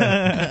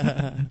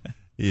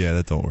 Yeah,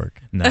 that don't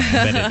work. No, I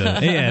bet it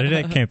doesn't. Yeah,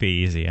 that can't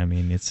be easy. I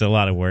mean, it's a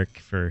lot of work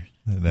for...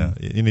 No,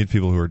 you need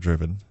people who are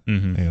driven.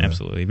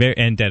 Absolutely.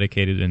 And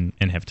dedicated and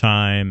have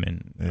time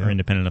and are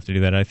independent enough to do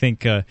that. I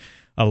think a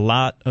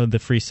lot of the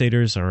Free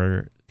Staters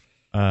are...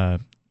 2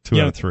 out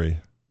of 3.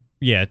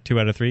 Yeah, 2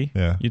 out of 3.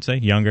 Yeah, you'd say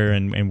younger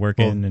and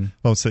working.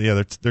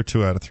 They're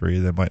 2 out of 3.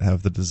 They might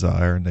have the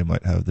desire and they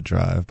might have the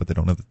drive, but they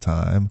don't have the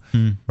time.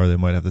 Or they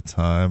might have the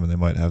time and they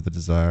might have the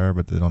desire,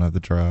 but they don't have the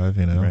drive.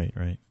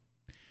 Right.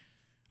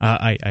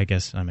 I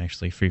guess I'm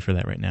actually free for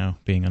that right now,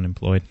 being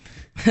unemployed.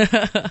 You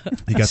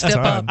got the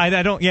time.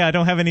 I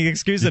don't have any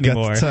excuse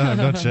anymore. You got the time,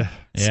 don't you?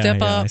 Step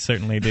up. I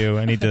certainly do.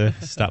 I need to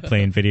stop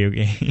playing video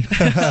games.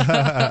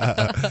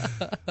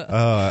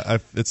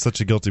 It's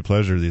such a guilty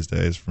pleasure these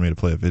days for me to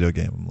play a video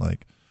game. I'm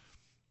like,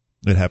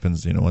 it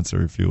happens, once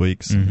every few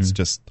weeks. It's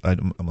just,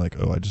 I'm like,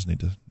 I just need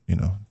to,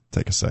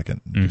 take a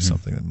second and do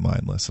something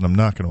mindless. And I'm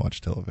not going to watch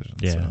television.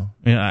 Yeah.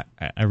 So.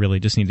 I really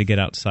just need to get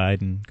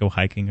outside and go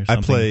hiking or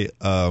something.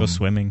 Go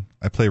swimming.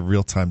 I play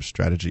real-time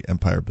strategy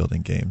empire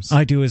building games.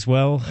 I do as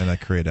well. And I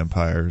create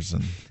empires,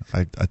 and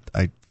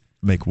I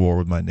make war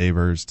with my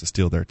neighbors to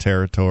steal their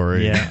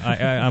territory.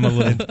 Yeah, I'm a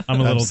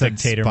little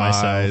dictator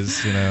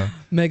spies, myself.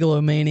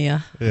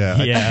 Megalomania.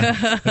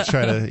 Yeah. I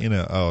try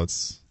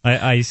to,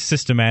 I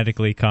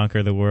systematically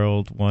conquer the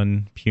world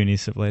one puny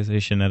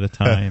civilization at a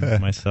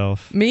time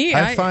myself.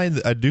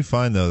 I do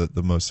find though that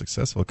the most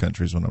successful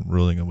countries, when I'm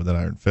ruling them with an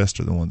iron fist,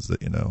 are the ones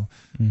that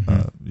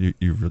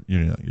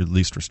you're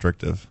least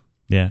restrictive.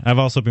 Yeah, I've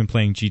also been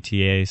playing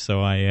GTA,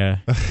 so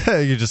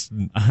you just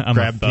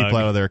grab people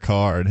out of their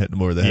car and hit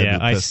them over the head with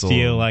a pistol. I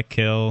steal, I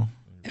kill.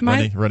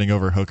 Running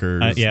over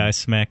hookers. I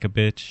smack a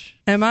bitch.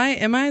 Am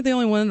I the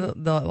only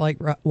one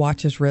that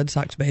watches Red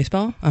Sox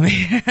baseball? I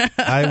mean,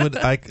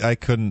 I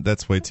couldn't.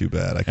 That's way too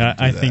bad.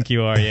 I think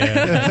you are.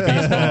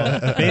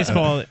 Yeah,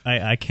 baseball.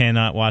 I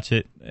cannot watch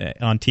it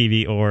on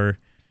TV or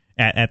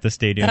at the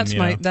stadium.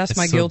 That's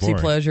my guilty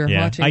pleasure.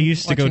 Yeah. Watching, I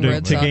used to go to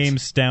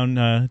games down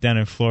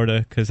in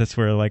Florida because that's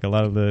where a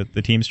lot of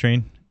the teams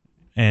train,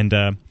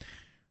 and.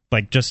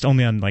 Just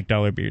only on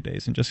dollar beer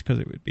days, and just because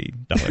it would be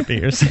dollar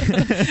beers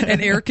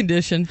and air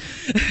conditioned.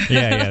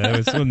 Yeah, that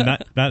was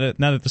not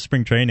at the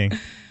spring training.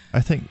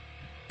 I think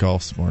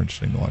golf's more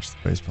interesting to watch than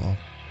baseball.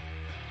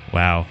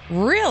 Wow,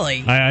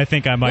 really? I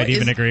think I might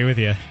even agree with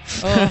you.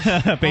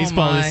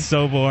 Baseball is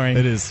so boring.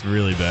 It is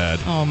really bad.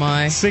 Oh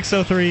my!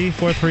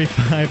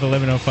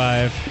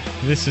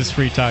 603-435-1105. This is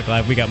Free Talk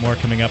Live. We got more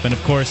coming up, and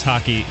of course,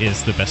 hockey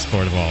is the best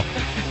sport of all.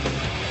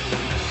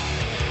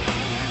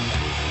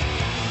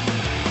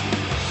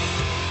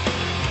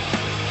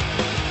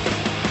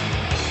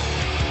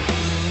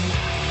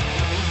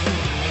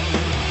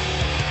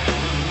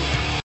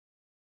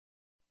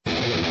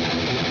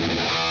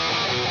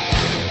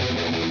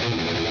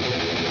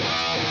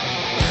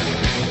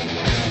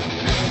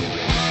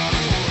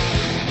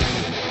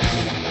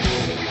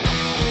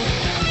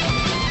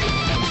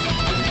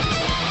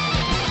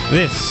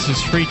 This is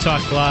Free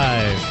Talk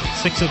Live,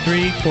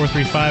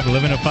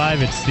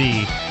 603-435-1105. It's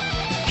the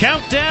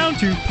Countdown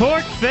to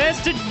Pork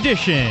Fest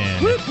edition.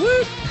 Whoop,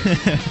 whoop.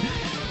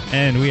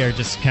 And we are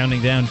just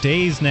counting down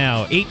days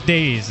now, 8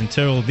 days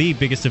until the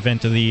biggest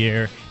event of the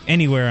year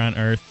anywhere on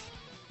Earth.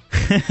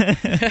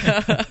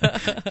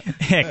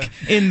 Heck,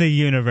 in the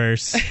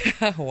universe.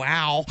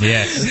 Wow.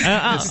 Yes.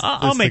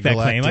 I'll make that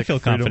claim. I feel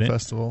confident.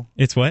 Festival.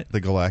 It's what? The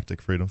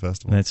Galactic Freedom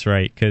Festival. That's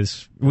right,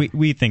 because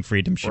we think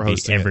freedom should be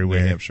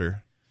everywhere. New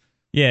Hampshire.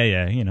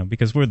 Yeah,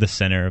 because we're the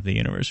center of the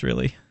universe,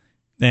 really.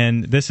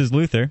 And this is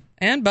Luther.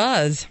 And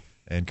Buzz.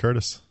 And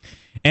Curtis.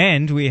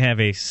 And we have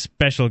a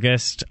special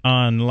guest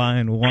on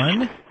line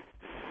 1.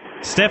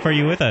 Steph, are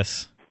you with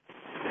us?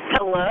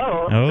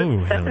 Hello. Oh,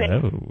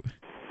 hello.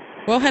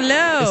 Well,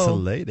 hello. It's a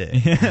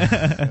lady.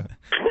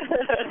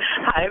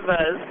 Hi,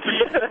 Buzz.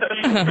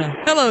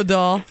 Hello,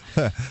 doll.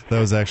 That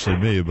was actually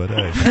me, but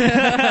hey.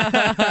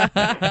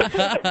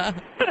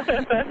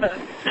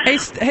 Hey,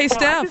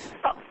 Steph.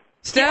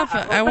 Steph,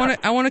 I want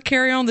to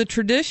carry on the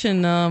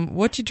tradition.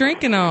 What you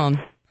drinking on?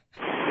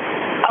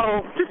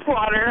 Oh, just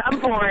water. I'm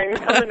boring.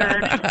 I'm a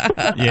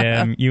nerd.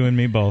 Yeah, you and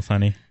me both,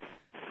 honey.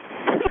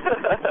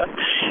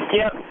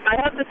 Yep, I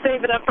have to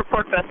save it up for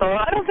Pork Festival.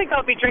 I don't think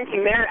I'll be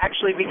drinking there,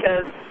 actually,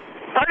 because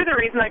part of the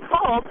reason I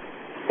called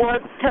was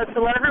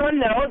to let everyone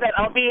know that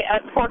I'll be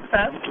at Pork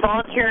Fest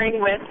volunteering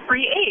with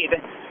Free Aid.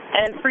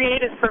 And Free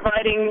Aid is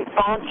providing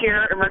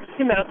volunteer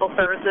emergency medical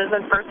services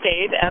and first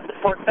aid at the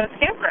Pork Fest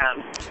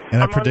campground.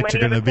 And I predict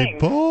you're going to be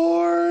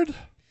bored.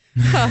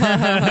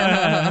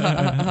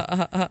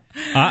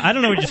 I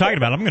don't know what you're talking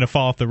about. I'm going to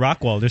fall off the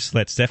rock wall just so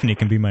that Stephanie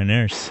can be my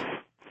nurse.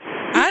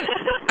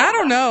 I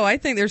don't know. I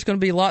think there's going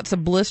to be lots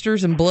of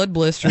blisters and blood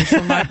blisters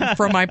from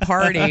my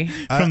party.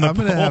 I'm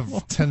going to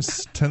have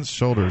tense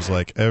shoulders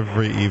like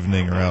every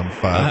evening around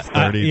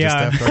 5:30 just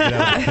after I get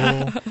out of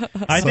the pool.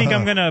 I think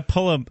I'm going to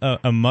pull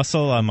a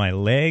muscle on my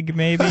leg,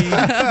 maybe.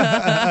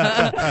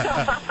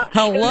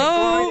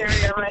 Hello,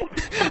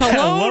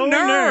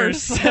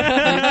 nurse.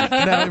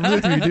 Now,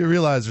 Luther, you do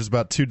realize there's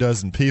about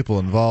 24 people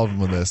involved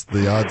with this.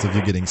 The odds of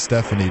you getting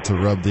Stephanie to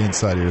rub the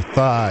inside of your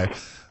thigh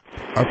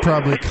are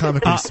probably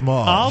comically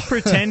small. I'll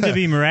pretend to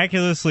be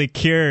miraculously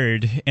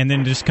cured and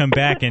then just come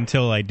back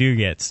until I do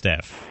get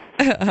Steph.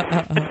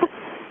 The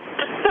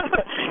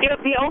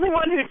only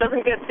one who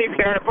doesn't get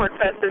CPR at Pork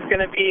Fest is going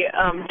to be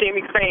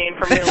Jamie Crane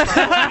from Real Life.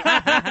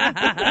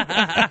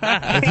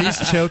 If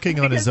he's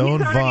choking on his own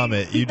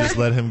vomit, you just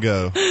let him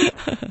go.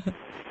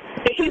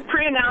 He's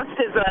pre-announced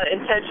his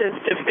intentions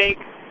to fake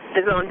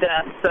his own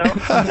death, so...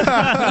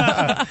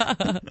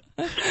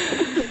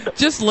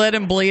 Just let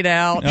him bleed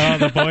out. Oh,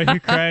 the boy who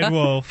cried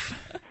wolf.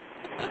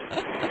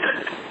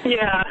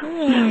 Yeah.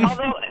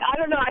 Although, I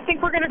don't know, I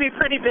think we're going to be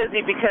pretty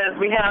busy because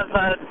we have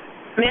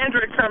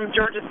Mandrick from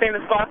George's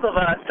Famous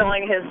Baklava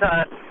selling his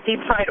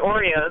deep-fried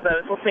Oreos. I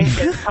was listening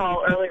to his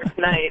call earlier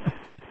tonight.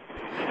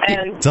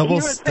 And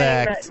double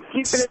stacked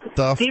he's going to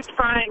stuff. deep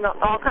frying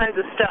all kinds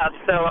of stuff,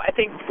 so I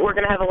think we're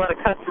going to have a lot of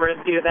customers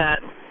do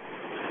that.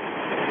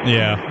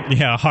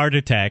 Yeah, heart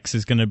attacks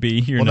is going to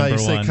be your number one. Well,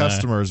 now you say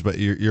customers, but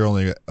you're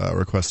only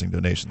requesting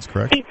donations,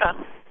 correct?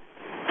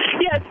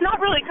 Yeah, it's not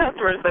really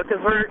customers though,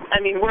 because we're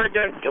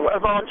doing a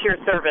volunteer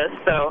service,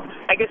 so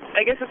I guess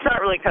it's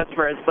not really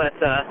customers, but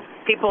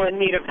people in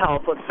need of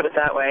help. Let's put it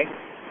that way.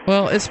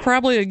 Well, it's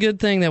probably a good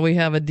thing that we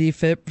have a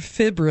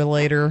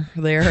defibrillator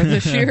there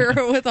this year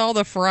with all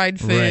the fried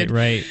food.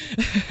 Right.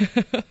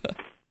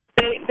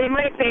 They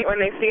might faint when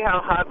they see how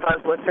Hot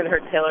Buzz looks in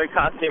her tailored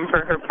costume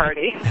for her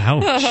party.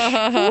 Ouch.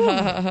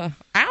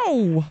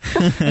 Ow.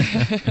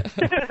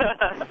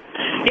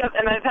 Yep,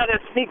 and I've had a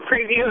sneak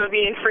preview of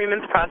Ian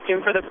Freeman's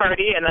costume for the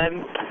party, and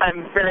I'm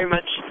very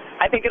much...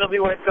 I think it'll be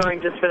worth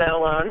going just for that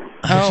alone.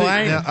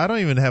 I don't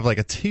even have like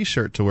a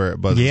T-shirt to wear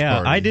at Buzz's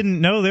party. I didn't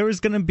know there was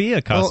going to be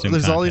a costume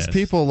there's contest. all these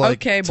people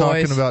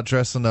talking about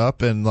dressing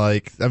up, and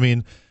I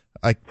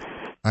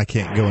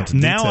can't go into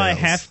details. Now I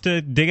have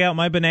to dig out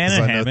my banana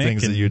hammock. I know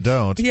things that you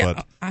don't. Yeah,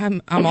 but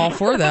I'm all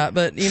for that,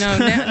 but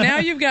now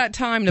you've got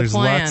time to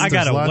plan.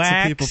 There's lots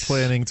of people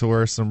planning to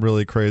wear some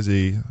really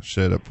crazy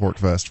shit at Pork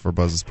Fest for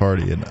Buzz's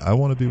party, and I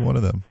want to be one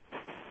of them.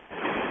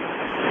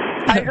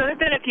 I heard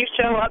that if you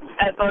show up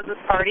at Buzz's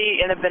party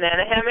in a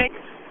banana hammock,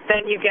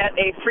 then you get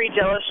a free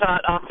Jello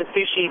shot off the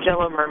Sushi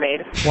Jello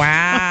Mermaid.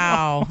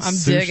 Wow, I'm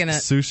digging it.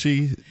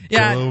 Sushi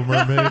Jello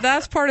Mermaid.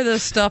 That's part of the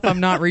stuff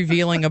I'm not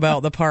revealing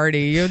about the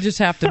party. You'll just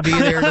have to be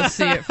there to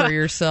see it for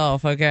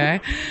yourself, okay?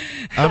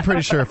 I'm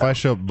pretty sure if I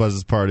show up at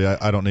Buzz's party,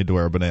 I don't need to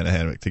wear a banana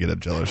hammock to get a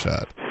Jello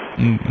shot.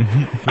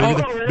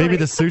 Mm-hmm. Maybe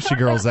the sushi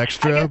girl's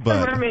extra,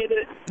 but...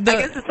 I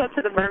guess it's up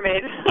to the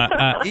mermaid.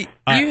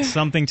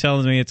 Something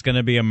tells me it's going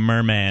to be a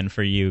merman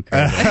for you,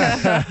 Curtis.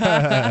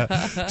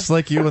 Just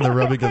like you and the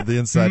rubbing of the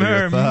inside of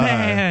your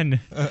thigh. Merman.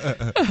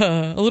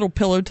 A little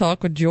pillow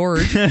talk with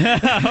George.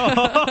 An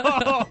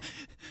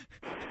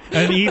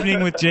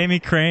evening with Jamie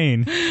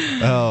Crane.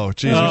 Oh,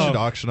 geez, we should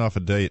auction off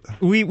a date.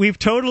 We've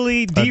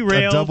totally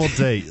derailed. A double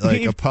date,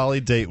 like a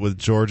poly date with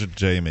George and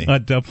Jamie. A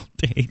double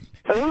date.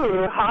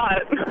 Ooh,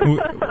 hot.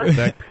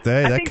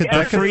 That could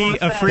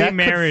a free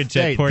marriage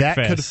at Pork Fest.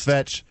 That could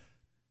fetch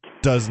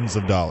dozens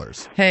of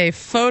dollars. Hey,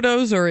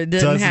 photos or it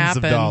didn't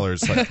happen. Dozens of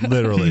dollars, like,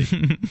 literally.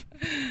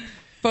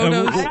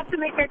 Photos. I have to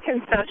make a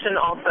concession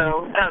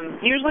also.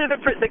 Usually the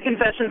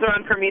concessions are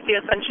on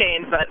Prometheus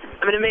Unchained, but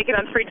I'm going to make it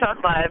on Free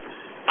Talk Live.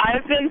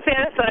 I've been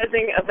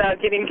fantasizing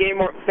about getting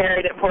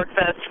married at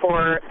PorkFest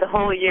for the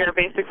whole year,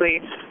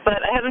 basically,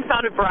 but I haven't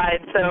found a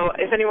bride. So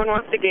if anyone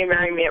wants to gay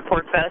marry me at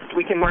PorkFest,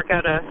 we can work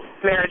out a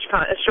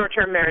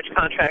short-term marriage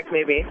contract,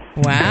 maybe.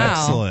 Wow.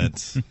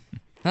 Excellent.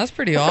 That's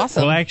pretty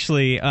awesome. Well,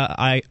 actually,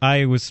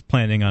 I was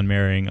planning on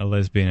marrying a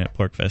lesbian at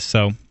PorkFest,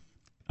 so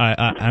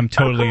I'm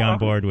totally on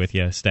board with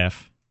you,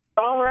 Steph.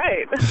 All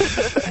right.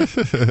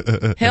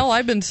 Hell,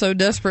 I've been so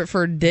desperate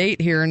for a date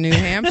here in New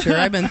Hampshire.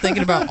 I've been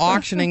thinking about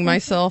auctioning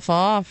myself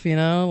off,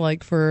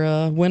 like for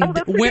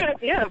that's a good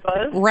idea,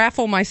 Buzz.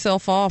 Raffle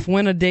myself off,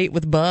 win a date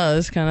with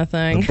Buzz kind of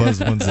thing. The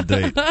Buzz wins a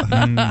date.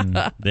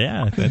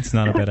 Yeah, that's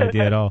not a bad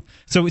idea at all.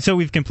 So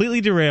we've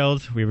completely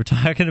derailed. We were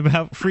talking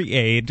about free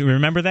aid. Do you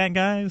remember that,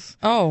 guys?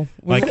 Oh,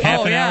 like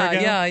half an hour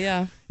ago?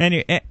 Yeah.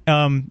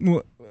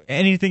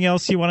 Anything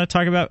else you want to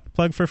talk about?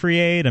 Plug for free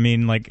aid? I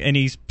mean, like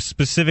any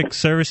specific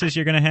services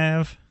you're going to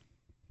have?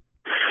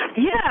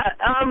 Yeah.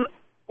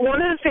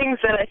 One of the things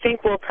that I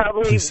think will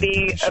probably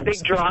be a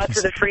big draw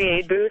to the free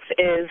aid booth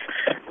is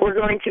we're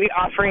going to be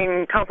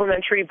offering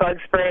complimentary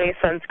bug spray,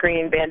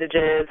 sunscreen,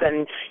 bandages,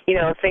 and,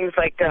 things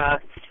like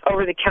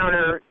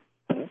over-the-counter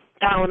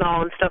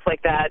Tylenol and stuff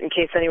like that in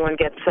case anyone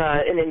gets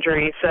an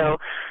injury. So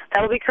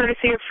that'll be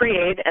courtesy of free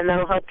aid, and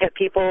that'll help get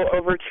people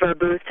over to our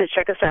booth to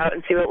check us out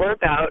and see what we're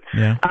about.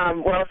 Yeah.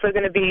 We're also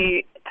going to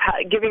be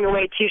giving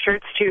away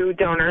T-shirts to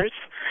donors,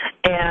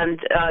 and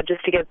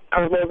just to get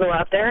our logo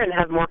out there and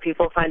have more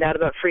people find out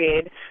about free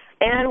aid.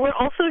 And we're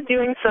also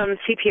doing some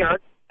CPR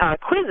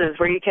quizzes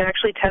where you can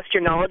actually test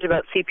your knowledge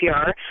about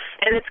CPR,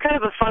 and it's kind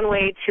of a fun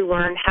way to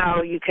learn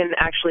how you can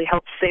actually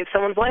help save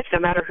someone's life, no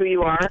matter who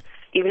you are.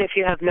 Even if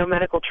you have no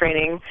medical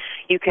training,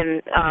 you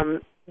can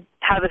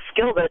have a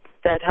skill that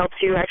helps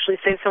you actually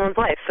save someone's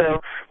life.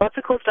 So lots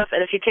of cool stuff,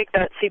 and if you take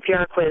that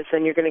CPR quiz,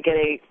 then you're going to get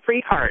a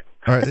free heart.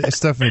 All right,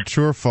 Stephanie,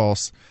 true or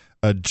false,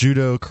 a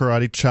judo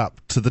karate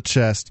chop to the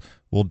chest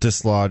will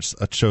dislodge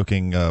a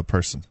choking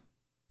person?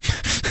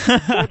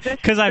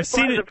 Because I've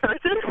seen it.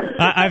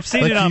 I've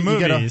seen it on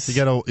movies. You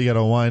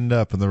gotta wind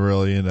up in the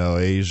real,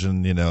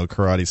 Asian,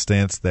 karate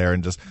stance there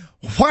and just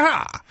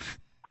wha!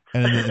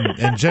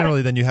 And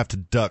generally, then you have to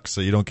duck so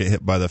you don't get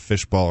hit by the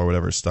fishball or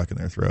whatever is stuck in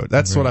their throat.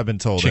 That's what I've been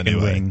told. Chicken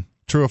anyway. wing.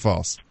 True or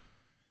false?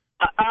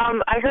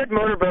 I heard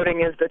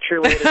motorboating is the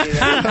true way to do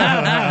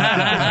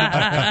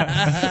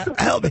that.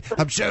 Help me!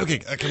 I'm choking.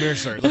 Come here,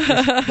 sir.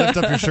 Lift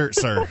up your shirt,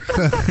 sir.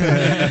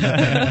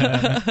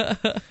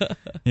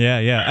 Yeah.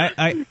 You're a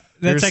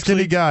That's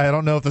skinny actually guy. I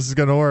don't know if this is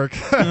going to work.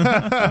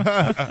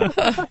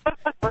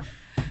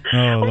 Oh,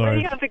 well, Lord.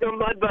 then you have to go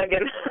mud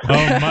bugging.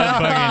 Mud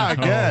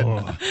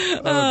bugging.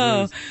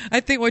 Good.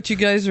 I think what you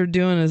guys are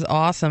doing is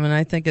awesome, and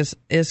I think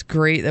it's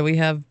great that we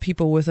have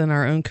people within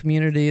our own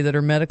community that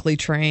are medically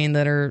trained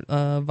that are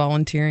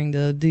volunteering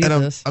to do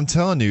this. I'm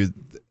telling you,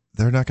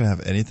 they're not going to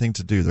have anything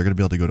to do. They're going to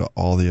be able to go to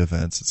all the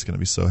events. It's going to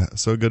be so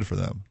good for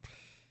them.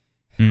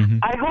 Mm-hmm.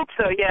 I hope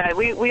so, yeah.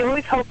 We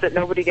always hope that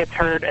nobody gets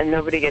hurt and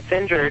nobody gets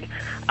injured.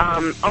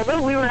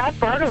 Although we were at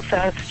Bardo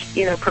Fest,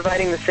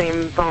 providing the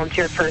same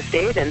volunteer first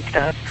aid and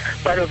stuff,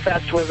 Bardo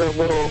Fest was a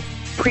little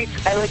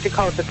I like to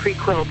call it the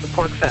prequel to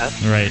Pork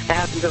Fest. Right. It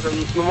happens over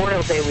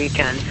Memorial Day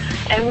weekend.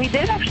 And we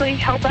did actually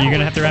help out. You're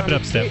going to have to wrap it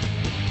up, Steph.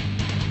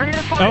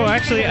 Oh,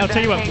 actually, I'll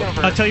tell you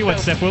what,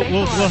 Steph.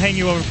 We'll hang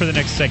you over for the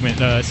next segment.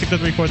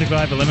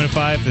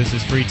 603-435-1105. This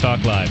is Free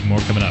Talk Live. More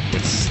coming up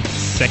with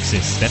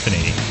sexist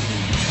Stephanie.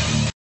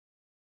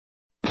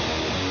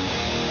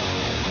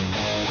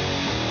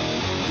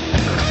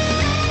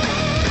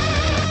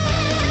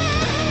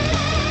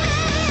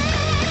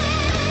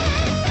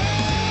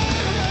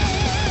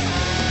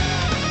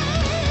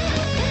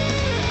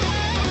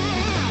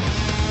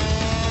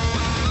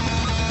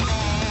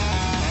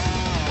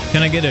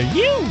 Can I get a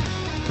you?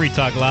 Free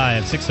Talk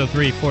Live,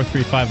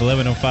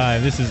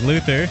 603-435-1105. This is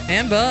Luther.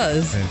 And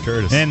Buzz. And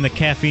Curtis. And the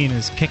caffeine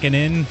is kicking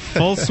in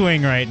full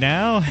swing right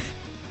now. All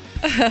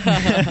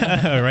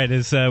right,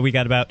 we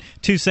got about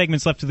 2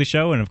 segments left of the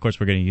show, and of course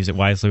we're going to use it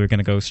wisely. We're going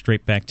to go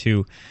straight back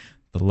to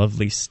the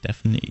lovely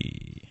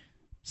Stephanie.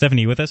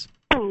 Stephanie, you with us?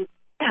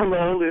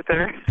 Hello,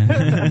 Luther.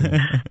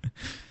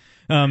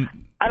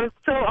 I was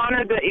so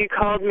honored that you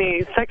called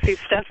me Sexy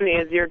Stephanie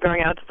as you're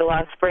going out to the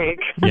last break.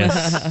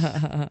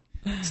 Yes.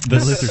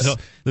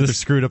 Luther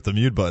screwed up the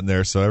mute button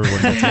there, so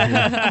everyone gets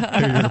to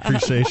hear your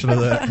appreciation of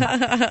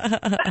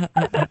that.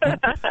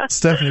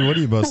 Stephanie, what are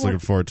you most looking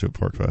forward to at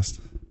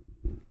PorkFest?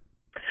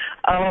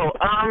 Well,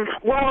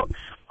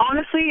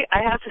 honestly,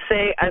 I have to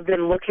say I've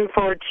been looking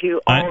forward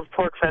to all of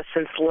PorkFest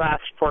since the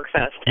last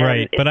PorkFest.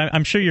 Right, but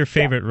I'm sure your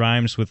favorite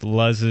rhymes with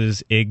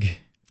Luz's, Ig,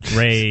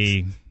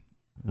 Ray,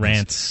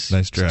 Rants,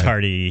 nice try.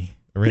 Tardy.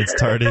 Rants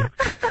Tardy.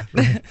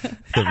 The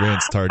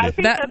Rants Tardy. I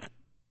think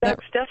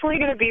that's definitely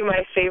going to be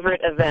my favorite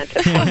event.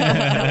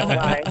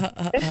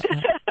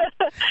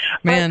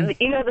 Man. But,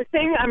 the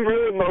thing I'm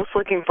really most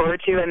looking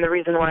forward to, and the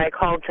reason why I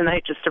called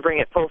tonight just to bring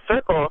it full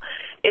circle,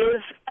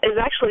 is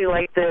actually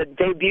like the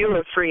debut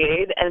of Free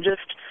Aid and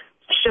just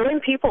showing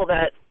people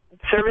that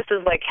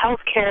services like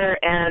healthcare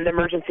and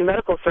emergency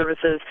medical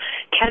services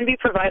can be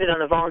provided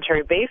on a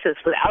voluntary basis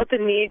without the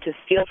need to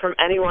steal from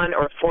anyone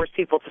or force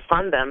people to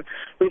fund them.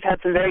 We've had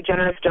some very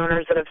generous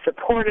donors that have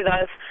supported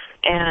us,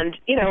 and,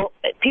 you know,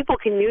 people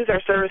can use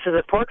our services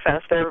at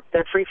PorcFest.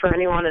 They're free for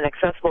anyone and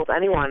accessible to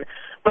anyone,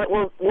 but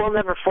we'll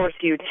never force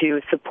you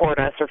to support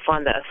us or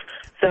fund us.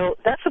 So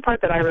that's the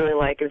part that I really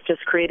like, is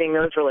just creating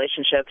those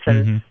relationships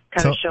and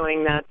kind of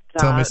showing that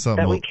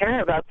that we care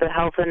about the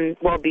health and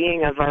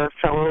well-being of our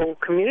fellow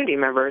community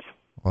members.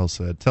 Well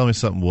said. Tell me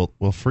something.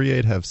 Will Free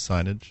Aid have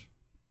signage?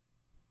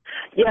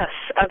 Yes,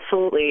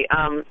 absolutely.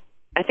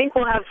 I think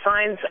we'll have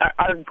signs.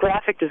 Our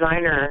graphic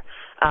designer,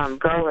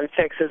 Garland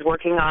Fix, is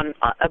working on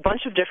a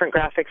bunch of different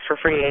graphics for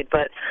Free Aid,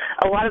 but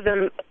a lot of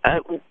them,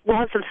 we'll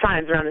have some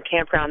signs around the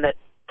campground that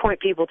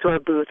point people to our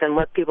booth and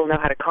let people know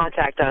how to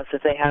contact us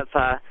if they have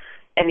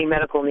any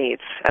medical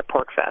needs at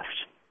PorcFest.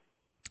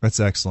 That's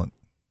excellent.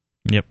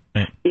 Yep.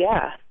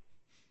 Yeah.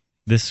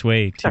 This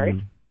way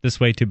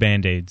to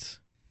Band-Aids.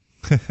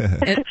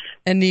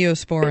 and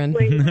Neosporin.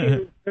 This way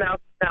to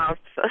mouth.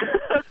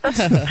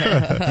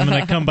 I'm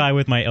going to come by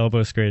with my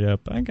elbow straight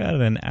up. I got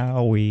an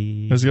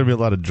owie. There's going to be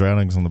a lot of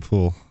drownings in the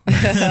pool.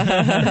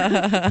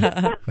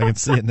 I can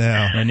see it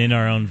now. And in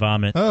our own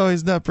vomit. Oh,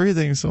 he's not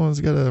breathing. Someone's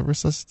got to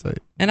resuscitate.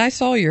 And I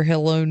saw your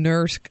Hello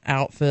Nurse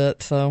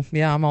outfit, so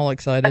yeah, I'm all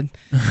excited.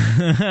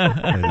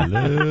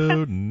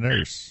 Hello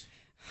Nurse.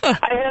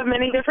 I have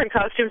many different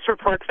costumes for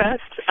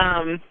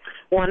PorcFest.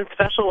 One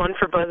special one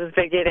for Buzz's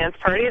Big Gay Dance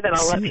Party that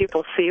I'll let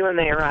people see when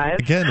they arrive.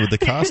 Again, with the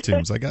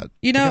costumes, all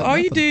you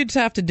nothing. dudes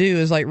have to do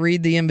is like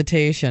read the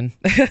invitation.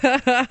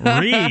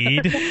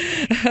 Read?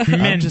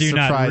 Men do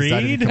not read.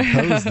 I didn't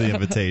compose the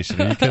invitation.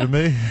 Are you kidding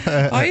me?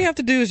 All you have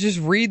to do is just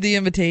read the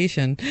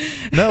invitation.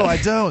 No, I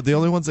don't. The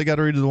only ones I got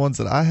to read are the ones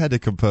that I had to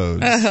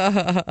compose.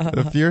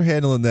 If you're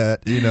handling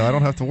that, I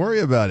don't have to worry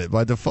about it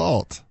by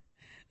default.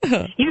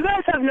 You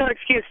guys have no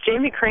excuse.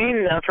 Jamie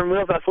Crane from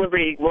Wheels Off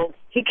Liberty, well,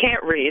 he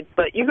can't read,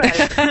 but you guys...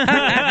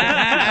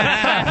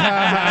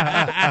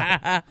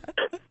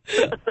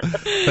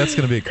 That's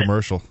going to be a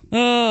commercial.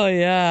 Oh,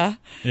 yeah.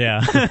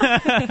 Yeah. And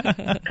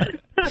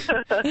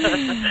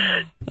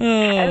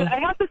I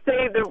have to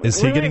say...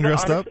 Is he getting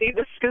dressed up? This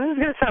is going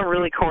to sound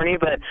really corny,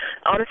 but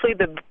honestly,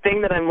 the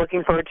thing that I'm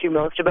looking forward to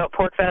most about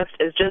PorcFest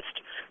is just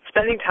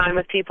spending time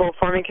with people,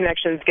 forming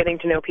connections, getting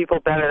to know people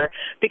better,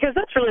 because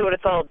that's really what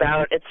it's all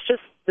about. It's just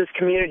this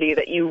community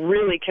that you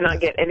really cannot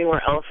get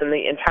anywhere else in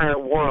the entire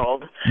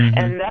world.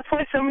 And that's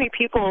why so many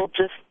people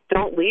just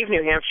don't leave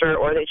New Hampshire,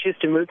 or they choose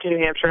to move to New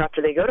Hampshire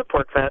after they go to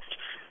PorcFest,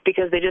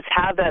 because they just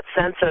have that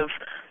sense of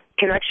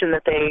connection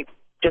that they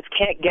just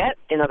can't get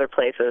in other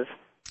places.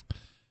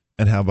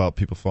 And how about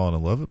people falling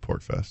in love at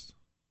PorcFest?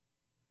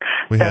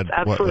 We That's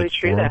had absolutely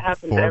true. That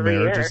happens four every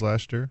marriages year.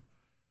 last year.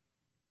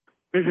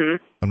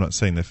 Mm-hmm. I'm not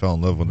saying they fell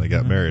in love when they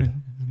got married.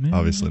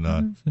 Obviously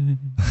not.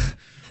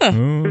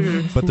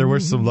 But there were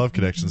some love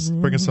connections.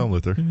 Bring us home,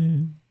 Luther.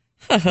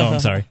 Oh, I'm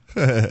sorry.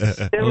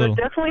 There were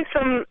definitely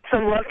some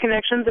love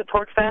connections at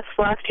PorcFest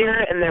last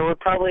year, and there were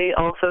probably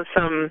also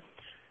some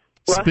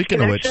rough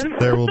Speaking of which, connections.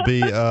 there will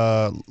be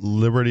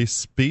Liberty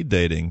speed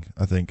dating,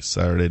 I think,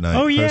 Saturday night.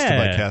 Oh, yeah. Hosted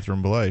by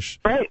Catherine Bleish.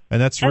 Right.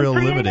 And that's real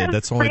limited.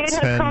 That's only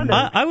 10.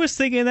 I was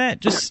thinking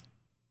that just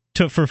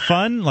for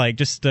fun, like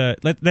just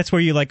that's where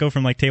you like go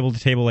from like table to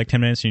table like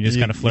 10 minutes and you just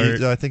kind of flirt.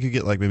 I think you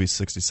get like maybe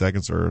 60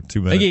 seconds or 2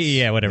 minutes.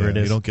 Yeah, whatever it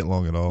is. You don't get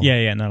long at all.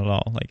 Yeah, not at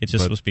all. Like it's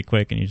just supposed to be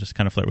quick and you just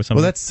kind of flirt with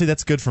someone. Well,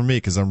 that's good for me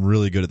because I'm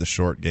really good at the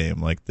short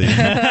game. Like the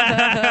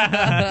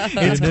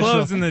it's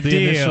closing the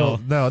deal.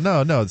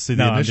 No. See,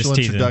 the initial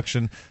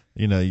introduction.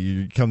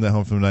 You come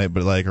home from the night,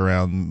 but like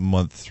around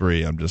month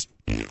 3, I'm just.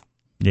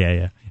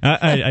 Yeah.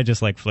 I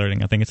just like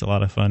flirting. I think it's a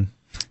lot of fun.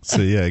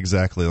 So yeah,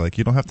 exactly. Like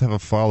you don't have to have a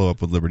follow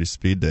up with Liberty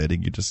speed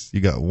dating.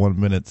 You got 1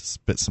 minute to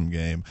spit some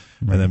game,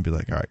 and then be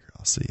like, all right, girl,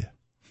 I'll see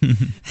you.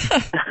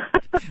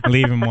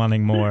 Leave him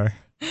wanting more.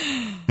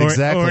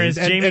 Exactly. Or as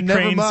Jamie and never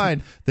Crane's,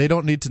 mind, they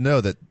don't need to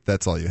know that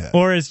that's all you have.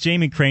 Or as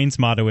Jamie Crane's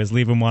motto is,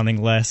 leave him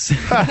wanting less. Oh,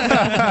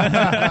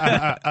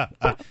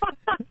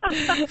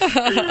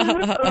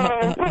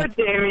 poor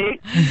Jamie.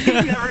 He's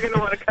never going to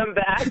want to come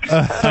back.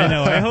 I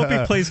know. I hope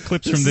he plays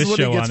clips from this is what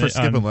show he gets on for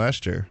skipping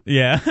last year.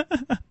 Yeah.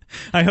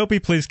 I hope he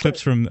plays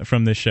clips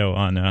from this show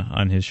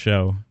on his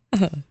show.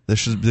 There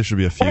should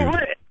be a feud. Well,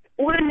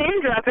 we're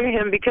name dropping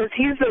him because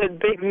he's a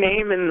big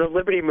name in the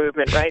Liberty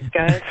movement, right,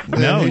 guys?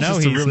 No,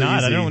 he's really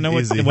not. I don't know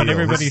what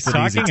everybody's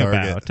talking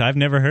about. I've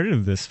never heard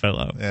of this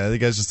fellow. Yeah, the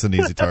guy's just an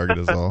easy target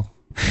is all.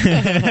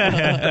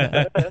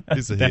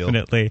 He's a heel.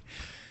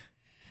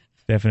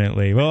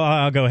 Definitely. Well,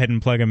 I'll go ahead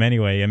and plug him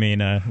anyway. I mean,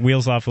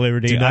 Wheels Off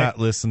Liberty. Do not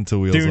listen to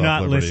Wheels Off Liberty. Do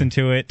not listen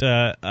to it.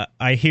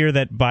 I hear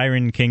that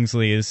Byron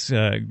Kingsley is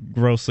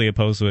grossly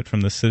opposed to it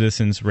from the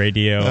Citizens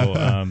Radio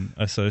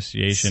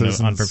Association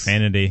on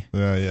Profanity.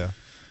 Yeah.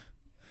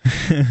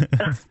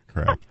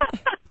 Crap.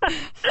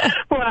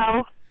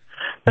 Wow.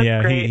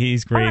 That's great.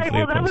 He's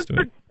gravely opposed to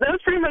it. That was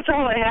pretty much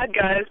all I had,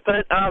 guys.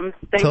 But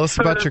thanks Tell us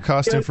for about your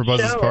costume for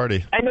Buzz's show.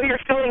 party. I know you're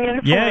filling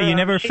in. Yeah, for, you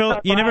never She's fill.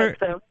 Not You never. Live,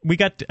 so.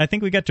 I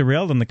think we got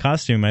derailed on the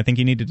costume. I think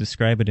you need to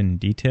describe it in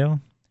detail.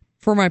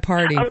 For my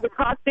party. Oh, the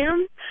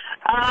costume?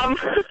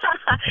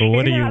 Well,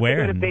 what are you're you gonna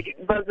wearing? have to go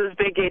to Buzz's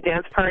Big Gay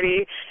Dance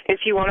Party if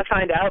you want to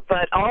find out.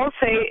 But all I'll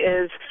say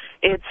is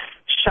it's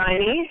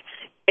shiny,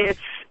 it's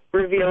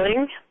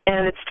revealing,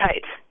 and it's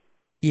tight.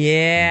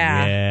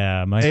 Yeah.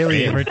 Yeah, my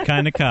favorite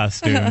kind of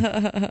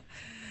costume.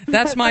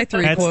 That's my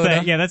three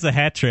quota. That's a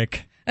hat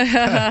trick.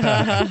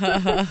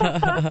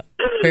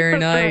 Very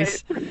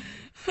nice.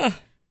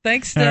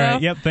 Thanks, Steph. All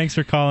right, yep, thanks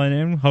for calling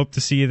in. Hope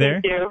to see you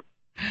there. Thank you.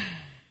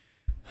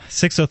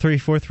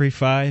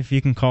 603-435.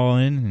 You can call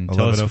in and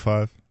tell us.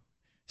 1105.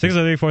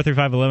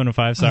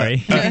 603-435-1105.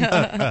 Sorry.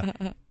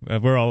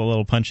 We're all a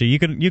little punchy. You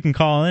can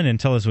call in and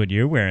tell us what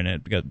you're wearing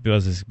at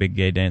Buzz's Big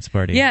Gay Dance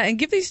Party. Yeah, and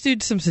give these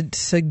dudes some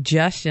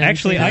suggestions.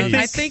 Actually,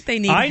 I think they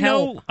need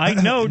help. I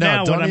know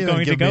now don't what I'm even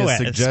going to give me go a as,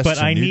 suggestion. but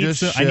I You need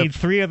just I need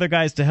ship- 3 other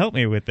guys to help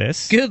me with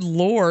this. Good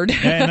Lord.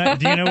 And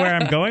do you know where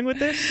I'm going with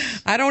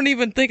this? I don't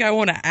even think I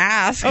want to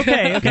ask.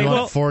 Okay. You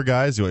Well, want 4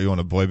 guys? You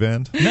want a boy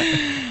band?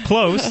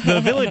 close.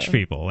 The Village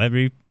People.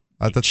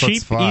 That's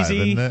Cheap, 5,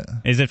 easy. isn't it?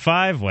 Is it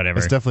 5? Whatever.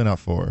 It's definitely not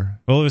 4.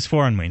 Well, it was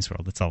 4 on Wayne's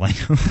World. That's all I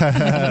know.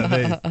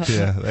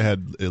 they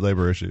had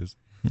labor issues.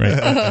 Right.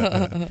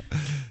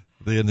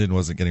 The Indian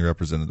wasn't getting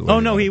represented the way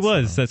Oh no, he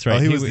was. So. That's right. Oh,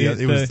 he was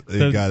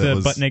the guy that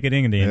was butt naked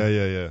Indian.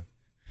 Yeah.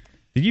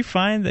 Did you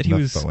find that he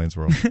Enough was? about Wayne's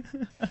World.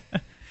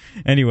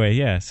 Anyway,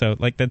 yeah. So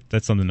like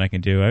that's something I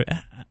can do.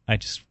 I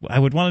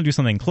would want to do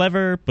something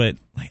clever, but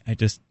like, I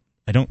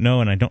don't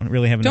know, and I don't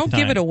really have enough Don't time.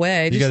 give it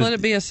away. Just let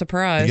it be a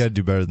surprise. You got to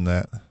do better than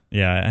that.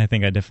 Yeah, I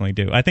think I definitely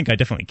do. I think I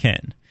definitely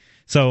can.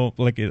 So,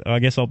 like, I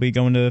guess I'll be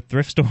going to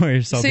thrift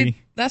stores.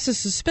 That's a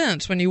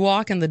suspense when you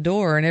walk in the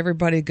door and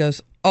everybody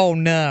goes, "Oh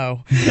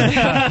no!" You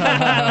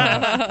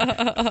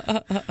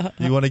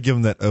want to give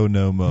him that "oh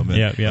no" moment.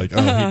 Yeah. Like,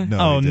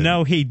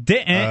 no, he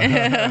didn't.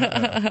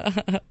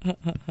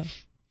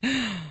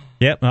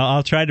 Yep,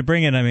 I'll try to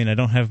bring it. I mean, I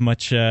don't have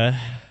much time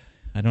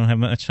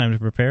to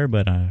prepare,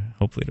 but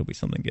hopefully it'll be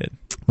something good.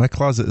 My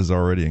closet is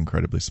already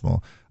incredibly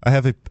small. I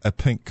have a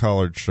pink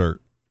collared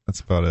shirt. That's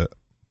about it.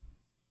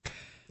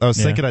 I was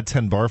thinking I'd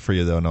 10 bar for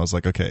you, though, and I was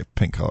like, okay,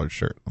 pink collared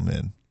shirt. I'm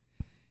in.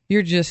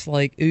 You're just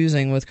like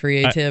oozing with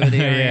creativity.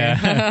 Yeah.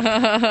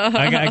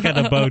 I got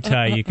a bow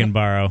tie you can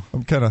borrow.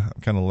 I'm kind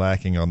of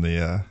lacking on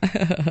the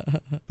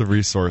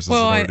resources in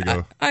order to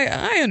go.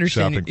 I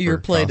understand shopping your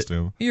for plate.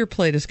 costume. Your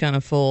plate is kind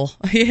of full.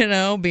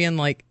 Being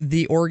like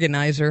the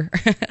organizer.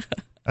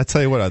 I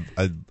tell you what,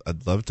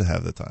 I'd love to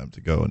have the time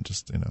to go and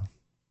just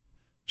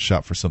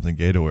shop for something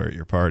gay to wear at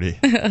your party.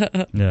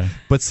 Yeah.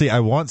 But see, I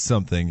want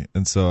something,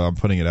 and so I'm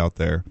putting it out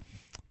there.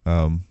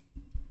 I'm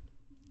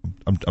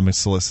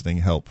soliciting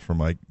help for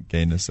my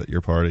gayness at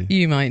your party.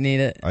 You might need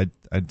it. I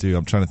do.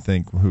 I'm trying to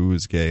think who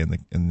is gay in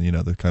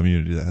the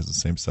community that has the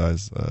same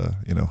size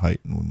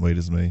height and weight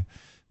as me.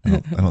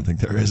 I don't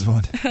think there is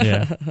one.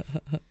 Yeah.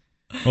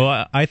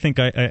 Well, I think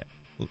I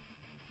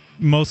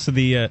most of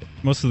the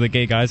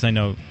gay guys I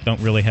know don't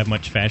really have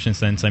much fashion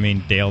sense. I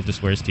mean, Dale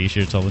just wears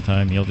T-shirts all the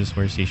time. Neil just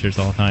wears T-shirts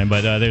all the time.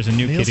 But there's a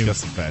new Neil's kid who got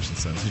some fashion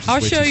sense. He's just I'll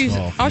way show too you.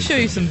 small for I'll me show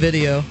to you fit some in.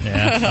 video.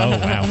 Yeah. Oh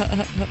wow.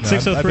 No,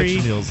 603 I bet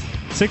you Neil's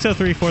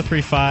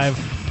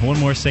 603-435. One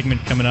more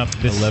segment coming up.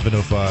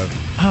 11:05.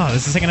 Oh,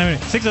 this is the second time.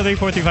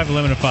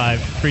 603-435-1105.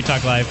 Free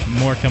Talk Live.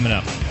 More coming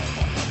up.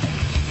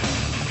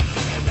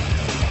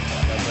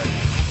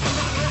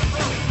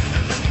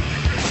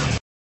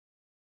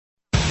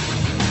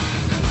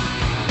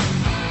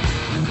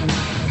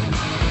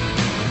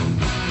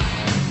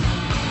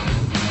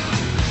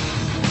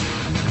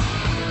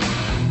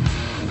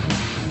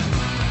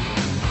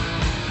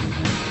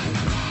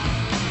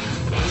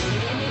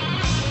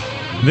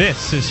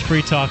 This is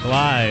Free Talk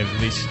Live,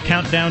 the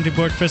countdown to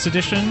Borkfest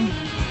edition.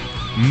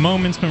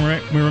 Moments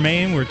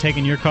remain. We're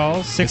taking your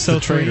calls. 603. It's the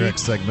train wreck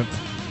segment.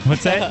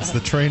 What's that? It's the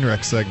train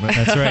wreck segment.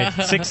 That's right.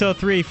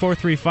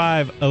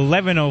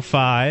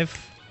 603-435-1105.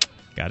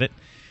 Got it.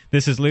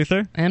 This is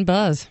Luther. And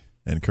Buzz.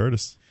 And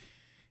Curtis.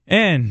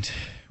 And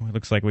it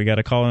looks like we got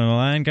a call on the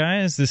line,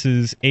 guys. This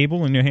is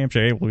Abel in New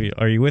Hampshire. Abel,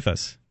 are you with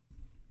us?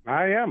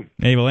 I am.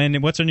 Abel,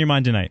 and what's on your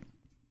mind tonight?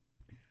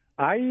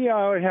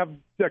 I have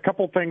a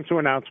couple things to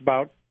announce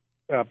about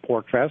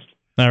Porkfest.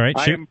 All right,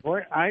 shoot.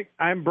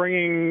 I'm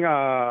bringing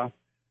 4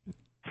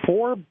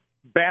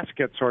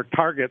 baskets or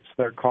targets,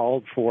 they're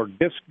called, for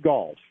disc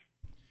golf.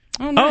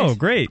 Oh, nice. Oh,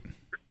 great.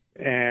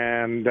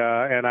 And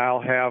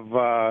I'll have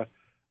a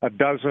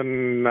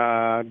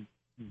dozen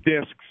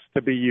discs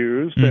to be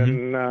used,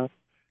 and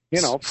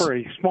for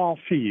a small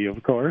fee,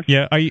 of course.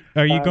 Yeah, are you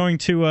going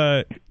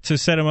to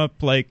set them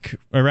up like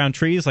around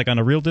trees, like on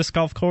a real disc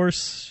golf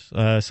course?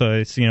 So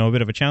it's a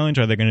bit of a challenge.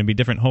 Are there going to be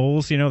different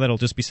holes? That'll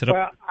just be set up.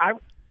 Well,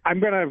 I'm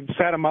going to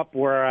set them up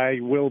where I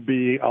will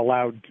be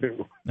allowed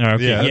to. Oh,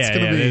 okay. Yeah, it's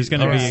going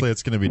to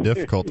be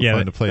difficult to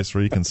find a place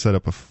where you can set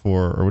up a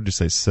 4, or what did you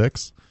say,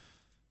 6?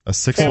 A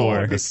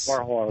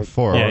 6-hole.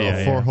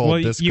 Four-hole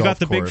well, disc you got golf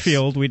the big course.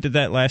 field. We did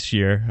that last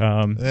year.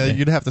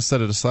 You'd have to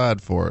set it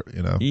aside for it,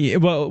 you know. Yeah,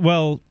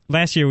 well,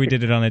 last year we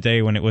did it on a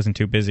day when it wasn't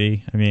too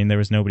busy. I mean, there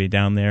was nobody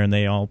down there, and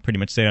they all pretty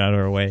much stayed out of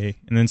our way.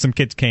 And then some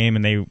kids came,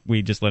 and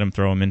we just let them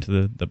throw them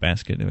into the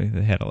basket.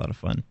 They had a lot of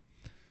fun.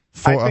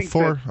 A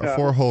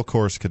four-hole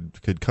course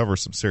could cover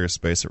some serious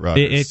space at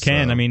Rogers. It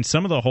can. So I mean,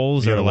 some of the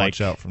holes you are gotta like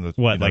watch out from the,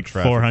 like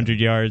traffic. 400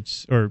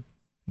 yards or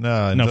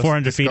no,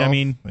 400 feet. Golf? I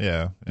mean,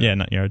 yeah,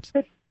 not yards.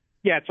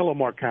 Yeah, it's a little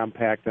more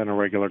compact than a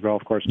regular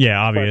golf course. Yeah,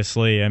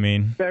 obviously. I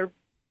mean, they're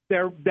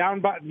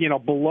down by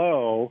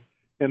below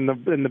in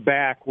the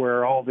back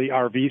where all the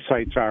RV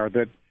sites are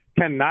that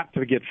tend not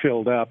to get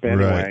filled up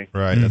anyway.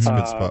 Right. That's a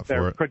good spot for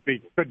there it. Could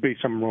be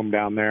some room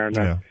down there, and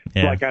Yeah.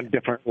 like on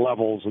different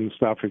levels and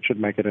stuff. It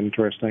should make it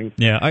interesting.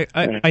 Yeah,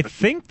 I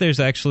think there's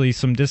actually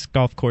some disc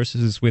golf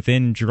courses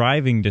within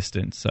driving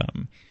distance.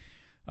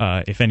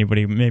 If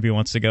anybody maybe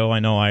wants to go, I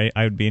know I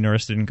would be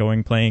interested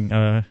in playing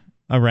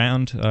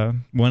around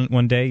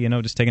one day.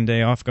 Just taking a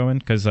day off going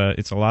because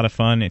it's a lot of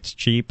fun. It's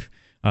cheap.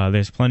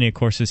 There's plenty of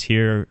courses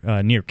here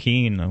near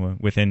Keene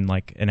within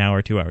like an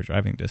hour, 2 hour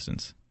driving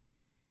distance.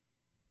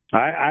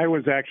 I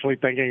was actually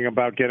thinking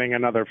about getting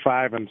another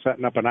 5 and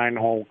setting up a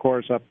 9-hole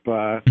course up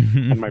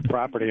on my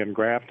property in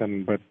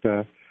Grafton, but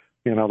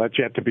that's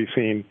yet to be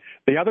seen.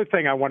 The other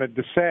thing I wanted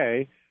to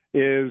say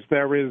is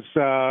there is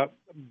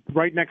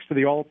right next to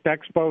the Alt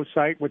Expo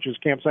site, which is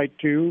Campsite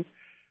 2.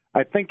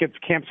 I think it's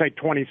Campsite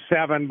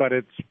 27, but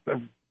it's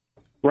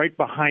right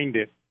behind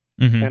it,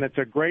 and it's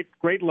a great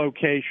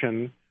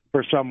location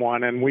for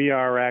someone. And we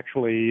are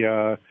actually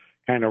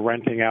kind of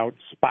renting out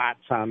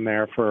spots on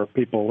there for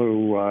people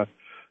who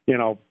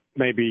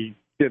maybe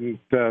didn't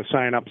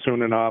sign up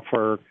soon enough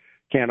or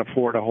can't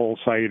afford a whole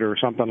site or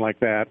something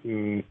like that.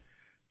 And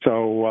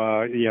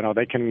so,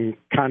 they can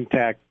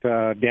contact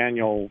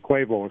Daniel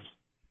Cuevas.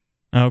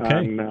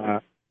 Okay.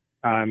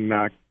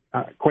 On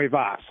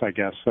Cuevas, I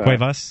guess.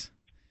 Cuevas?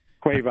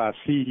 Cuevas,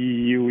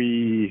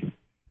 CEUE.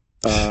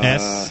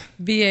 S?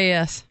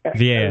 VAS.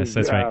 VAS,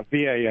 that's right.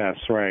 VAS,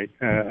 right.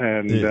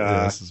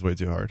 This is way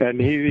too hard. And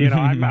he,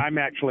 I'm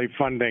actually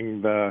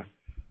funding the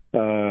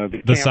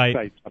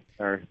site up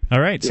there.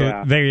 All right,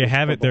 so there you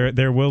have it.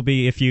 There will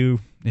be, if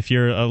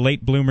you're a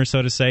late bloomer,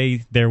 so to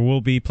say, there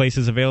will be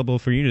places available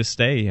for you to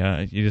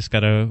stay. You just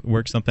got to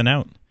work something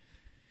out.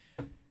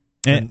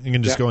 And you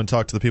can just go and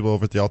talk to the people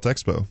over at the Alt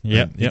Expo.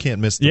 Yeah, you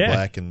can't miss the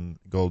black and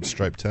gold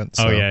striped tent.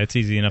 So it's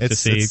easy enough to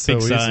see. It's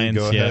big so signs.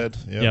 Easy. Go ahead.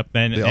 Yep.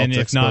 And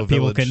if Expo not,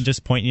 people Village. can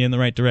just point you in the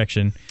right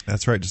direction.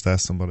 That's right. Just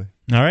ask somebody.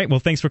 All right. Well,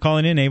 thanks for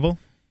calling in, Abel.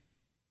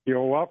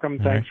 You're welcome.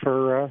 Thanks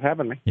for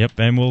having me. Yep,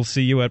 and we'll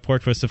see you at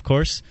PorkFest, of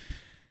course.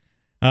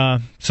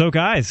 So,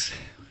 guys,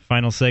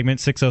 final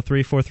segment,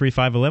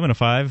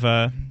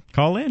 603-435-1105.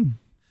 Call in.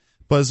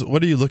 Buzz,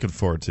 what are you looking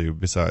forward to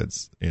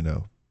besides,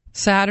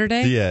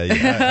 Saturday? Yeah,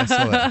 I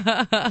saw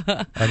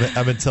that.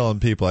 I've been telling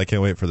people I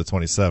can't wait for the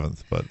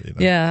 27th, but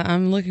Yeah,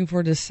 I'm looking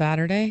forward to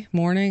Saturday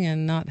morning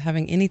and not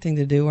having anything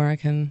to do where I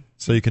can.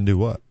 So you can do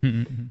what?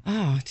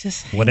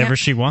 Just whatever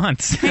she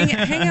wants.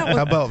 Hang out with.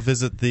 How about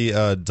visit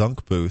the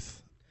dunk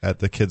booth at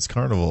the Kids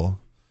Carnival?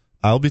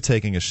 I'll be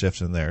taking a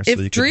shift in there. So if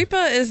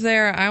Dreepa is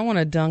there, I want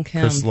to dunk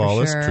him. Chris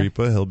Lawless, for sure.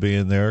 Dreepa, he'll be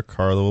in there.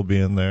 Carla will be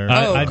in there.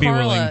 I'd be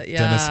Carla, willing.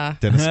 Yeah.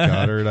 Dennis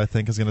Goddard, I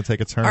think, is going to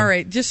take a turn. All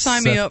right, just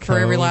sign me up for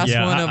every last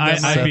one of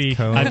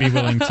them. I'd be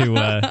willing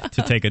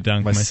to take a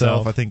dunk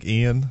myself. I think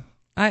Ian.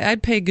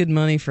 I'd pay good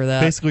money for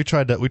that. Basically, we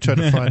tried to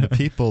find the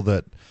people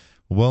that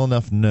well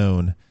enough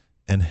known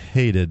and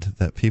hated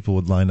that people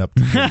would line up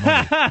to give money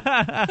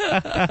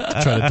to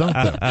try to dunk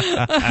them.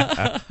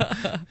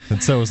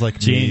 And so it was like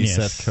Genius.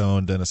 me, Seth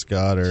Cohn, Dennis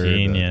Goddard.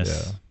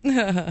 Genius.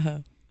 Yeah,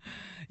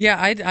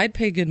 I'd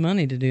pay good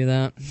money to do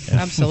that.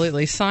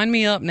 Absolutely. Sign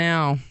me up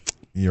now.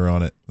 You're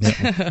on it.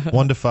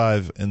 1 to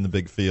 5 in the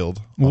big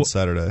field on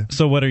Saturday.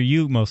 So what are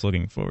you most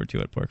looking forward to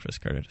at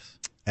PorkFest, Curtis?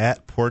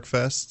 At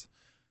PorkFest,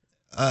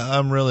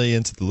 I'm really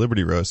into the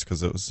Liberty Roast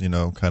because it was,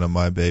 kind of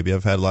my baby.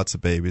 I've had lots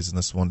of babies, and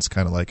this one's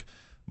kind of like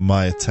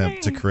my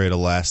attempt to create a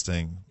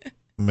lasting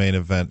main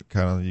event.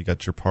 Kind of, you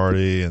got your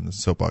party and the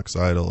Soapbox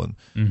Idol, and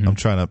I'm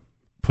trying to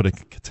put a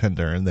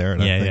contender in there.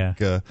 And I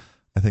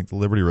think the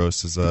Liberty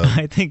Roast is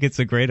I think it's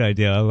a great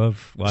idea. I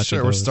love watching.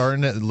 Sure, we're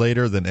starting it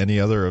later than any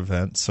other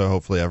event, so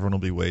hopefully everyone will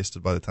be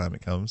wasted by the time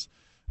it comes.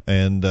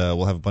 And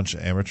we'll have a bunch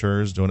of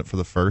amateurs doing it for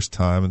the first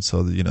time, and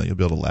so you'll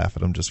be able to laugh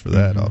at them just for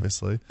that,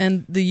 obviously.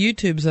 And the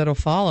YouTubes that'll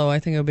follow, I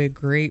think it'll be a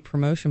great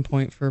promotion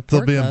point for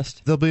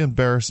PorkFest. There'll be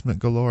embarrassment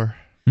galore.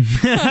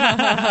 Which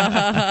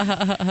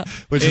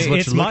is what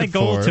it's my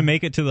goal to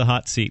make it to the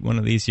hot seat one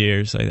of these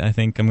years. I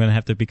think I'm going to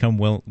have to become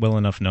well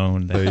enough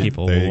known that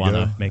people will want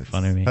to make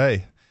fun of me.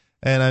 Hey,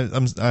 and I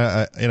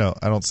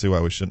don't see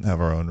why we shouldn't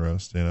have our own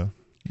roast.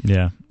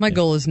 Yeah. My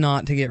goal is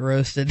not to get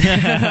roasted.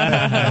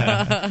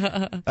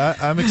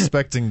 I'm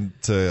expecting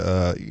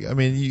to.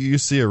 You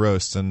see a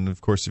roast, and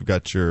of course you've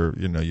got your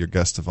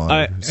guest of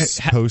honor who's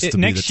supposed to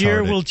be next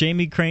year. Will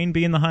Jamie Crane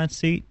be in the hot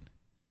seat?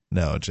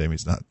 No,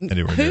 Jamie's not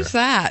anywhere near. Who's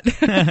that?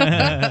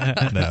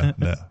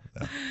 No.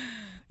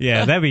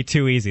 Yeah, that'd be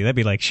too easy. That'd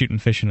be like shooting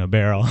fish in a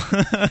barrel.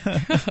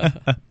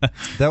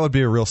 That would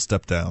be a real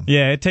step down.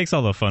 Yeah, it takes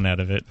all the fun out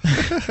of it.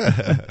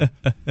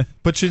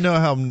 But you know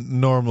how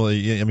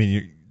normally, I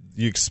mean,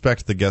 you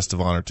expect the guest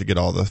of honor to get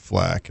all the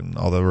flack and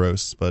all the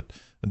roasts, but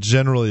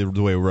generally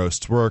the way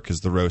roasts work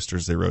is the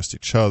roasters, they roast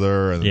each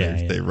other, and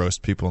they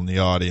roast people in the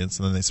audience,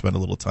 and then they spend a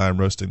little time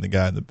roasting the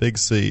guy in the big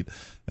seat,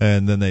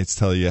 and then they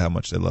tell you how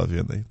much they love you,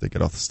 and they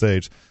get off the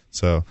stage.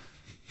 So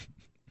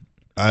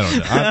I don't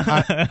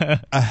know.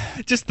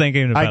 Just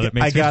thinking about it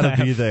makes I gotta me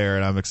laugh. be there,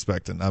 and I'm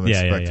expecting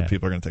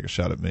people are gonna take a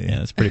shot at me. Yeah,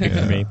 that's pretty good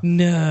for me.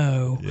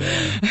 No.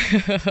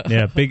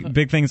 Yeah,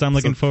 big things I'm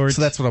looking forward to.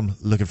 So that's what I'm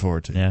looking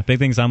forward to. Yeah, big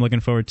things I'm looking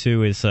forward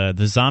to is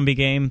the zombie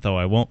game, though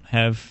I won't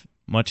have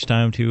much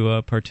time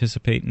to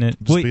participate in it.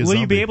 Will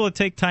you be able to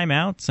take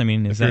timeouts? I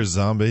mean, if you're a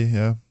zombie,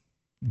 yeah.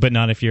 But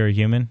not if you're a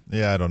human?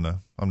 Yeah, I don't know.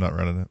 I'm not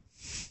running it.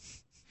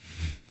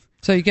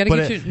 So you got to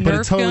get your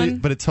Nerf gun?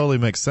 But it totally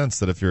makes sense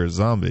that if you're a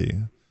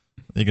zombie,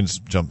 you can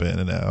just jump in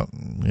and out,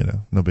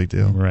 and, no big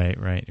deal. Right.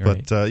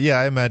 But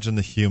I imagine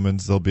the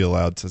humans, they'll be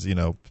allowed to,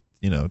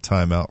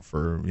 time out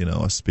for,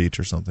 a speech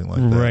or something like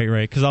that.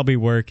 Right. Because I'll be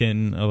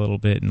working a little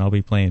bit and I'll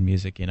be playing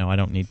music. I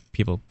don't need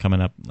people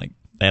coming up like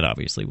that.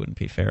 Obviously, wouldn't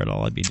be fair at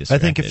all. I'd be distracted. I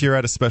think if you're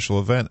at a special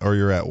event or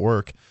you're at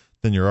work,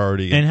 then you're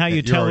already. And how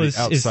you tell is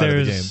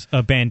there's the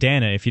a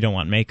bandana if you don't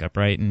want makeup,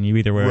 right? And you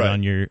either wear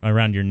it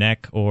around your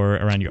neck or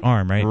around your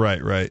arm,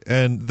 right? Right.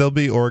 And there'll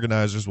be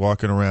organizers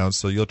walking around,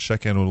 so you'll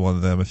check in with one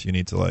of them if you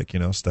need to,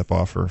 step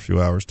off for a few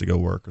hours to go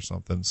work or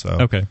something. So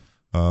okay.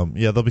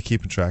 They'll be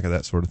keeping track of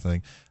that sort of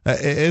thing.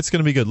 It's going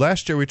to be good.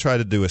 Last year we tried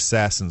to do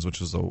Assassins,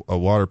 which was a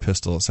water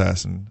pistol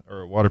assassin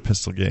or a water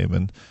pistol game,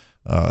 and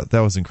that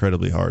was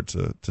incredibly hard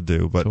to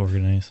do. But to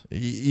organize.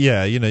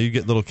 Yeah, you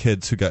get little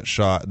kids who got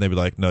shot, and they'd be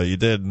like, "No, you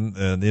didn't,"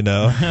 and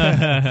well,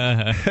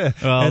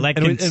 that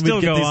can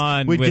still go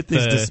on. We'd get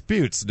these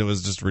disputes, and it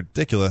was just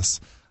ridiculous.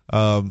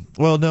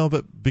 No,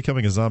 but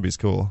becoming a zombie is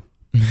cool.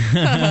 You're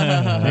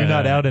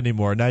not out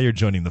anymore. Now you're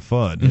joining the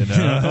fun.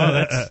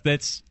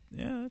 That's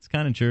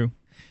kind of true.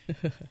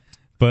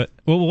 But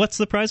what's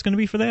the prize going to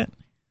be for that?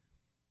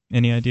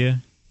 Any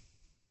idea?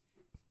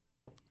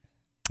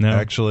 No,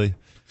 actually.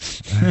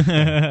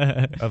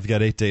 I've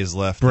got 8 days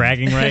left.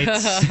 Bragging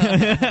rights.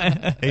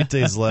 8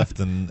 days left,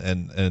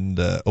 and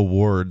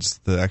awards,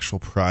 the actual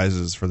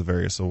prizes for the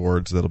various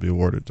awards that'll be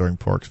awarded during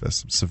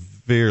PorkFest. I'm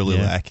severely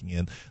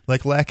lacking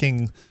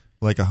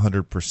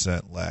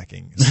 100%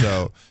 lacking.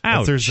 So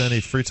if there's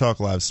any Free Talk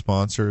Live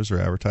sponsors or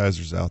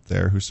advertisers out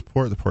there who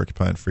support the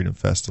Porcupine Freedom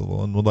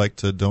Festival and would like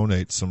to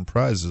donate some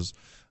prizes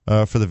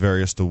for the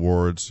various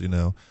awards, they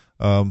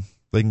can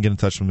get in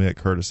touch with me at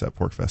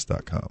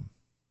curtis@porkfest.com.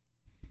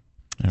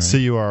 Right.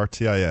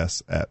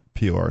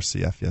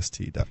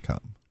 CURTIS@PORCFEST.com.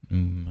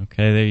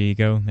 Okay, there you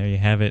go. There you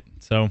have it.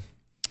 So,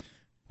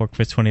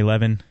 PorkFest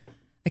 2011.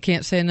 I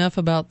can't say enough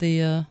about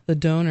the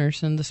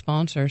donors and the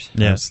sponsors.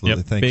 Yeah,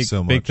 absolutely. Thank you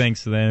so much. Big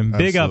thanks to them.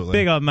 Absolutely.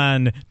 Big up,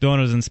 man.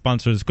 Donors and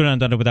sponsors. Couldn't have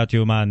done it without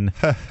you, man.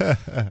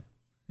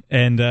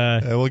 And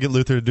we'll get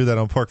Luther to do that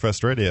on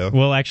PorkFest Radio.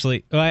 Well,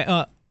 actually,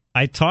 I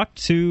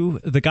talked to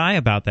the guy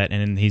about that,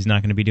 and he's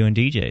not going to be doing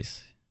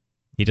DJs.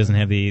 He doesn't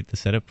have the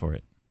setup for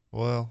it.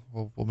 Well,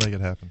 we'll make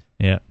it happen.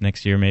 Yeah,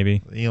 next year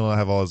maybe. I'll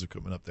have all his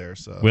equipment up there.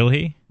 So will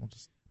he?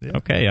 Yeah.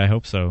 Okay, I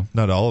hope so.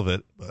 Not all of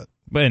it,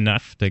 but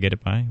enough to get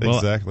it by.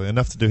 Exactly,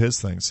 enough to do his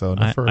thing. So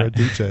enough for a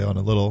DJ on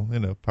a little,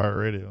 pirate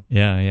radio.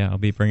 Yeah. I'll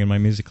be bringing my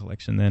music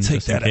collection then.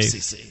 Take just in that, case.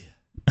 FCC.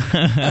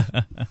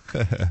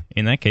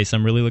 In that case,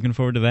 I'm really looking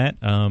forward to that.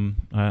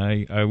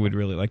 I would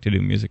really like to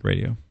do music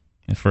radio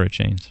for a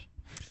change.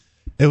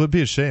 It would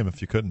be a shame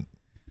if you couldn't.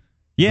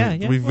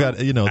 Yeah, we've got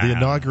the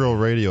inaugural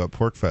radio at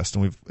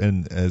PorkFest,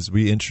 and as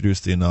we introduce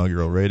the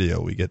inaugural radio,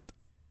 we get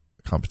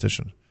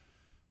competition.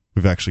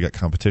 We've actually got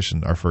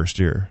competition our first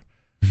year.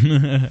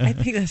 I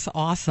think that's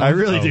awesome. I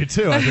really do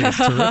too. I think it's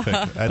terrific.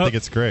 I think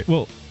it's great.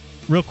 Well,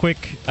 real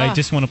quick, I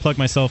just want to plug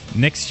myself.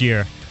 Next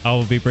year, I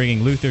will be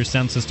bringing Luther's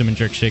sound system and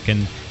jerk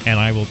chicken, and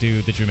I will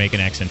do the Jamaican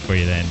accent for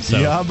you then. So,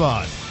 yeah,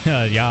 man.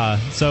 Yeah.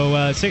 So,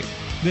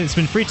 it's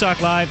been Free Talk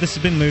Live. This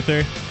has been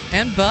Luther.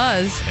 And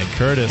Buzz. And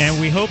Curtis.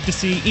 And we hope to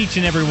see each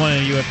and every one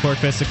of you at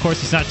PorkFest. Of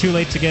course, it's not too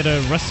late to get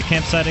a rustic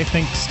campsite, I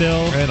think,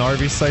 still. And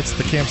RV sites at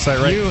the campsite,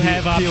 right? You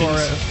have options.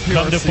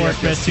 Come to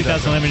PorkFest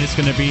 2011. It's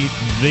going to be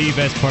the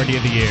best party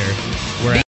of the year. We're